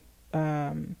about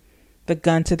the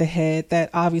gun to the head, that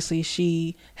obviously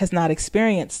she has not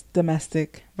experienced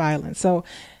domestic violence. So,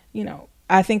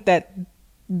 I think that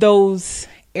those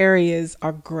areas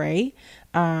are gray.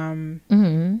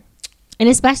 And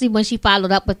especially when she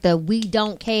followed up with the "we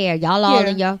don't care, y'all all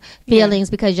in your feelings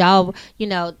because y'all,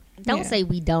 don't say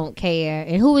we don't care."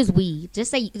 And who is we? Just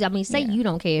say, you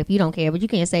don't care if you don't care, but you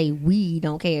can't say we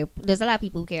don't care. There's a lot of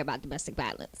people who care about domestic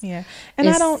violence. Yeah, and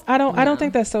I don't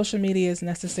think that social media is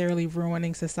necessarily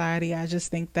ruining society. I just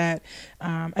think that,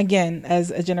 again, as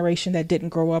a generation that didn't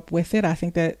grow up with it, I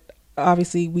think that.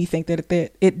 Obviously, we think that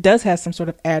it does have some sort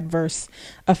of adverse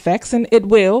effects, and it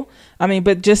will.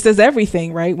 But just as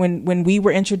everything, right? When we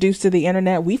were introduced to the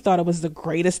internet, we thought it was the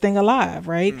greatest thing alive,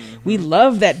 right? We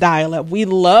loved that dial-up. We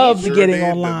loved getting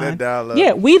online.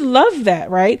 Yeah, we loved that,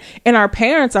 right? And our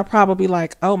parents are probably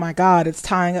like, "Oh my God, it's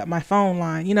tying up my phone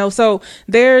line," So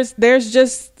there's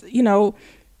just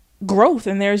growth,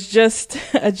 and there's just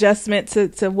adjustment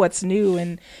to what's new,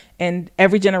 and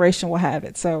every generation will have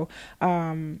it. So.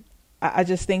 I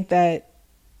just think that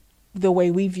the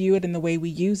way we view it and the way we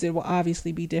use it will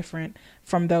obviously be different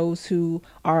from those who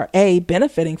are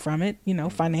benefiting from it,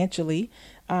 financially,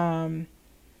 and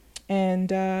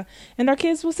our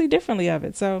kids will see differently of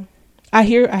it. So I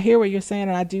hear what you're saying,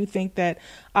 and I do think that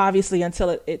obviously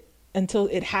until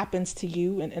it happens to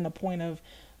you in a point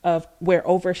of where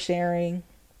oversharing,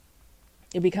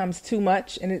 it becomes too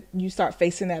much, and you start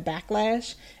facing that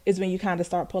backlash is when you kind of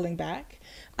start pulling back.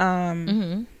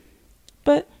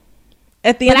 But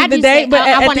at the end of the day,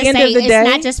 it's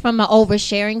not just from an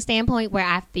oversharing standpoint where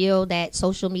I feel that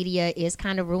social media is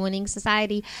kind of ruining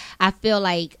society. I feel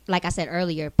like I said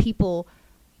earlier, people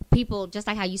just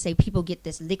like how you say people get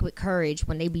this liquid courage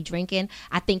when they be drinking.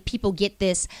 I think people get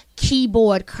this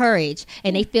keyboard courage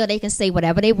and they feel they can say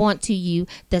whatever they want to you.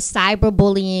 The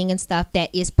cyberbullying and stuff that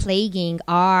is plaguing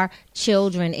our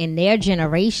children in their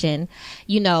generation,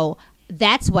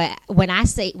 that's what, when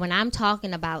I'm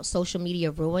talking about social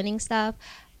media ruining stuff,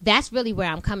 that's really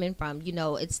where I'm coming from.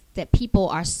 It's that people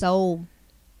are so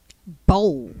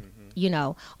bold,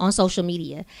 on social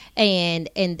media, and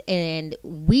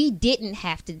we didn't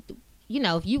have to.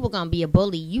 If you were gonna be a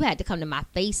bully, you had to come to my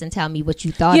face and tell me what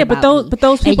you thought. Yeah, but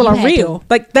those people are real.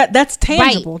 Like that's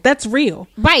tangible. Right. That's real.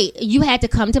 Right. You had to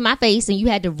come to my face and you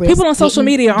had to risk. People on social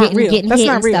media aren't real. That's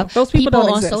not real. Those people don't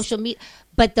exist. On social media.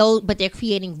 But they're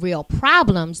creating real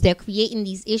problems. They're creating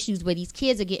these issues where these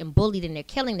kids are getting bullied and they're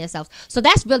killing themselves. So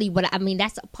that's really what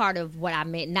that's a part of what I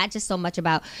meant. Not just so much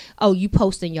about, you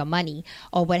posting your money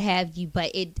or what have you,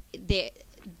 but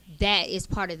that is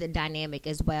part of the dynamic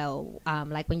as well.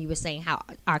 Like when you were saying how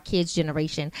our kids'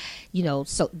 generation,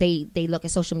 so they look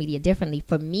at social media differently.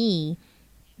 For me,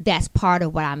 that's part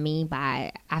of what I mean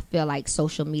by I feel like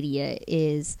social media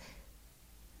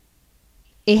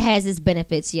it has its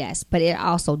benefits, yes, but it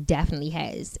also definitely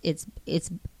has its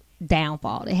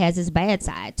downfall. It has its bad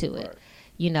side to it.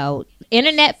 Right.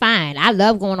 Internet, fine. I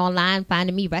love going online,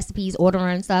 finding me recipes,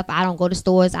 ordering stuff. I don't go to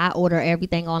stores. I order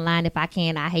everything online if I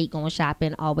can. I hate going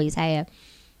shopping, always have.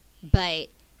 But,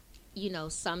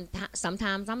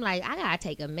 sometimes I'm like, I got to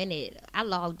take a minute. I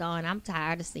logged on. I'm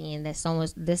tired of seeing that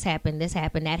this happened,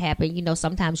 that happened.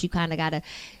 Sometimes you kind of got to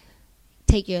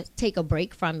take a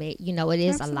break from it. It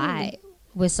is Absolutely. A lot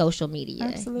with social media.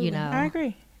 Absolutely. I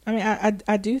agree. I mean,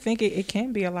 I do think it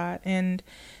can be a lot, and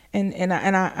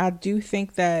I do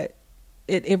think that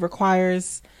it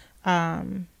requires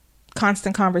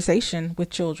constant conversation with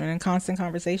children and constant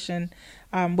conversation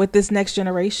with this next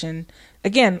generation.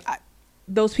 Again,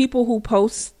 those people who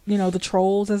post, the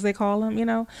trolls as they call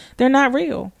them, they're not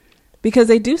real, because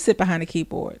they do sit behind a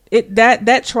keyboard.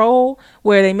 That troll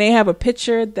where they may have a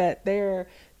picture that they're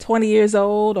 20 years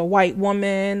old, a white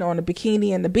woman on a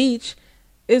bikini in the beach,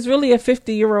 is really a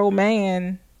 50-year-old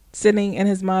man sitting in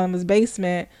his mom's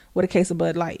basement with a case of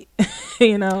Bud Light,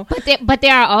 But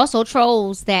there are also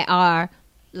trolls that are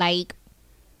like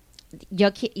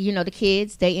the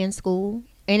kids, they in school,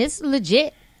 and it's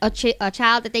legit a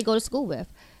child that they go to school with,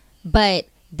 but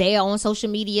they are on social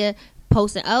media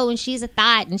posting, and she's a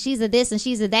thought, and she's a this, and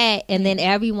she's a that, and then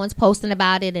everyone's posting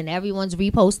about it, and everyone's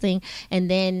reposting,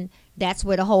 and then that's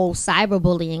where the whole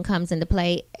cyberbullying comes into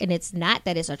play. And it's not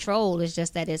that it's a troll, it's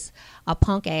just that it's a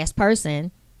punk ass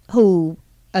person who,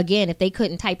 again, if they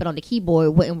couldn't type it on the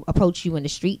keyboard, wouldn't approach you in the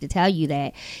street to tell you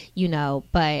that,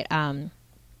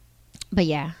 but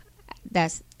yeah,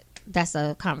 that's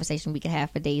a conversation we could have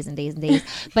for days and days and days.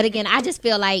 But again, I just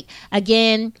feel like,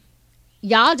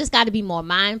 y'all just got to be more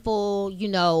mindful,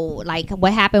 like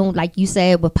what happened, like you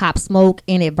said, with Pop Smoke.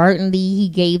 Inadvertently, he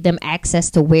gave them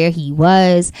access to where he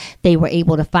was. They were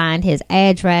able to find his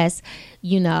address,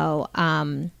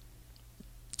 letting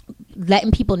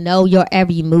people know your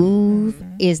every move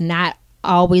is not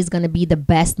always going to be the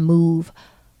best move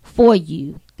for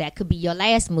you. That could be your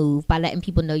last move, by letting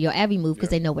people know your every move, because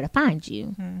they know where to find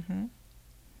you. Mm-hmm.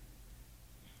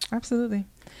 Absolutely.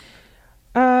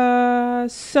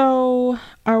 So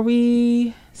are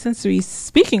we,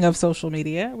 speaking of social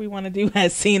media, we want to do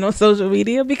As Seen on Social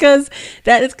Media, because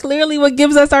that is clearly what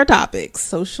gives us our topics,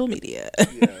 social media.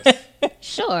 Yes.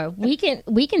 Sure. We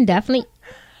can definitely.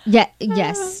 Yeah.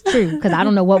 Yes. True. Because I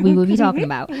don't know what we would be talking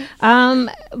about.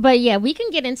 But yeah, we can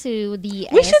get into the.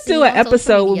 We should do an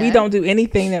episode where we don't do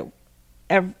anything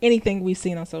anything we've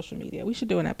seen on social media. We should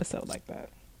do an episode like that.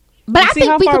 But I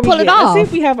think we could pull it off. Let's see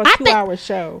if we have a 2-hour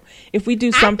show. If we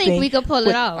do something, I think we could pull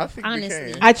it off.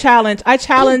 Honestly, I challenge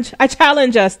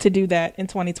us to do that in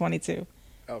 2022.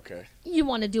 Okay. You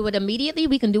want to do it immediately?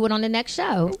 We can do it on the next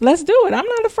show. Let's do it. I'm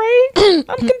not afraid.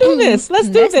 I can do this. Let's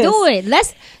do this. Let's do it.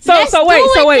 Let's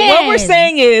wait. What we're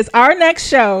saying is our next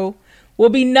show will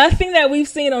be nothing that we've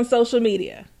seen on social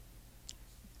media.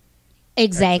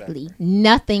 Exactly.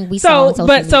 Nothing we saw on social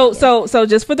media. So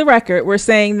just for the record, we're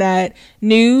saying that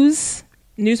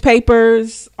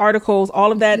newspapers, articles, all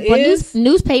of that is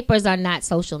newspapers are not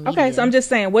social media. Okay, so I'm just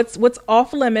saying what's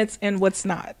off limits and what's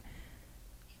not.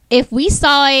 If we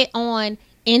saw it on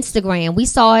Instagram, we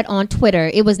saw it on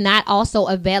Twitter, it was not also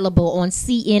available on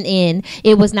CNN.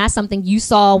 It was not something you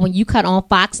saw when you cut on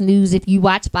Fox News. If you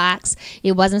watch Fox,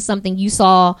 it wasn't something you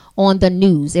saw on the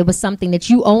news. It was something that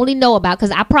you only know about,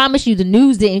 because I promise you the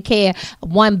news didn't care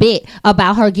one bit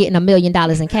about her getting $1 million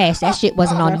in cash. That shit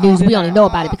wasn't on the news. We only know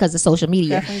about it because of social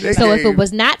media. So if it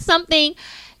was not something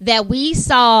that we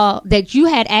saw that you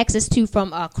had access to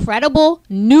from a credible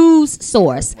news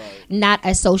source, not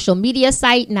a social media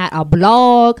site, not a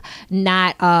blog,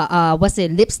 not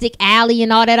Lipstick Alley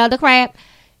and all that other crap.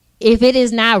 If it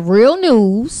is not real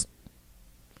news,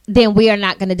 then we are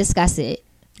not going to discuss it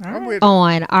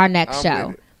on our next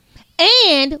show.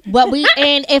 And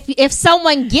if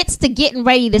someone gets to getting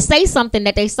ready to say something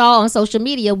that they saw on social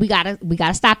media, we gotta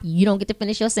stop you. You don't get to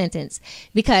finish your sentence,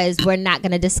 because we're not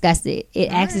gonna discuss it.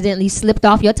 It accidentally slipped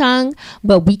off your tongue,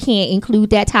 but we can't include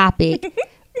that topic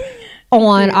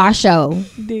on our show.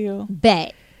 Deal.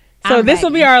 Bet. So this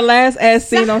will be our last As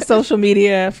Seen on Social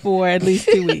Media for at least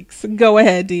 2 weeks. Go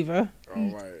ahead, Diva.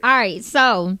 All right.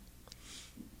 So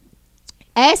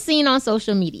As Seen on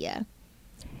Social Media.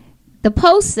 The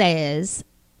post says,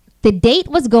 the date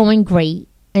was going great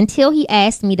until he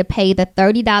asked me to pay the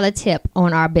 $30 tip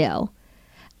on our bill.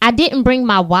 I didn't bring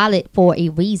my wallet for a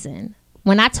reason.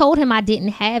 When I told him I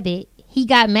didn't have it, he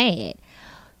got mad.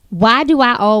 Why do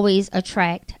I always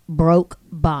attract broke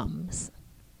bums?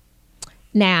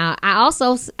 Now,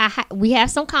 we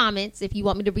have some comments. If you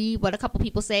want me to read what a couple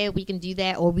people said, we can do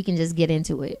that, or we can just get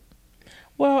into it.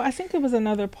 Well, I think it was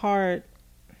another part.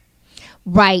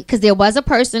 Right, because there was a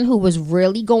person who was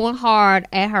really going hard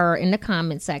at her in the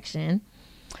comment section.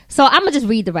 So I'm going to just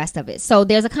read the rest of it. So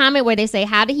there's a comment where they say,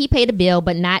 how did he pay the bill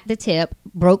but not the tip?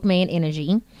 Broke man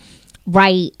energy.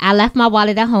 Right, I left my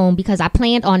wallet at home because I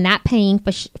planned on not paying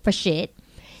for shit.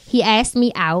 He asked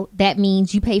me out. That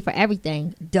means you pay for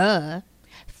everything. Duh.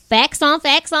 Facts on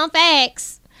facts on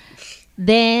facts.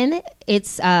 Then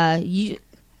it's I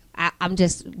I'm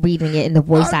just reading it in the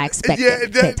voice I expected. Yeah,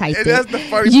 to type and it. that's the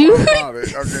funny part about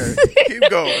it. Okay, keep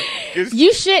going.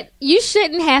 You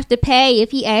shouldn't have to pay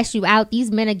if he asks you out.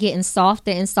 These men are getting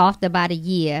softer and softer by the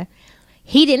year.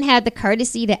 He didn't have the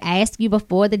courtesy to ask you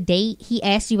before the date. He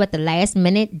asked you at the last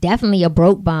minute. Definitely a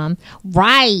broke bum.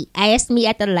 Right. Asked me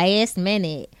at the last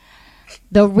minute.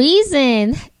 The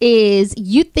reason is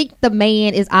you think the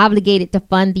man is obligated to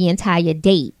fund the entire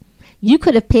date. You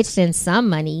could have pitched in some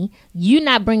money. You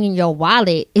not bringing your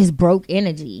wallet is broke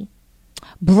energy.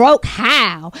 Broke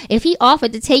how? If he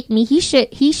offered to take me, he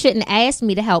shouldn't ask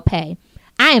me to help pay.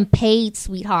 I am paid,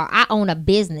 sweetheart. I own a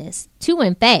business. Too,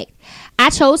 in fact,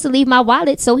 I chose to leave my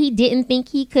wallet so he didn't think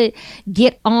he could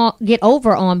get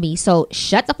over on me. So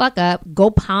shut the fuck up.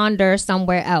 Go ponder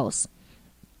somewhere else.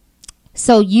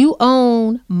 So you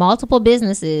own multiple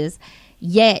businesses,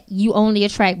 yet you only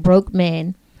attract broke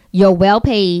men. You're well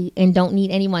paid and don't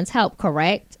need anyone's help,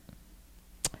 correct?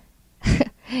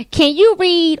 Can you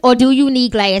read or do you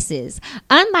need glasses?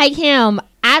 Unlike him,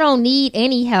 I don't need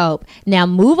any help. Now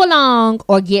move along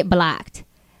or get blocked.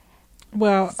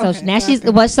 Well, so okay, now she's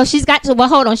got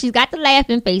hold on. She's got the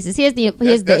laughing faces. Here's the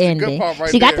ending.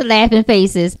 She got the laughing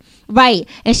faces, right?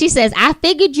 And she says, "I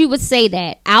figured you would say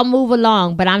that. I'll move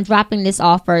along, but I'm dropping this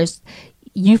off first.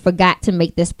 You forgot to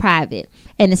make this private."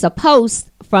 And it's a post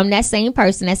from that same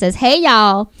person that says, "Hey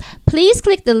y'all, please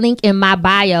click the link in my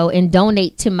bio and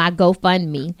donate to my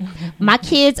GoFundMe. My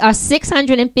kids are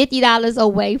 $650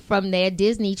 away from their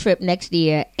Disney trip next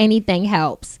year. Anything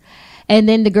helps." And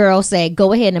then the girl said,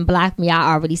 "Go ahead and block me.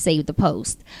 I already saved the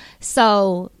post."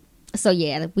 So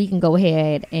yeah, we can go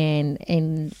ahead and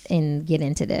get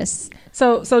into this.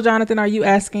 So Jonathan, are you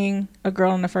asking a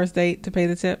girl on the first date to pay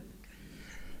the tip?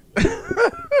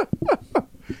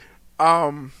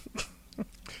 I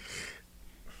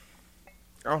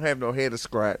don't have no head to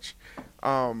scratch.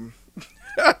 I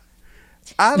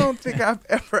don't think I've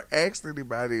ever asked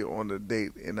anybody on a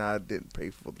date and I didn't pay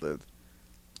for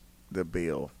the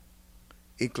bill,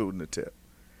 including the tip.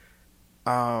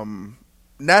 I'm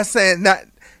not saying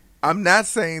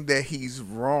that he's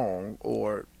wrong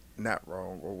or not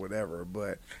wrong or whatever,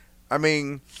 but I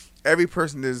mean, every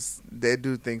person they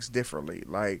do things differently.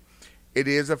 Like, it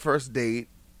is a first date,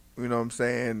 you know what I'm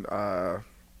saying?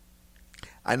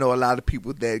 I know a lot of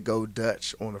people that go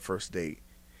Dutch on a first date.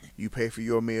 You pay for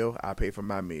your meal, I pay for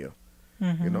my meal.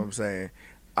 Mm-hmm. You know what I'm saying?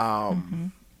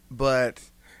 But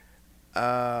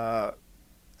I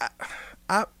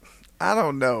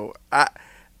don't know. I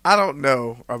don't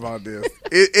know about this.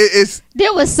 It's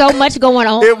there was so much going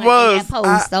on. It was. In that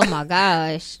post. Oh my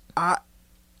gosh.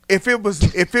 If I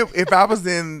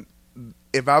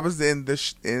was in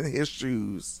his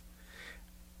shoes,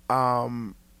 I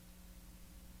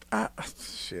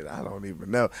don't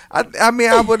even know. I mean,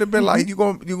 I would have been like, you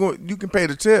can pay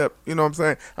the tip. You know what I'm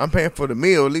saying? I'm paying for the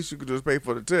meal. At least you could just pay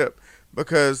for the tip,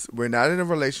 because we're not in a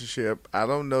relationship. I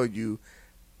don't know you.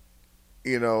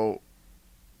 You know,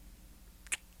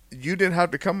 you didn't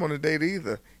have to come on a date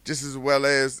either. Just as well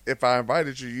as if I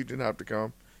invited you, you didn't have to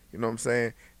come. You know what I'm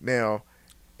saying? Now,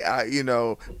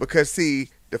 because see,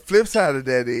 the flip side of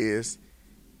that is,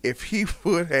 if he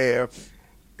would have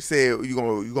said,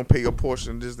 you're gonna pay your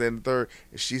portion, this, that, and the third,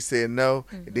 and she said no,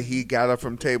 and then he got up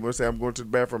from the table and said, "I'm going to the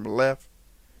bathroom," and left,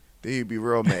 then he'd be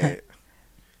real mad.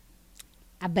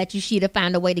 I bet you she'd have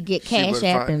found a way to get Cash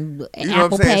App and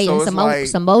Apple Pay so and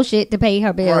some more shit to pay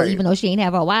her bill, right, even though she ain't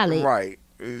have her wallet. Right.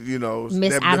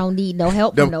 Miss, I don't need no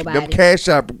help from nobody. Them Cash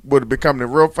App would have become the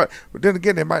real fight. But then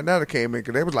again, they might not have came in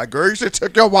because they was like, "Girl, you should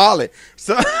took your wallet."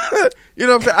 So, you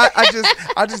know what I'm saying?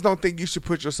 I just don't think you should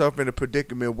put yourself in a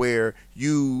predicament where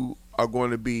you are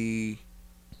going to be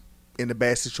in a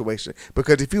bad situation.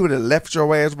 Because if you would have left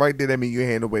your ass right there, that means you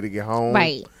had no way to get home.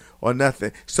 Right. Or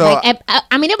nothing. So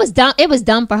I mean, it was dumb. It was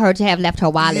dumb for her to have left her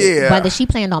wallet, whether she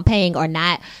planned on paying or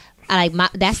not.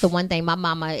 That's the one thing my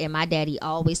mama and my daddy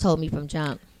always told me from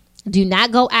jump. Do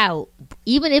not go out.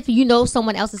 Even if you know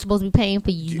someone else is supposed to be paying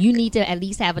for you, you need to at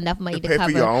least have enough money to pay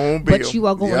cover for your own bill. what you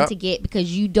are going to get,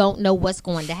 because you don't know what's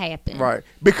going to happen. Right.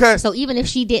 Because so even if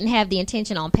she didn't have the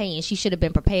intention on paying, she should have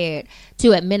been prepared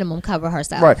to at minimum cover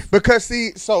herself. Right. Because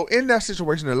see, so in that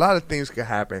situation, a lot of things can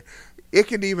happen. It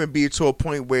can even be to a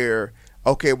point where,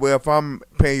 okay, well, if I'm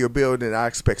paying your bill, then I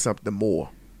expect something more.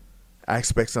 I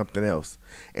expect something else.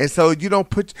 And so you don't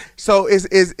put, so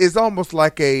it's almost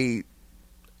like a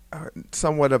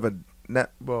somewhat of a,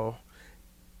 not, well,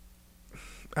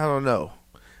 I don't know.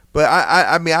 But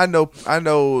I mean, I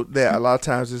know that a lot of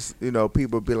times it's,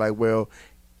 people be like, well,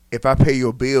 if I pay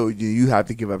your bill, you have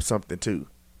to give up something too.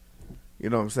 You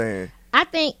know what I'm saying? I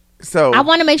think So I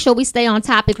want to make sure we stay on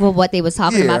topic with what they was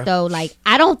talking Yeah. about, though. Like,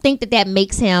 I don't think that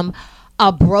makes him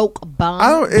a broke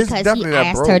bum it's because he definitely not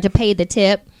asked broke. her to pay the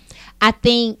tip. I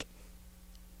think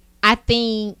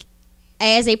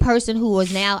as a person who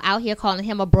is now out here calling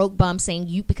him a broke bum,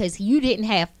 saying because you didn't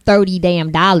have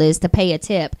 $30 to pay a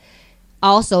tip,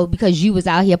 also because you was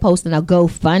out here posting a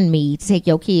GoFundMe to take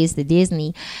your kids to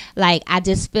Disney. Like, I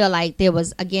just feel like there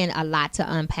was, again, a lot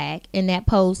to unpack in that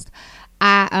post.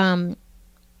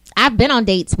 I've been on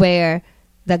dates where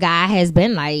the guy has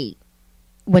been like,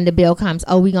 when the bill comes,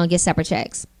 oh, we gonna get separate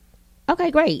checks. Okay,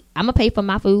 great. I'm gonna pay for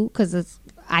my food because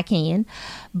I can.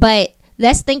 But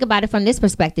let's think about it from this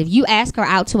perspective. You ask her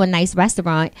out to a nice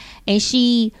restaurant, and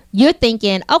you're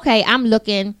thinking, okay, I'm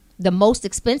looking. The most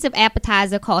expensive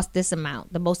appetizer costs this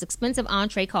amount. The most expensive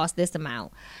entree costs this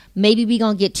amount. Maybe we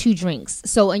gonna get 2 drinks.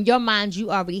 So in your mind,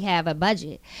 you already have a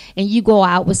budget, and you go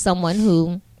out with someone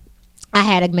who. I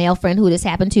had a male friend who this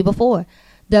happened to before.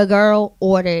 The girl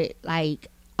ordered like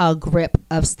a grip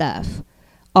of stuff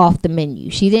off the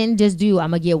menu. She didn't just do,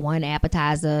 I'm going to get 1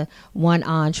 appetizer, 1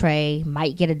 entree,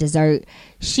 might get a dessert.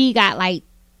 She got like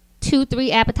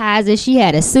 2-3 appetizers. She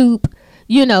had a soup.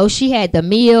 She had the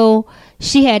meal.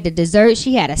 She had the dessert.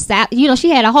 She had a salad. She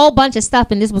had a whole bunch of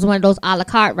stuff, and this was one of those a la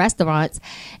carte restaurants.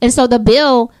 And so the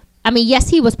bill, I mean, yes,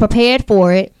 he was prepared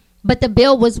for it, but the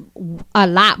bill was a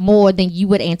lot more than you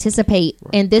would anticipate.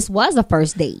 Right. And this was a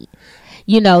first date,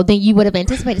 than you would have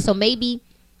anticipated. So maybe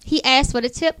he asked for the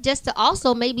tip just to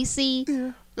also maybe see,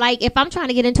 like, if I'm trying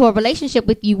to get into a relationship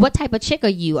with you, what type of chick are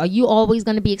you? Are you always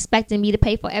going to be expecting me to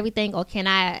pay for everything? Or can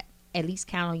I at least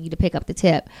count on you to pick up the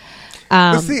tip?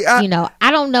 I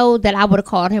don't know that I would have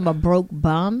called him a broke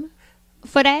bum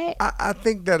for that. I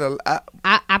think that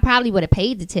I probably would have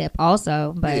paid the tip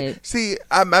also. But yeah. See,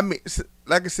 I mean,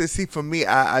 like I said, for me,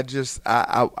 I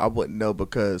wouldn't know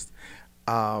because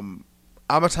I'm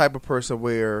a type of person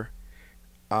where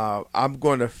I'm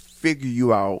going to figure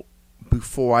you out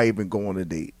before I even go on a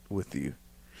date with you.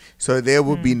 So there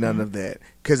will be none of that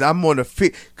because I'm going to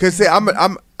because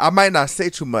I might not say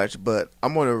too much, but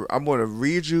I'm gonna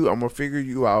read you. I'm gonna figure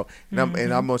you out, and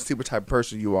I'm gonna see what type of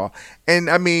person you are. And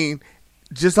I mean,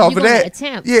 just off of that,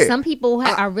 attempt. Yeah, some people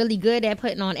are really good at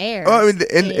putting on air. Oh,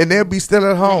 and they'll be still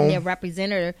at home. Their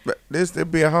representative, they'll still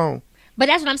be at home. But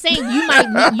that's what I'm saying. You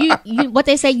might you what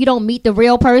they say, you don't meet the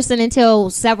real person until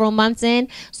several months in.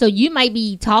 So you might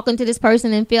be talking to this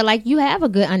person and feel like you have a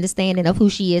good understanding of who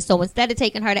she is. So instead of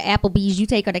taking her to Applebee's, you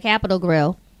take her to Capitol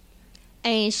Grill,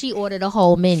 and she ordered a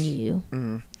whole menu.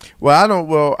 Mm-hmm.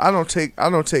 Well, I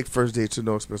don't take first date to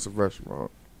no expensive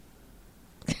restaurant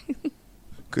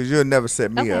because you'll never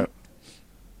set me up.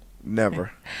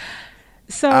 Never.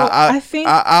 So I think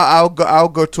I'll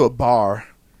go to a bar.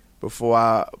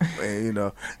 Before and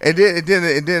then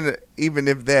even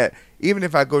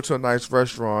if I go to a nice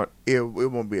restaurant, it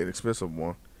won't be an expensive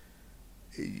one.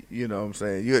 You know what I'm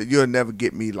saying? You'll never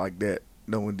get me like that.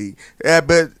 No, indeed. Yeah,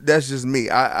 but that's just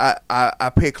me.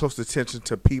 I pay close attention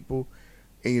to people.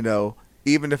 And,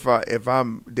 even if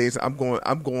I'm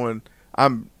dating,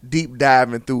 I'm deep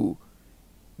diving through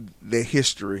their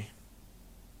history.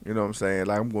 You know what I'm saying?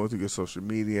 Like, I'm going through your social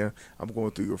media. I'm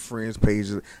going through your friends'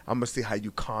 pages. I'm going to see how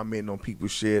you comment on people's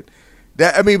shit.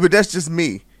 But that's just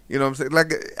me. You know what I'm saying?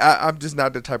 Like, I'm just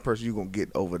not the type of person you're going to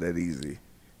get over that easy.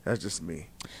 That's just me.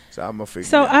 So I'm going to figure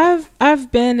it out.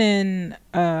 I've been in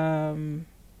a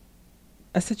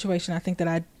situation, I think that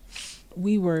I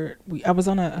was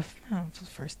on a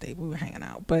first date. We were hanging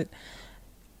out. But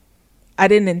I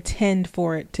didn't intend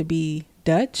for it to be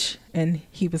Dutch, and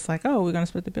he was like, oh, we're gonna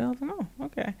split the bill. I was like, oh,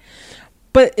 okay.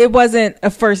 But it wasn't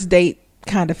a first date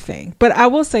kind of thing. But I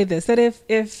will say this, that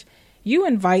if you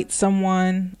invite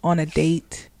someone on a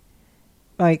date,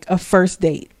 like a first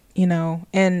date,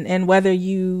 and whether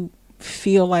you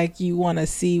feel like you want to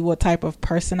see what type of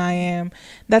person I am,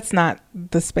 that's not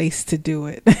the space to do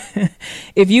it.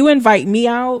 If you invite me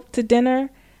out to dinner,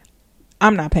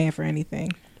 I'm not paying for anything,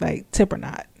 like tip or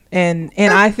not. And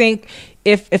I think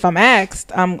if I'm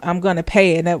asked, I'm gonna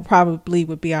pay it. That probably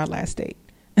would be our last date.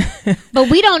 But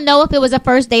we don't know if it was a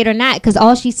first date or not, because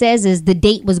all she says is the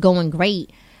date was going great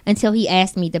until he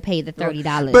asked me to pay the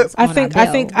 $30. But I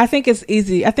think it's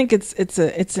easy. I think it's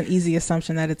an easy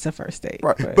assumption that it's a first date.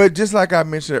 Right. But just like I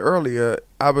mentioned earlier,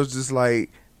 I was just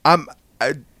like, I'm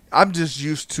just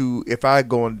used to, if I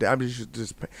go on, I'm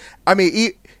just pay. I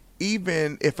mean,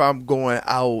 even if I'm going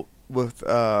out with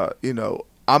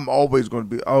I'm always going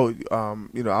to be, I'll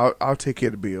take care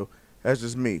of the bill. That's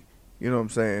just me. You know what I'm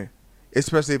saying?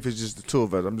 Especially if it's just the two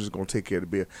of us. I'm just going to take care of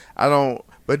the bill.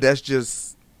 But that's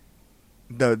just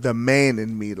the man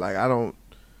in me. Like, I don't,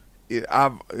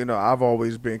 I've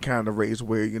always been kind of raised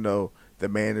where the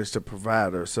man is the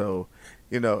provider. So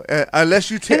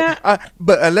unless you tell,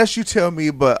 unless you tell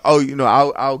me,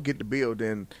 I'll get the bill,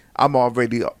 then I'm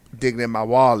already digging in my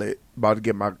wallet, about to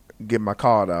get my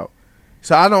card out.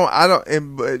 So I don't,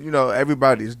 and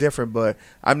everybody's different, but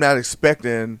I'm not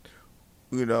expecting,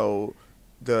 the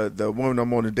woman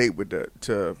I'm on a date with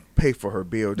to pay for her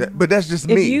bill. But that's just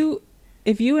me.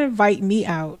 If you invite me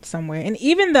out somewhere, and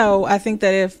even though I think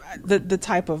that if the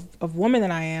type of woman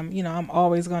that I am, I'm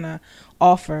always gonna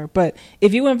offer. But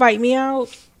if you invite me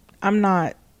out, I'm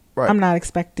not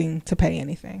expecting to pay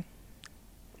anything.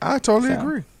 I totally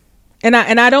agree. And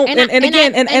I don't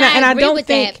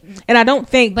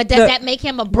think. But does that make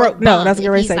him a broke bum? No, that's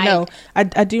what I say. No, I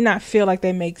do not feel like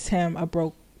that makes him a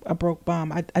broke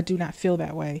bum. I do not feel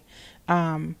that way.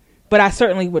 But I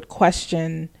certainly would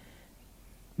question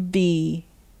the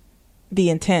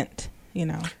intent.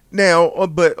 Now,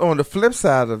 but on the flip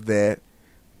side of that,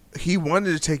 he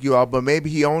wanted to take you out, but maybe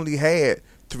he only had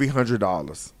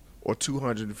 $300 or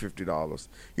 $250.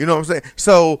 You know what I'm saying?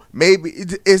 So maybe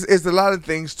it's a lot of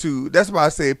things too. That's why I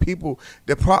say people.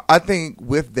 I think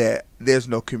with that, there's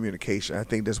no communication. I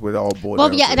think that's what it all boils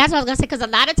down to. That's what I was gonna say. Because a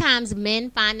lot of times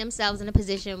men find themselves in a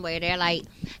position where they're like,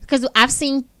 because I've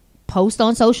seen posts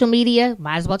on social media.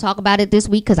 Might as well talk about it this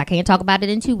week because I can't talk about it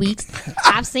in 2 weeks.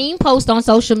 I've seen posts on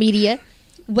social media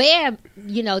where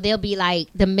they'll be like,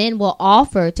 the men will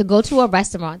offer to go to a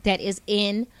restaurant that is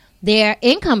in their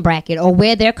income bracket or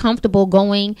where they're comfortable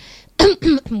going,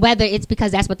 whether it's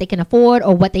because that's what they can afford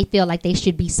or what they feel like they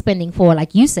should be spending for,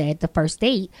 like you said, the first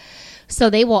date. So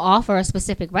they will offer a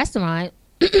specific restaurant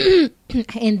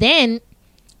and then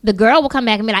the girl will come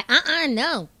back and be like,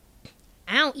 no,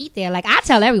 I don't eat there. Like I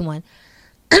tell everyone,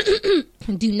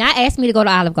 do not ask me to go to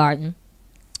Olive Garden.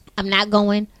 I'm not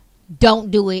going.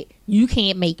 Don't do it. You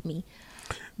can't make me.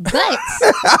 But,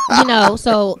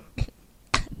 so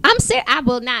I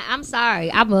will not. I'm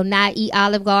sorry. I will not eat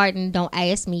Olive Garden. Don't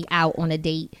ask me out on a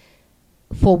date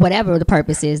for whatever the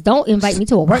purpose is. Don't invite me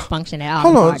to a work function at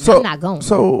Olive Garden. I'm not going.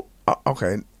 So,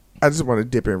 okay. I just want to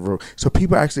dip in real. So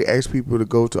people actually ask people to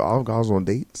go to Olive Garden on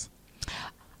dates?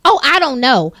 Oh, I don't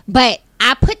know. But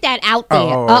I put that out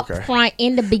there up front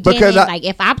in the beginning. Like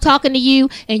if I'm talking to you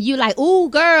and you like, ooh,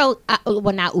 girl.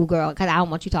 Well, not ooh, girl, because I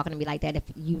don't want you talking to me like that. If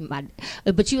you might,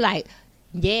 but you like,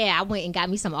 yeah, I went and got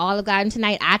me some Olive Garden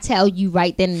tonight. I tell you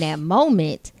right then in that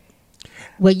moment,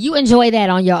 well, you enjoy that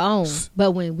on your own.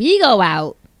 But when we go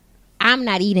out, I'm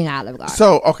not eating Olive Garden.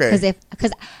 So okay,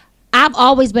 because I've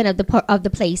always been of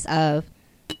the place of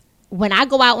when I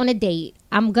go out on a date,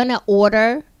 I'm gonna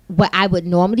order what I would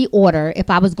normally order if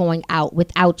I was going out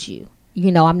without you.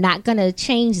 I'm not going to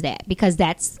change that because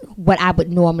that's what I would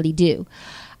normally do.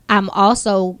 I'm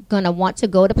also going to want to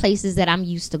go to places that I'm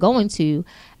used to going to.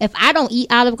 If I don't eat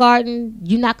Olive Garden,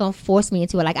 you're not going to force me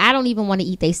into it. Like, I don't even want to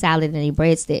eat their salad and their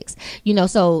breadsticks.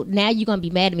 So now you're going to be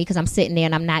mad at me because I'm sitting there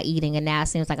and I'm not eating, and now it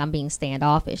seems like I'm being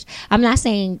standoffish. I'm not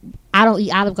saying I don't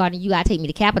eat Olive Garden, you got to take me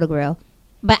to Capitol Grill.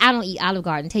 But I don't eat Olive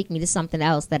Garden. Take me to something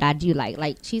else that I do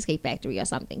like Cheesecake Factory or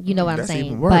something. You know what I'm saying?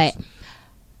 Even worse. But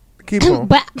keep on.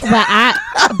 But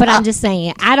I'm just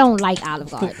saying I don't like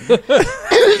Olive Garden.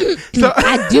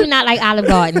 I do not like Olive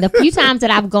Garden. The few times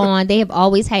that I've gone, they have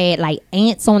always had like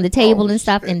ants on the table and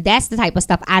stuff, and that's the type of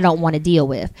stuff I don't want to deal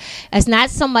with. It's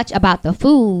not so much about the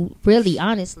food, really.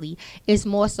 Honestly, it's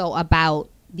more so about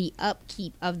the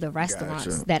upkeep of the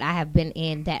restaurants that I have been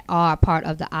in that are part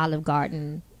of the Olive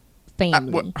Garden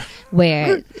family,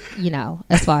 where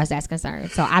as far as that's concerned.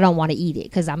 So I don't want to eat it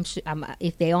because I'm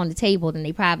if they're on the table, then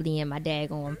they probably in my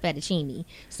daggone fettuccine.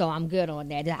 So I'm good on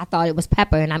that. I thought it was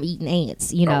pepper and I'm eating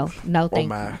ants. No,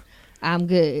 thank you. I'm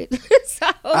good.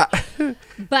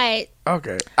 But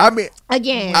okay. I mean,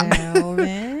 again,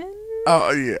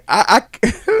 I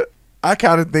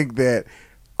kind of think that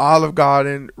Olive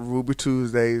Garden, Ruby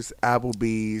Tuesdays,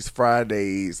 Applebee's,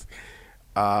 Fridays,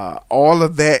 all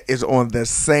of that is on the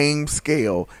same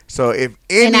scale. So if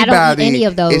anybody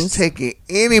is taking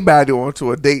anybody on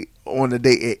a date at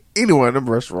any one of them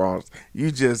restaurants,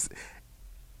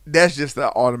 that's just an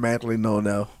automatically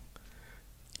no.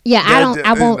 Yeah,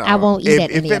 I won't eat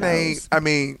at any of those. I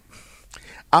mean,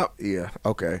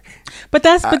 okay. But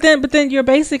then you're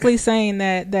basically saying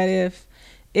that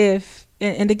if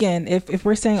and again, if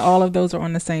we're saying all of those are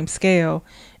on the same scale,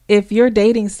 if you're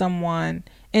dating someone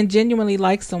and genuinely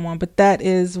like someone, but that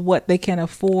is what they can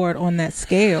afford on that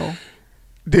scale,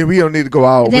 then we don't need to go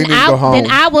out. We need to go home.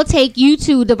 Then I will take you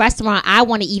to the restaurant I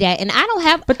want to eat at, and I don't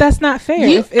have. But that's not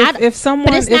fair. If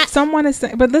someone is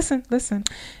saying, but listen,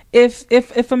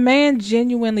 if a man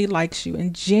genuinely likes you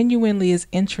and genuinely is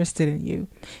interested in you,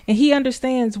 and he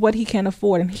understands what he can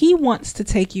afford, and he wants to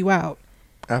take you out,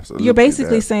 absolutely, you're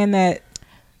basically saying that.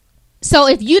 So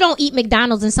if you don't eat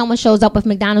McDonald's and someone shows up with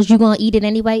McDonald's, you're going to eat it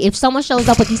anyway? If someone shows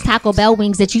up with these Taco Bell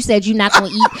wings that you said you're not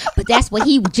going to eat, but that's what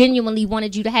he genuinely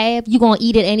wanted you to have, you're going to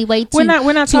eat it anyway We're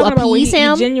not talking about what he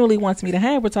him? genuinely wants me to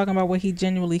have. We're talking about what he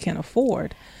genuinely can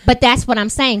afford. But that's what I'm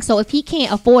saying. So if he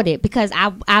can't afford it, because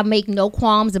I make no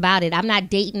qualms about it. I'm not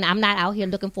dating. I'm not out here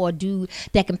looking for a dude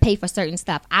that can pay for certain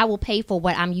stuff. I will pay for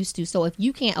what I'm used to. So if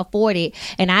you can't afford it,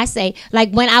 and I say,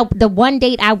 like the one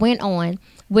date I went on,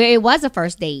 where it was a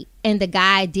first date, and the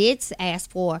guy did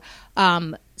ask for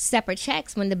separate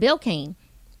checks when the bill came,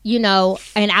 and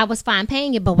I was fine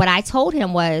paying it. But what I told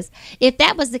him was, if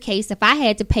that was the case, if I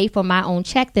had to pay for my own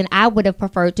check, then I would have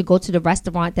preferred to go to the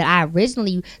restaurant that I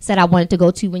originally said I wanted to go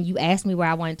to when you asked me where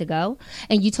I wanted to go,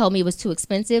 and you told me it was too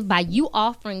expensive. By you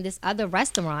offering this other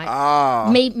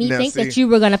restaurant made me think that you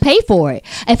were going to pay for it.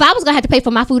 If I was going to have to pay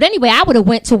for my food anyway, I would have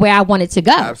went to where I wanted to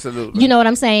go. Absolutely. You know what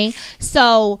I'm saying?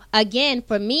 So again,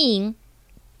 for me,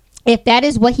 if that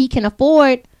is what he can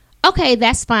afford, okay,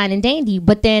 that's fine and dandy.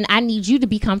 But then I need you to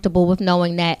be comfortable with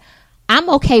knowing that I'm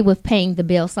okay with paying the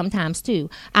bill sometimes too.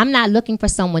 I'm not looking for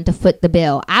someone to foot the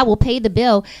bill. I will pay the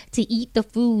bill to eat the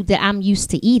food that I'm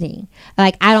used to eating.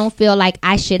 Like, I don't feel like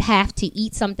I should have to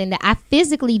eat something that I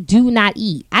physically do not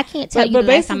eat. I can't tell you the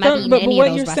last time I've eaten any of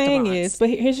those restaurants.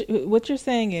 What you're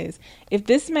saying is, if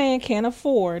this man can't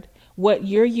afford what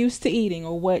you're used to eating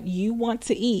or what you want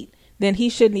to eat, then he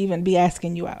shouldn't even be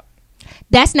asking you out.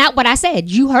 That's not what I said.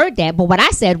 You heard that. But what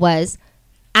I said was,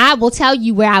 I will tell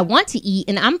you where I want to eat,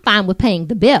 and I'm fine with paying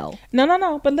the bill.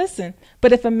 No. But listen.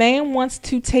 But if a man wants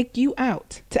to take you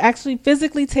out, to actually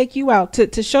physically take you out,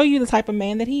 to show you the type of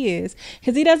man that he is,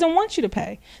 because he doesn't want you to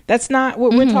pay. That's not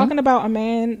what we're talking about. A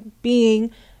man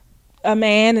being a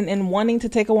man and wanting to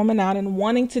take a woman out and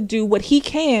wanting to do what he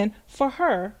can for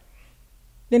her,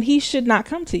 then he should not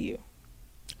come to you.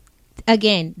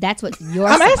 Again, that's what you're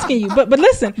I'm asking you, but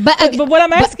listen, but what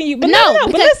I'm asking you, but no,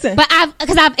 but listen,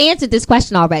 because I've answered this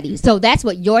question already, so that's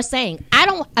what you're saying. I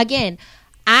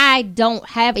don't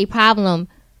have a problem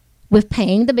with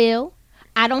paying the bill.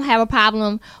 I don't have a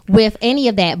problem with any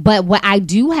of that, but what I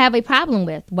do have a problem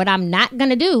with, what I'm not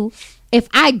gonna do, if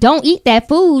I don't eat that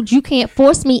food, you can't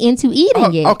force me into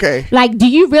eating it. Okay. Like, do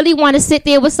you really want to sit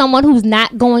there with someone who's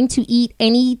not going to eat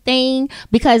anything?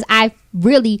 Because I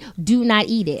really do not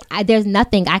eat it. There's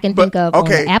nothing I can think of on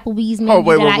the Applebee's menu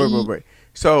that I eat. Wait.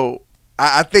 So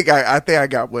I think I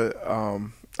got what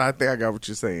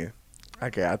you're saying.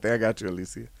 Okay, I think I got you,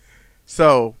 Alicia.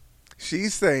 So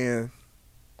she's saying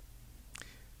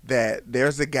that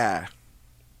there's a guy,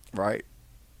 right?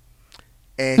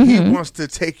 And he wants to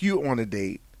take you on a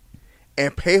date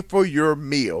and pay for your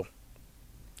meal,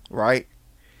 right?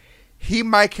 He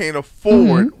might can't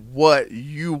afford what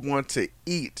you want to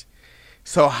eat.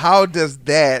 So how does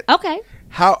that? Okay.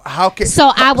 How can? So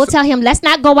I will tell him, let's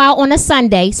not go out on a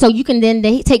Sunday, so you can then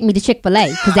take me to Chick-fil-A,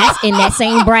 because that's in that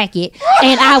same bracket,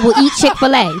 and I will eat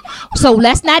Chick-fil-A. So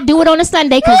let's not do it on a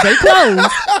Sunday because they close.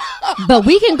 But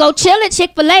we can go chill at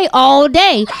Chick-fil-A all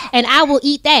day, and I will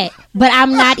eat that. But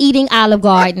I'm not eating Olive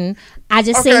Garden. I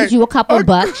just saved you a couple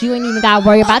bucks. You ain't even got to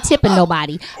worry about tipping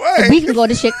nobody. We can go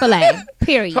to Chick-fil-A.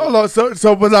 Period. Hold on.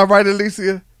 So was I right,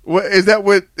 Alicia? What is that?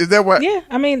 What? Yeah.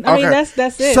 I mean that's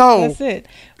it. So that's it.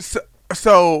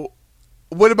 So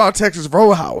what about Texas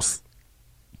Roadhouse?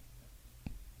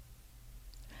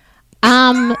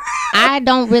 I'm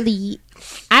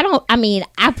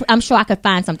sure I could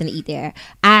find something to eat there.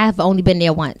 I've only been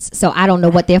there once, so I don't know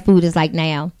what their food is like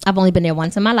now. I've only been there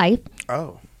once in my life.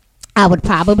 Oh. I would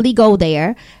probably go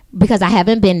there because I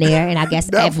haven't been there, and I guess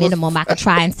at minimum I could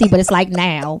try and see what it's like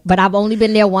now. But I've only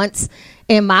been there once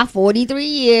in my 43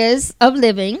 years of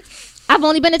living. I've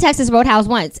only been to Texas Roadhouse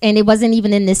once, and it wasn't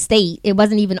even in this state. It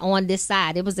wasn't even on this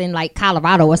side. It was in like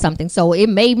Colorado or something. So it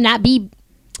may not be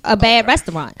a bad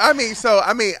restaurant.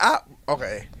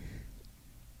 Okay.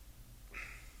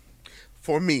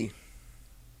 For me,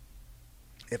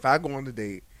 if I go on a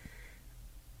date,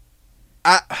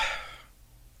 I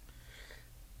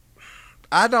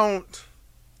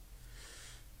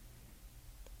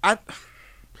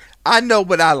know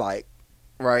what I like,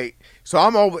 right? So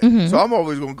I'm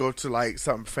always gonna go to like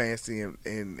something fancy and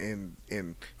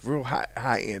real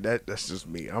high end. That's just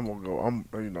me. I'm gonna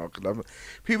go. Cause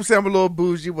people say I'm a little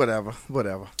bougie. Whatever.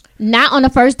 Not on the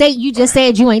first date. You just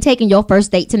said you ain't taking your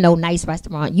first date to no nice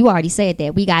restaurant. You already said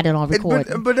that. We got it on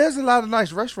recording. But there's a lot of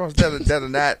nice restaurants that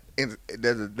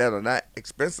are not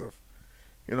expensive.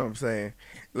 You know what I'm saying?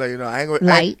 Like, you know, I ain't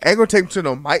Light. gonna take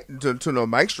them to no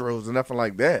Maestros or nothing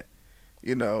like that.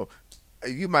 You know,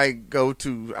 you might go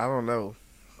to, I don't know,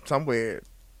 somewhere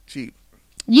cheap.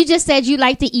 You just said you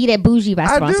like to eat at bougie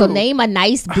restaurants. So do. name a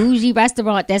nice bougie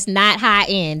restaurant that's not high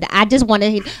end. I want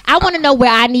to know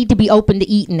where I need to be open to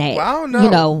eating at. Well, I don't know. You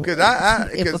know, because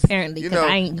if apparently, you because know,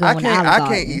 I ain't going to Olive I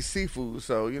Garden. can't eat seafood,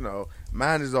 so you know,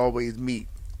 mine is always meat.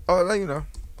 Oh, you know,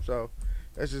 so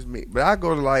that's just me. But I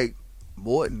go to like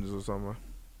Morton's or somewhere.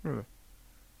 You know.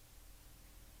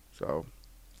 So.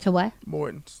 To what?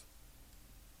 Morton's.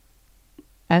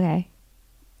 Okay.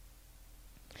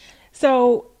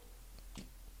 So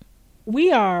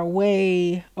we are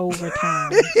way over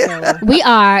time. So. We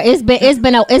are. It's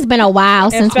been a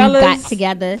while since we got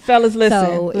together. Fellas, listen,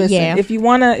 So, listen. yeah. If you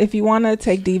wanna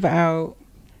take Diva out,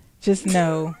 just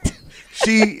know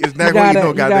She is not you going to eat gotta, no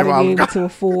you goddamn gotta be Olive able Garden. to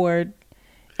afford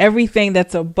everything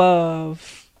that's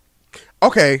above.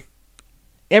 Okay.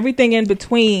 Everything in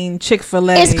between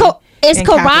Chick-fil-A. Is and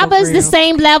Capital Carrabba's the Grill.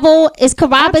 same level? Is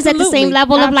Carrabba's at the same Absolutely.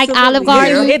 level of like Olive Absolutely.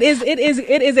 Garden? Yes,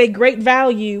 it is a great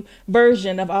value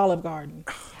version of Olive Garden.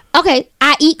 Okay,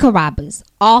 I eat Carrabba's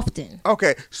often.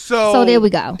 Okay. So there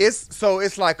we go.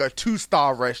 It's like a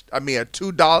 2-star a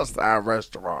 $2 sign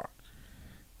restaurant.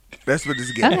 That's what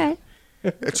it's getting. Okay.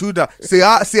 A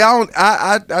 $2.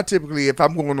 I typically, if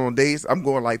I'm going on dates, I'm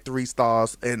going like 3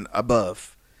 stars and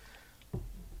above.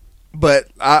 But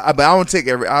I don't take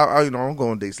I don't go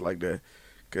on dates like that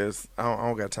because I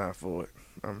don't got time for it.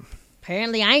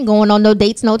 Apparently, I ain't going on no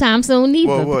dates no time soon either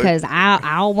Well, what? because I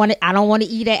don't want to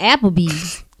eat at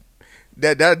Applebee's.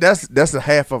 That's a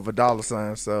half of a dollar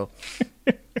sign. So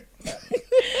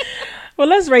Well,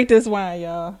 let's rate this wine,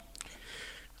 y'all.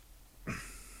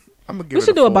 I'm gonna give We it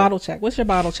should do a 4. bottle check. What's your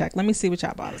bottle check? Let me see what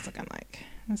y'all bottles looking like.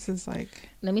 This is like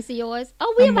Let me see yours.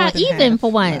 Oh, we I'm more about than even half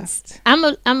for once. left. I'm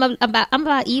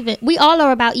about even. We all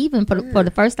are about even for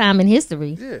the first time in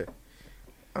history. Yeah.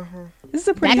 this is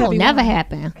a pretty That don't heavy never wine.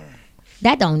 happen.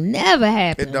 That don't never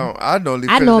happen. It don't. I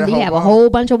normally have a whole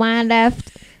bunch of wine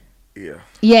left. Yeah.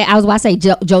 Yeah, I was about to say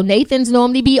Joe Nathan's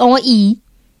normally be on E,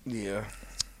 Yeah.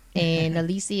 and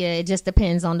Alicia, it just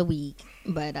depends on the week.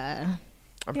 But I'm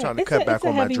trying to cut back it's a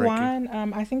on my heavy drinking.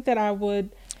 wine. I think that I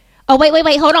would. oh wait,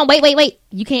 hold on, wait.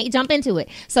 You can't jump into it.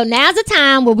 So now's the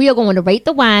time where we are going to rate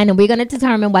the wine, and we're going to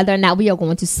determine whether or not we are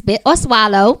going to spit or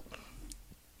swallow,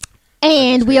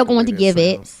 and we are going to give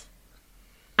it.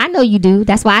 I know you do.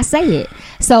 That's why I say it.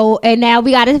 So, and now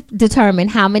we got to determine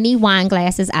how many wine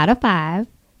glasses out of 5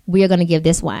 we are going to give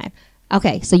this wine.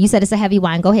 Okay, so you said it's a heavy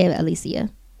wine. Go ahead, Alicia.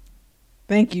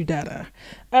 Thank you, Dada.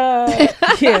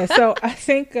 Yeah, so I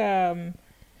think I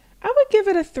would give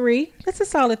it a 3. It's a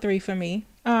solid 3 for me.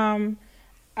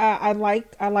 I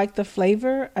like the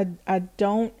flavor. I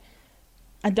don't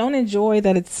enjoy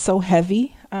that it's so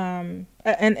heavy. And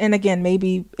again,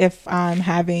 maybe if I'm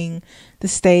having the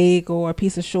steak or a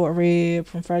piece of short rib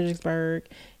from Fredericksburg,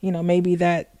 maybe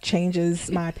that changes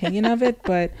my opinion of it.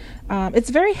 But it's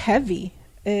very heavy.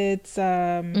 It's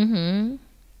and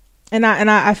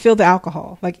I feel the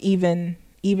alcohol, like even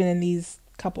in these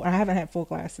couple. I haven't had full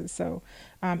glasses, so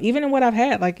even in what I've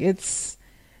had, like I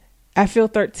feel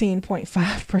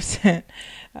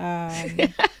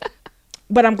 13.5%.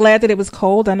 But I'm glad that it was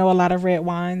cold. I know a lot of red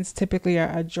wines typically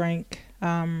are drank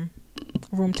room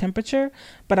temperature,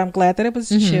 but I'm glad that it was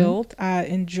chilled. I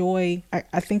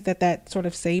think that sort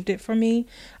of saved it for me.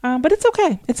 But it's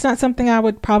okay. It's not something I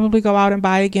would probably go out and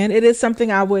buy again. It is something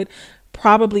I would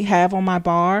probably have on my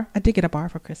bar. I did get a bar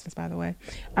for Christmas, by the way,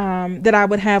 that I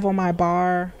would have on my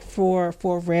bar for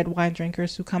red wine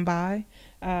drinkers who come by,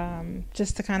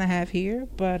 just to kind of have here.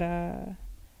 But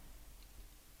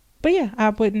yeah, I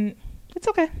wouldn't. It's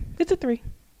okay. It's a 3.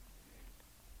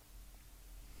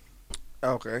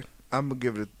 Okay, I'm gonna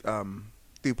give it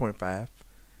 3.5.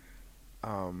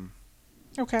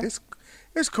 Okay.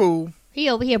 It's cool. He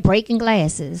over here breaking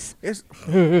glasses. It's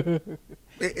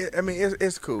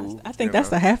it's cool. I think that's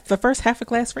the first half a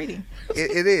glass rating.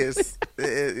 It is.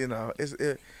 It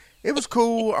was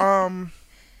cool.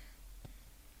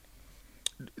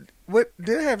 What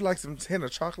did it have, like some hint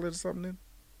of chocolate or something in?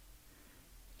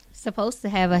 Supposed to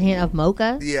have a hint of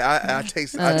mocha. Yeah, I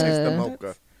taste the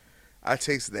mocha. I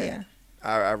taste that. Yeah.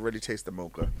 I really taste the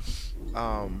mocha.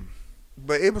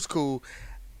 But it was cool.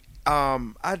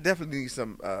 I definitely need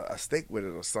some a steak with it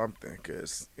or something,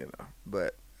 cause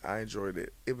But I enjoyed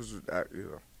it. It was I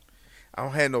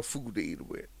don't have no food to eat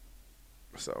with,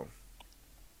 so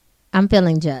I'm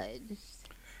feeling judged.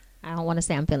 I don't want to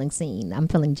say I'm feeling seen. I'm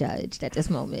feeling judged at this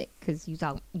moment because you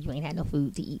ain't had no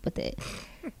food to eat with it.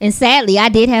 And sadly, I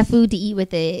did have food to eat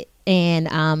with it,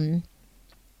 and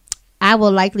I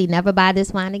will likely never buy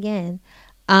this wine again.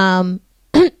 Not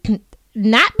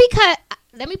because,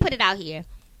 let me put it out here.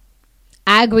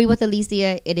 I agree with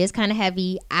Alicia. It is kind of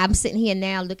heavy. I'm sitting here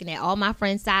now looking at all my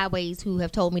friends sideways who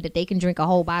have told me that they can drink a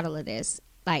whole bottle of this.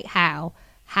 Like, how?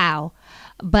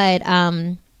 But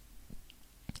I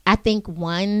think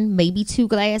 1, maybe 2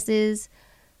 glasses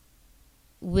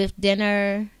with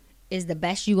dinner is the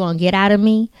best you're going to get out of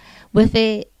me with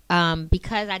it.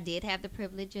 Because I did have the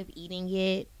privilege of eating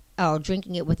it or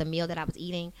drinking it with a meal that I was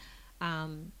eating,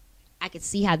 I could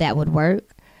see how that would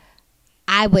work.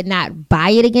 I would not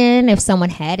buy it again if someone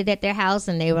had it at their house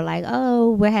and they were like,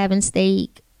 oh, we're having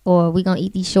steak, or we're going to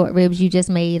eat these short ribs you just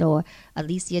made, or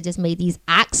Alicia just made these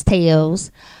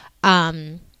oxtails.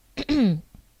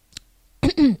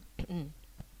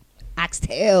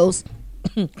 Oxtails.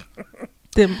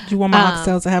 Did you want my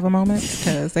oxtails to have a moment?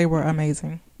 Because they were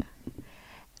amazing.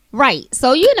 Right.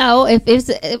 So,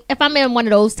 if I'm in one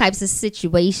of those types of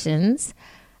situations,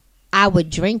 I would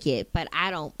drink it, but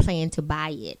I don't plan to buy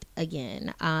it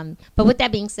again. But with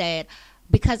that being said,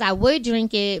 because I would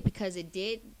drink it, because it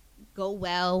did go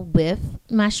well with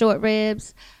my short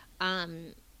ribs, I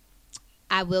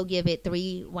will give it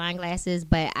 3 wine glasses,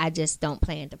 but I just don't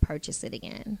plan to purchase it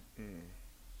again.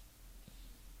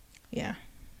 Yeah.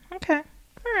 Okay.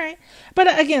 All right.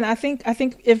 But again, I think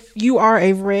if you are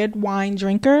a red wine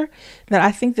drinker, that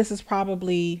I think this is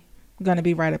probably going to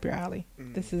be right up your alley.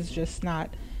 This is just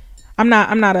not. I'm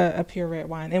not a pure red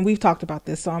wine, and we've talked about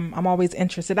this, so I'm always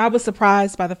interested. I was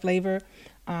surprised by the flavor,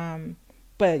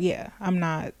 but yeah, I'm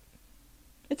not.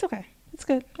 It's okay. It's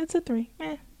good. It's a 3.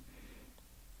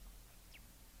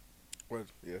 Well,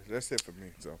 yeah, that's it for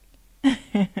me. So.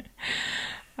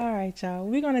 All right, y'all.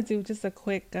 We're gonna do just a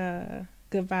quick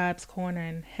good vibes corner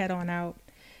and head on out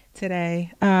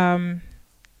today. I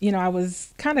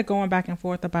was kind of going back and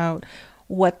forth about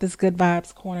what this good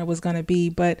vibes corner was going to be,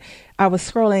 but I was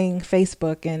scrolling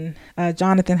Facebook, and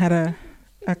Jonathan had a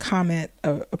comment,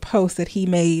 a post that he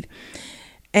made,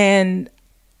 and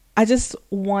I just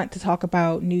want to talk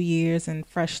about New Year's and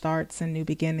fresh starts and new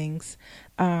beginnings.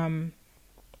 I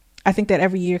think that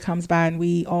every year comes by and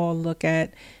we all look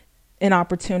at an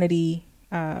opportunity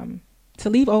to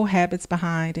leave old habits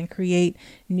behind and create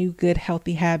new, good,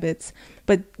 healthy habits.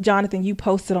 But Jonathan, you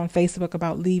posted on Facebook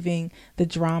about leaving the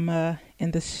drama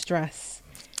and the stress.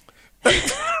 When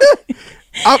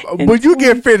you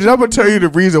get finished, I'm going to tell you the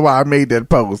reason why I made that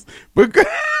post. Because,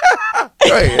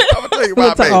 go ahead. I'm going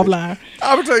to tell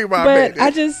you why I made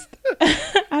it.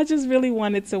 I just really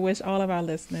wanted to wish all of our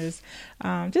listeners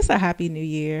just a happy new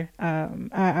year.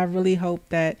 I really hope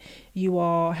that you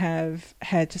all have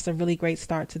had just a really great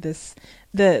start to this,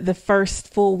 the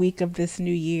first full week of this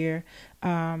new year,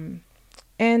 and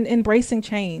embracing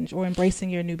change or embracing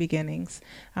your new beginnings,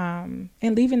 and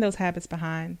leaving those habits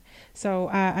behind. So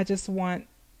I just want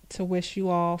to wish you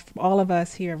all, from all of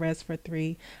us here at Res for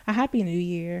 3, a happy new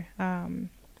year.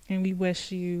 And we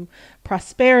wish you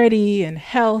prosperity and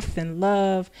health and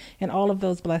love and all of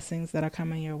those blessings that are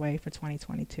coming your way for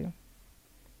 2022.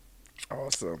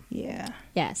 Awesome. Yeah.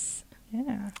 Yes.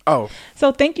 Yeah. Oh.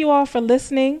 So thank you all for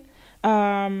listening.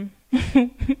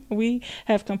 We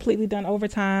have completely done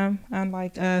overtime,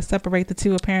 unlike Separate the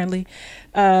Two, apparently,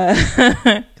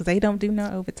 because they don't do no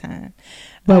overtime.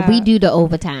 But we do the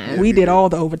overtime. We did all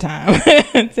the overtime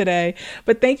today.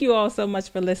 But thank you all so much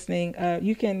for listening.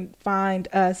 You can find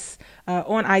us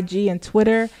on IG and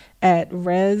Twitter at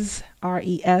res,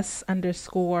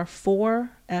 RES_4,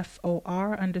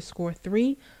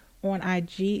 FOR_3 on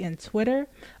IG and Twitter.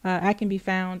 I can be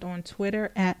found on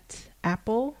Twitter at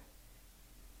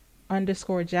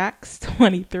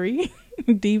Apple_Jax23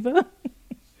 Diva.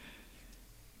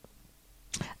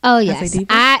 Oh yes,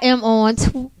 I am on.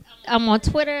 I'm on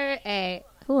Twitter at,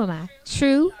 who am I?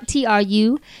 True,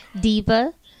 TRU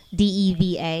Diva,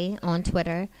 DEVA on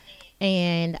Twitter,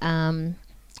 and I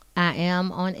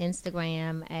am on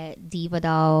Instagram at Diva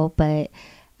Doll, but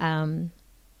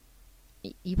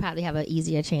you probably have an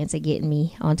easier chance of getting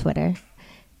me on Twitter.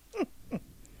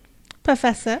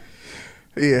 Professor.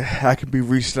 Yeah, I can be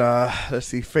reached. Let's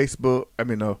see, Facebook.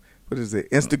 What is it?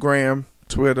 Instagram,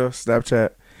 Twitter,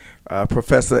 Snapchat.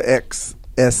 Professor X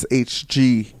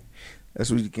SHG. That's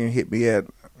where you can hit me at.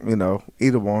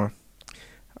 Either one.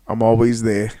 I'm always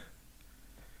there.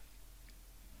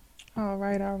 All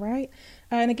right.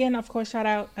 And again, of course, shout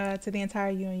out to the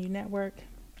entire UNU network.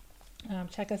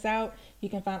 Check us out. You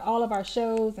can find all of our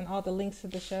shows and all the links to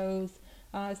the shows.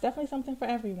 It's definitely something for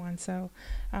everyone. So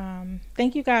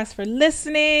thank you guys for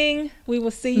listening. We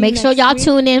will see you Make sure y'all week.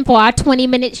 Tune in for our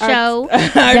 20-minute show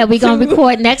that we're going to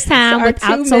record next time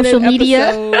without social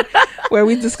media. where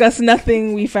we discuss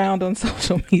nothing we found on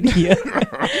social media.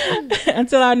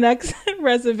 Until our next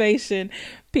reservation,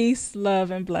 peace,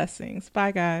 love, and blessings.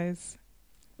 Bye, guys.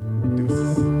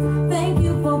 Thank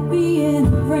you for being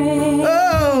a friend.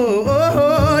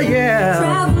 Oh, yeah.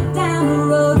 Travel down the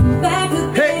road and back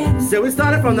again. Hey, so we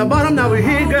started from the bottom, now we're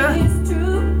here, girl.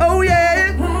 Oh,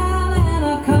 yeah.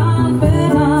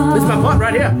 This is my part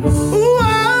right here. Ooh,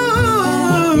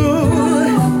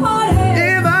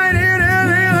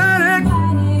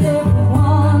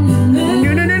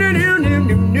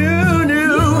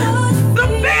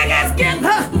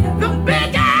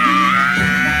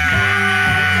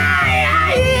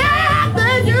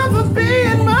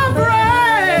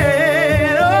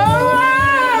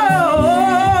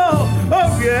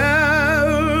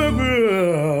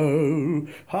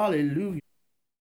 hallelujah.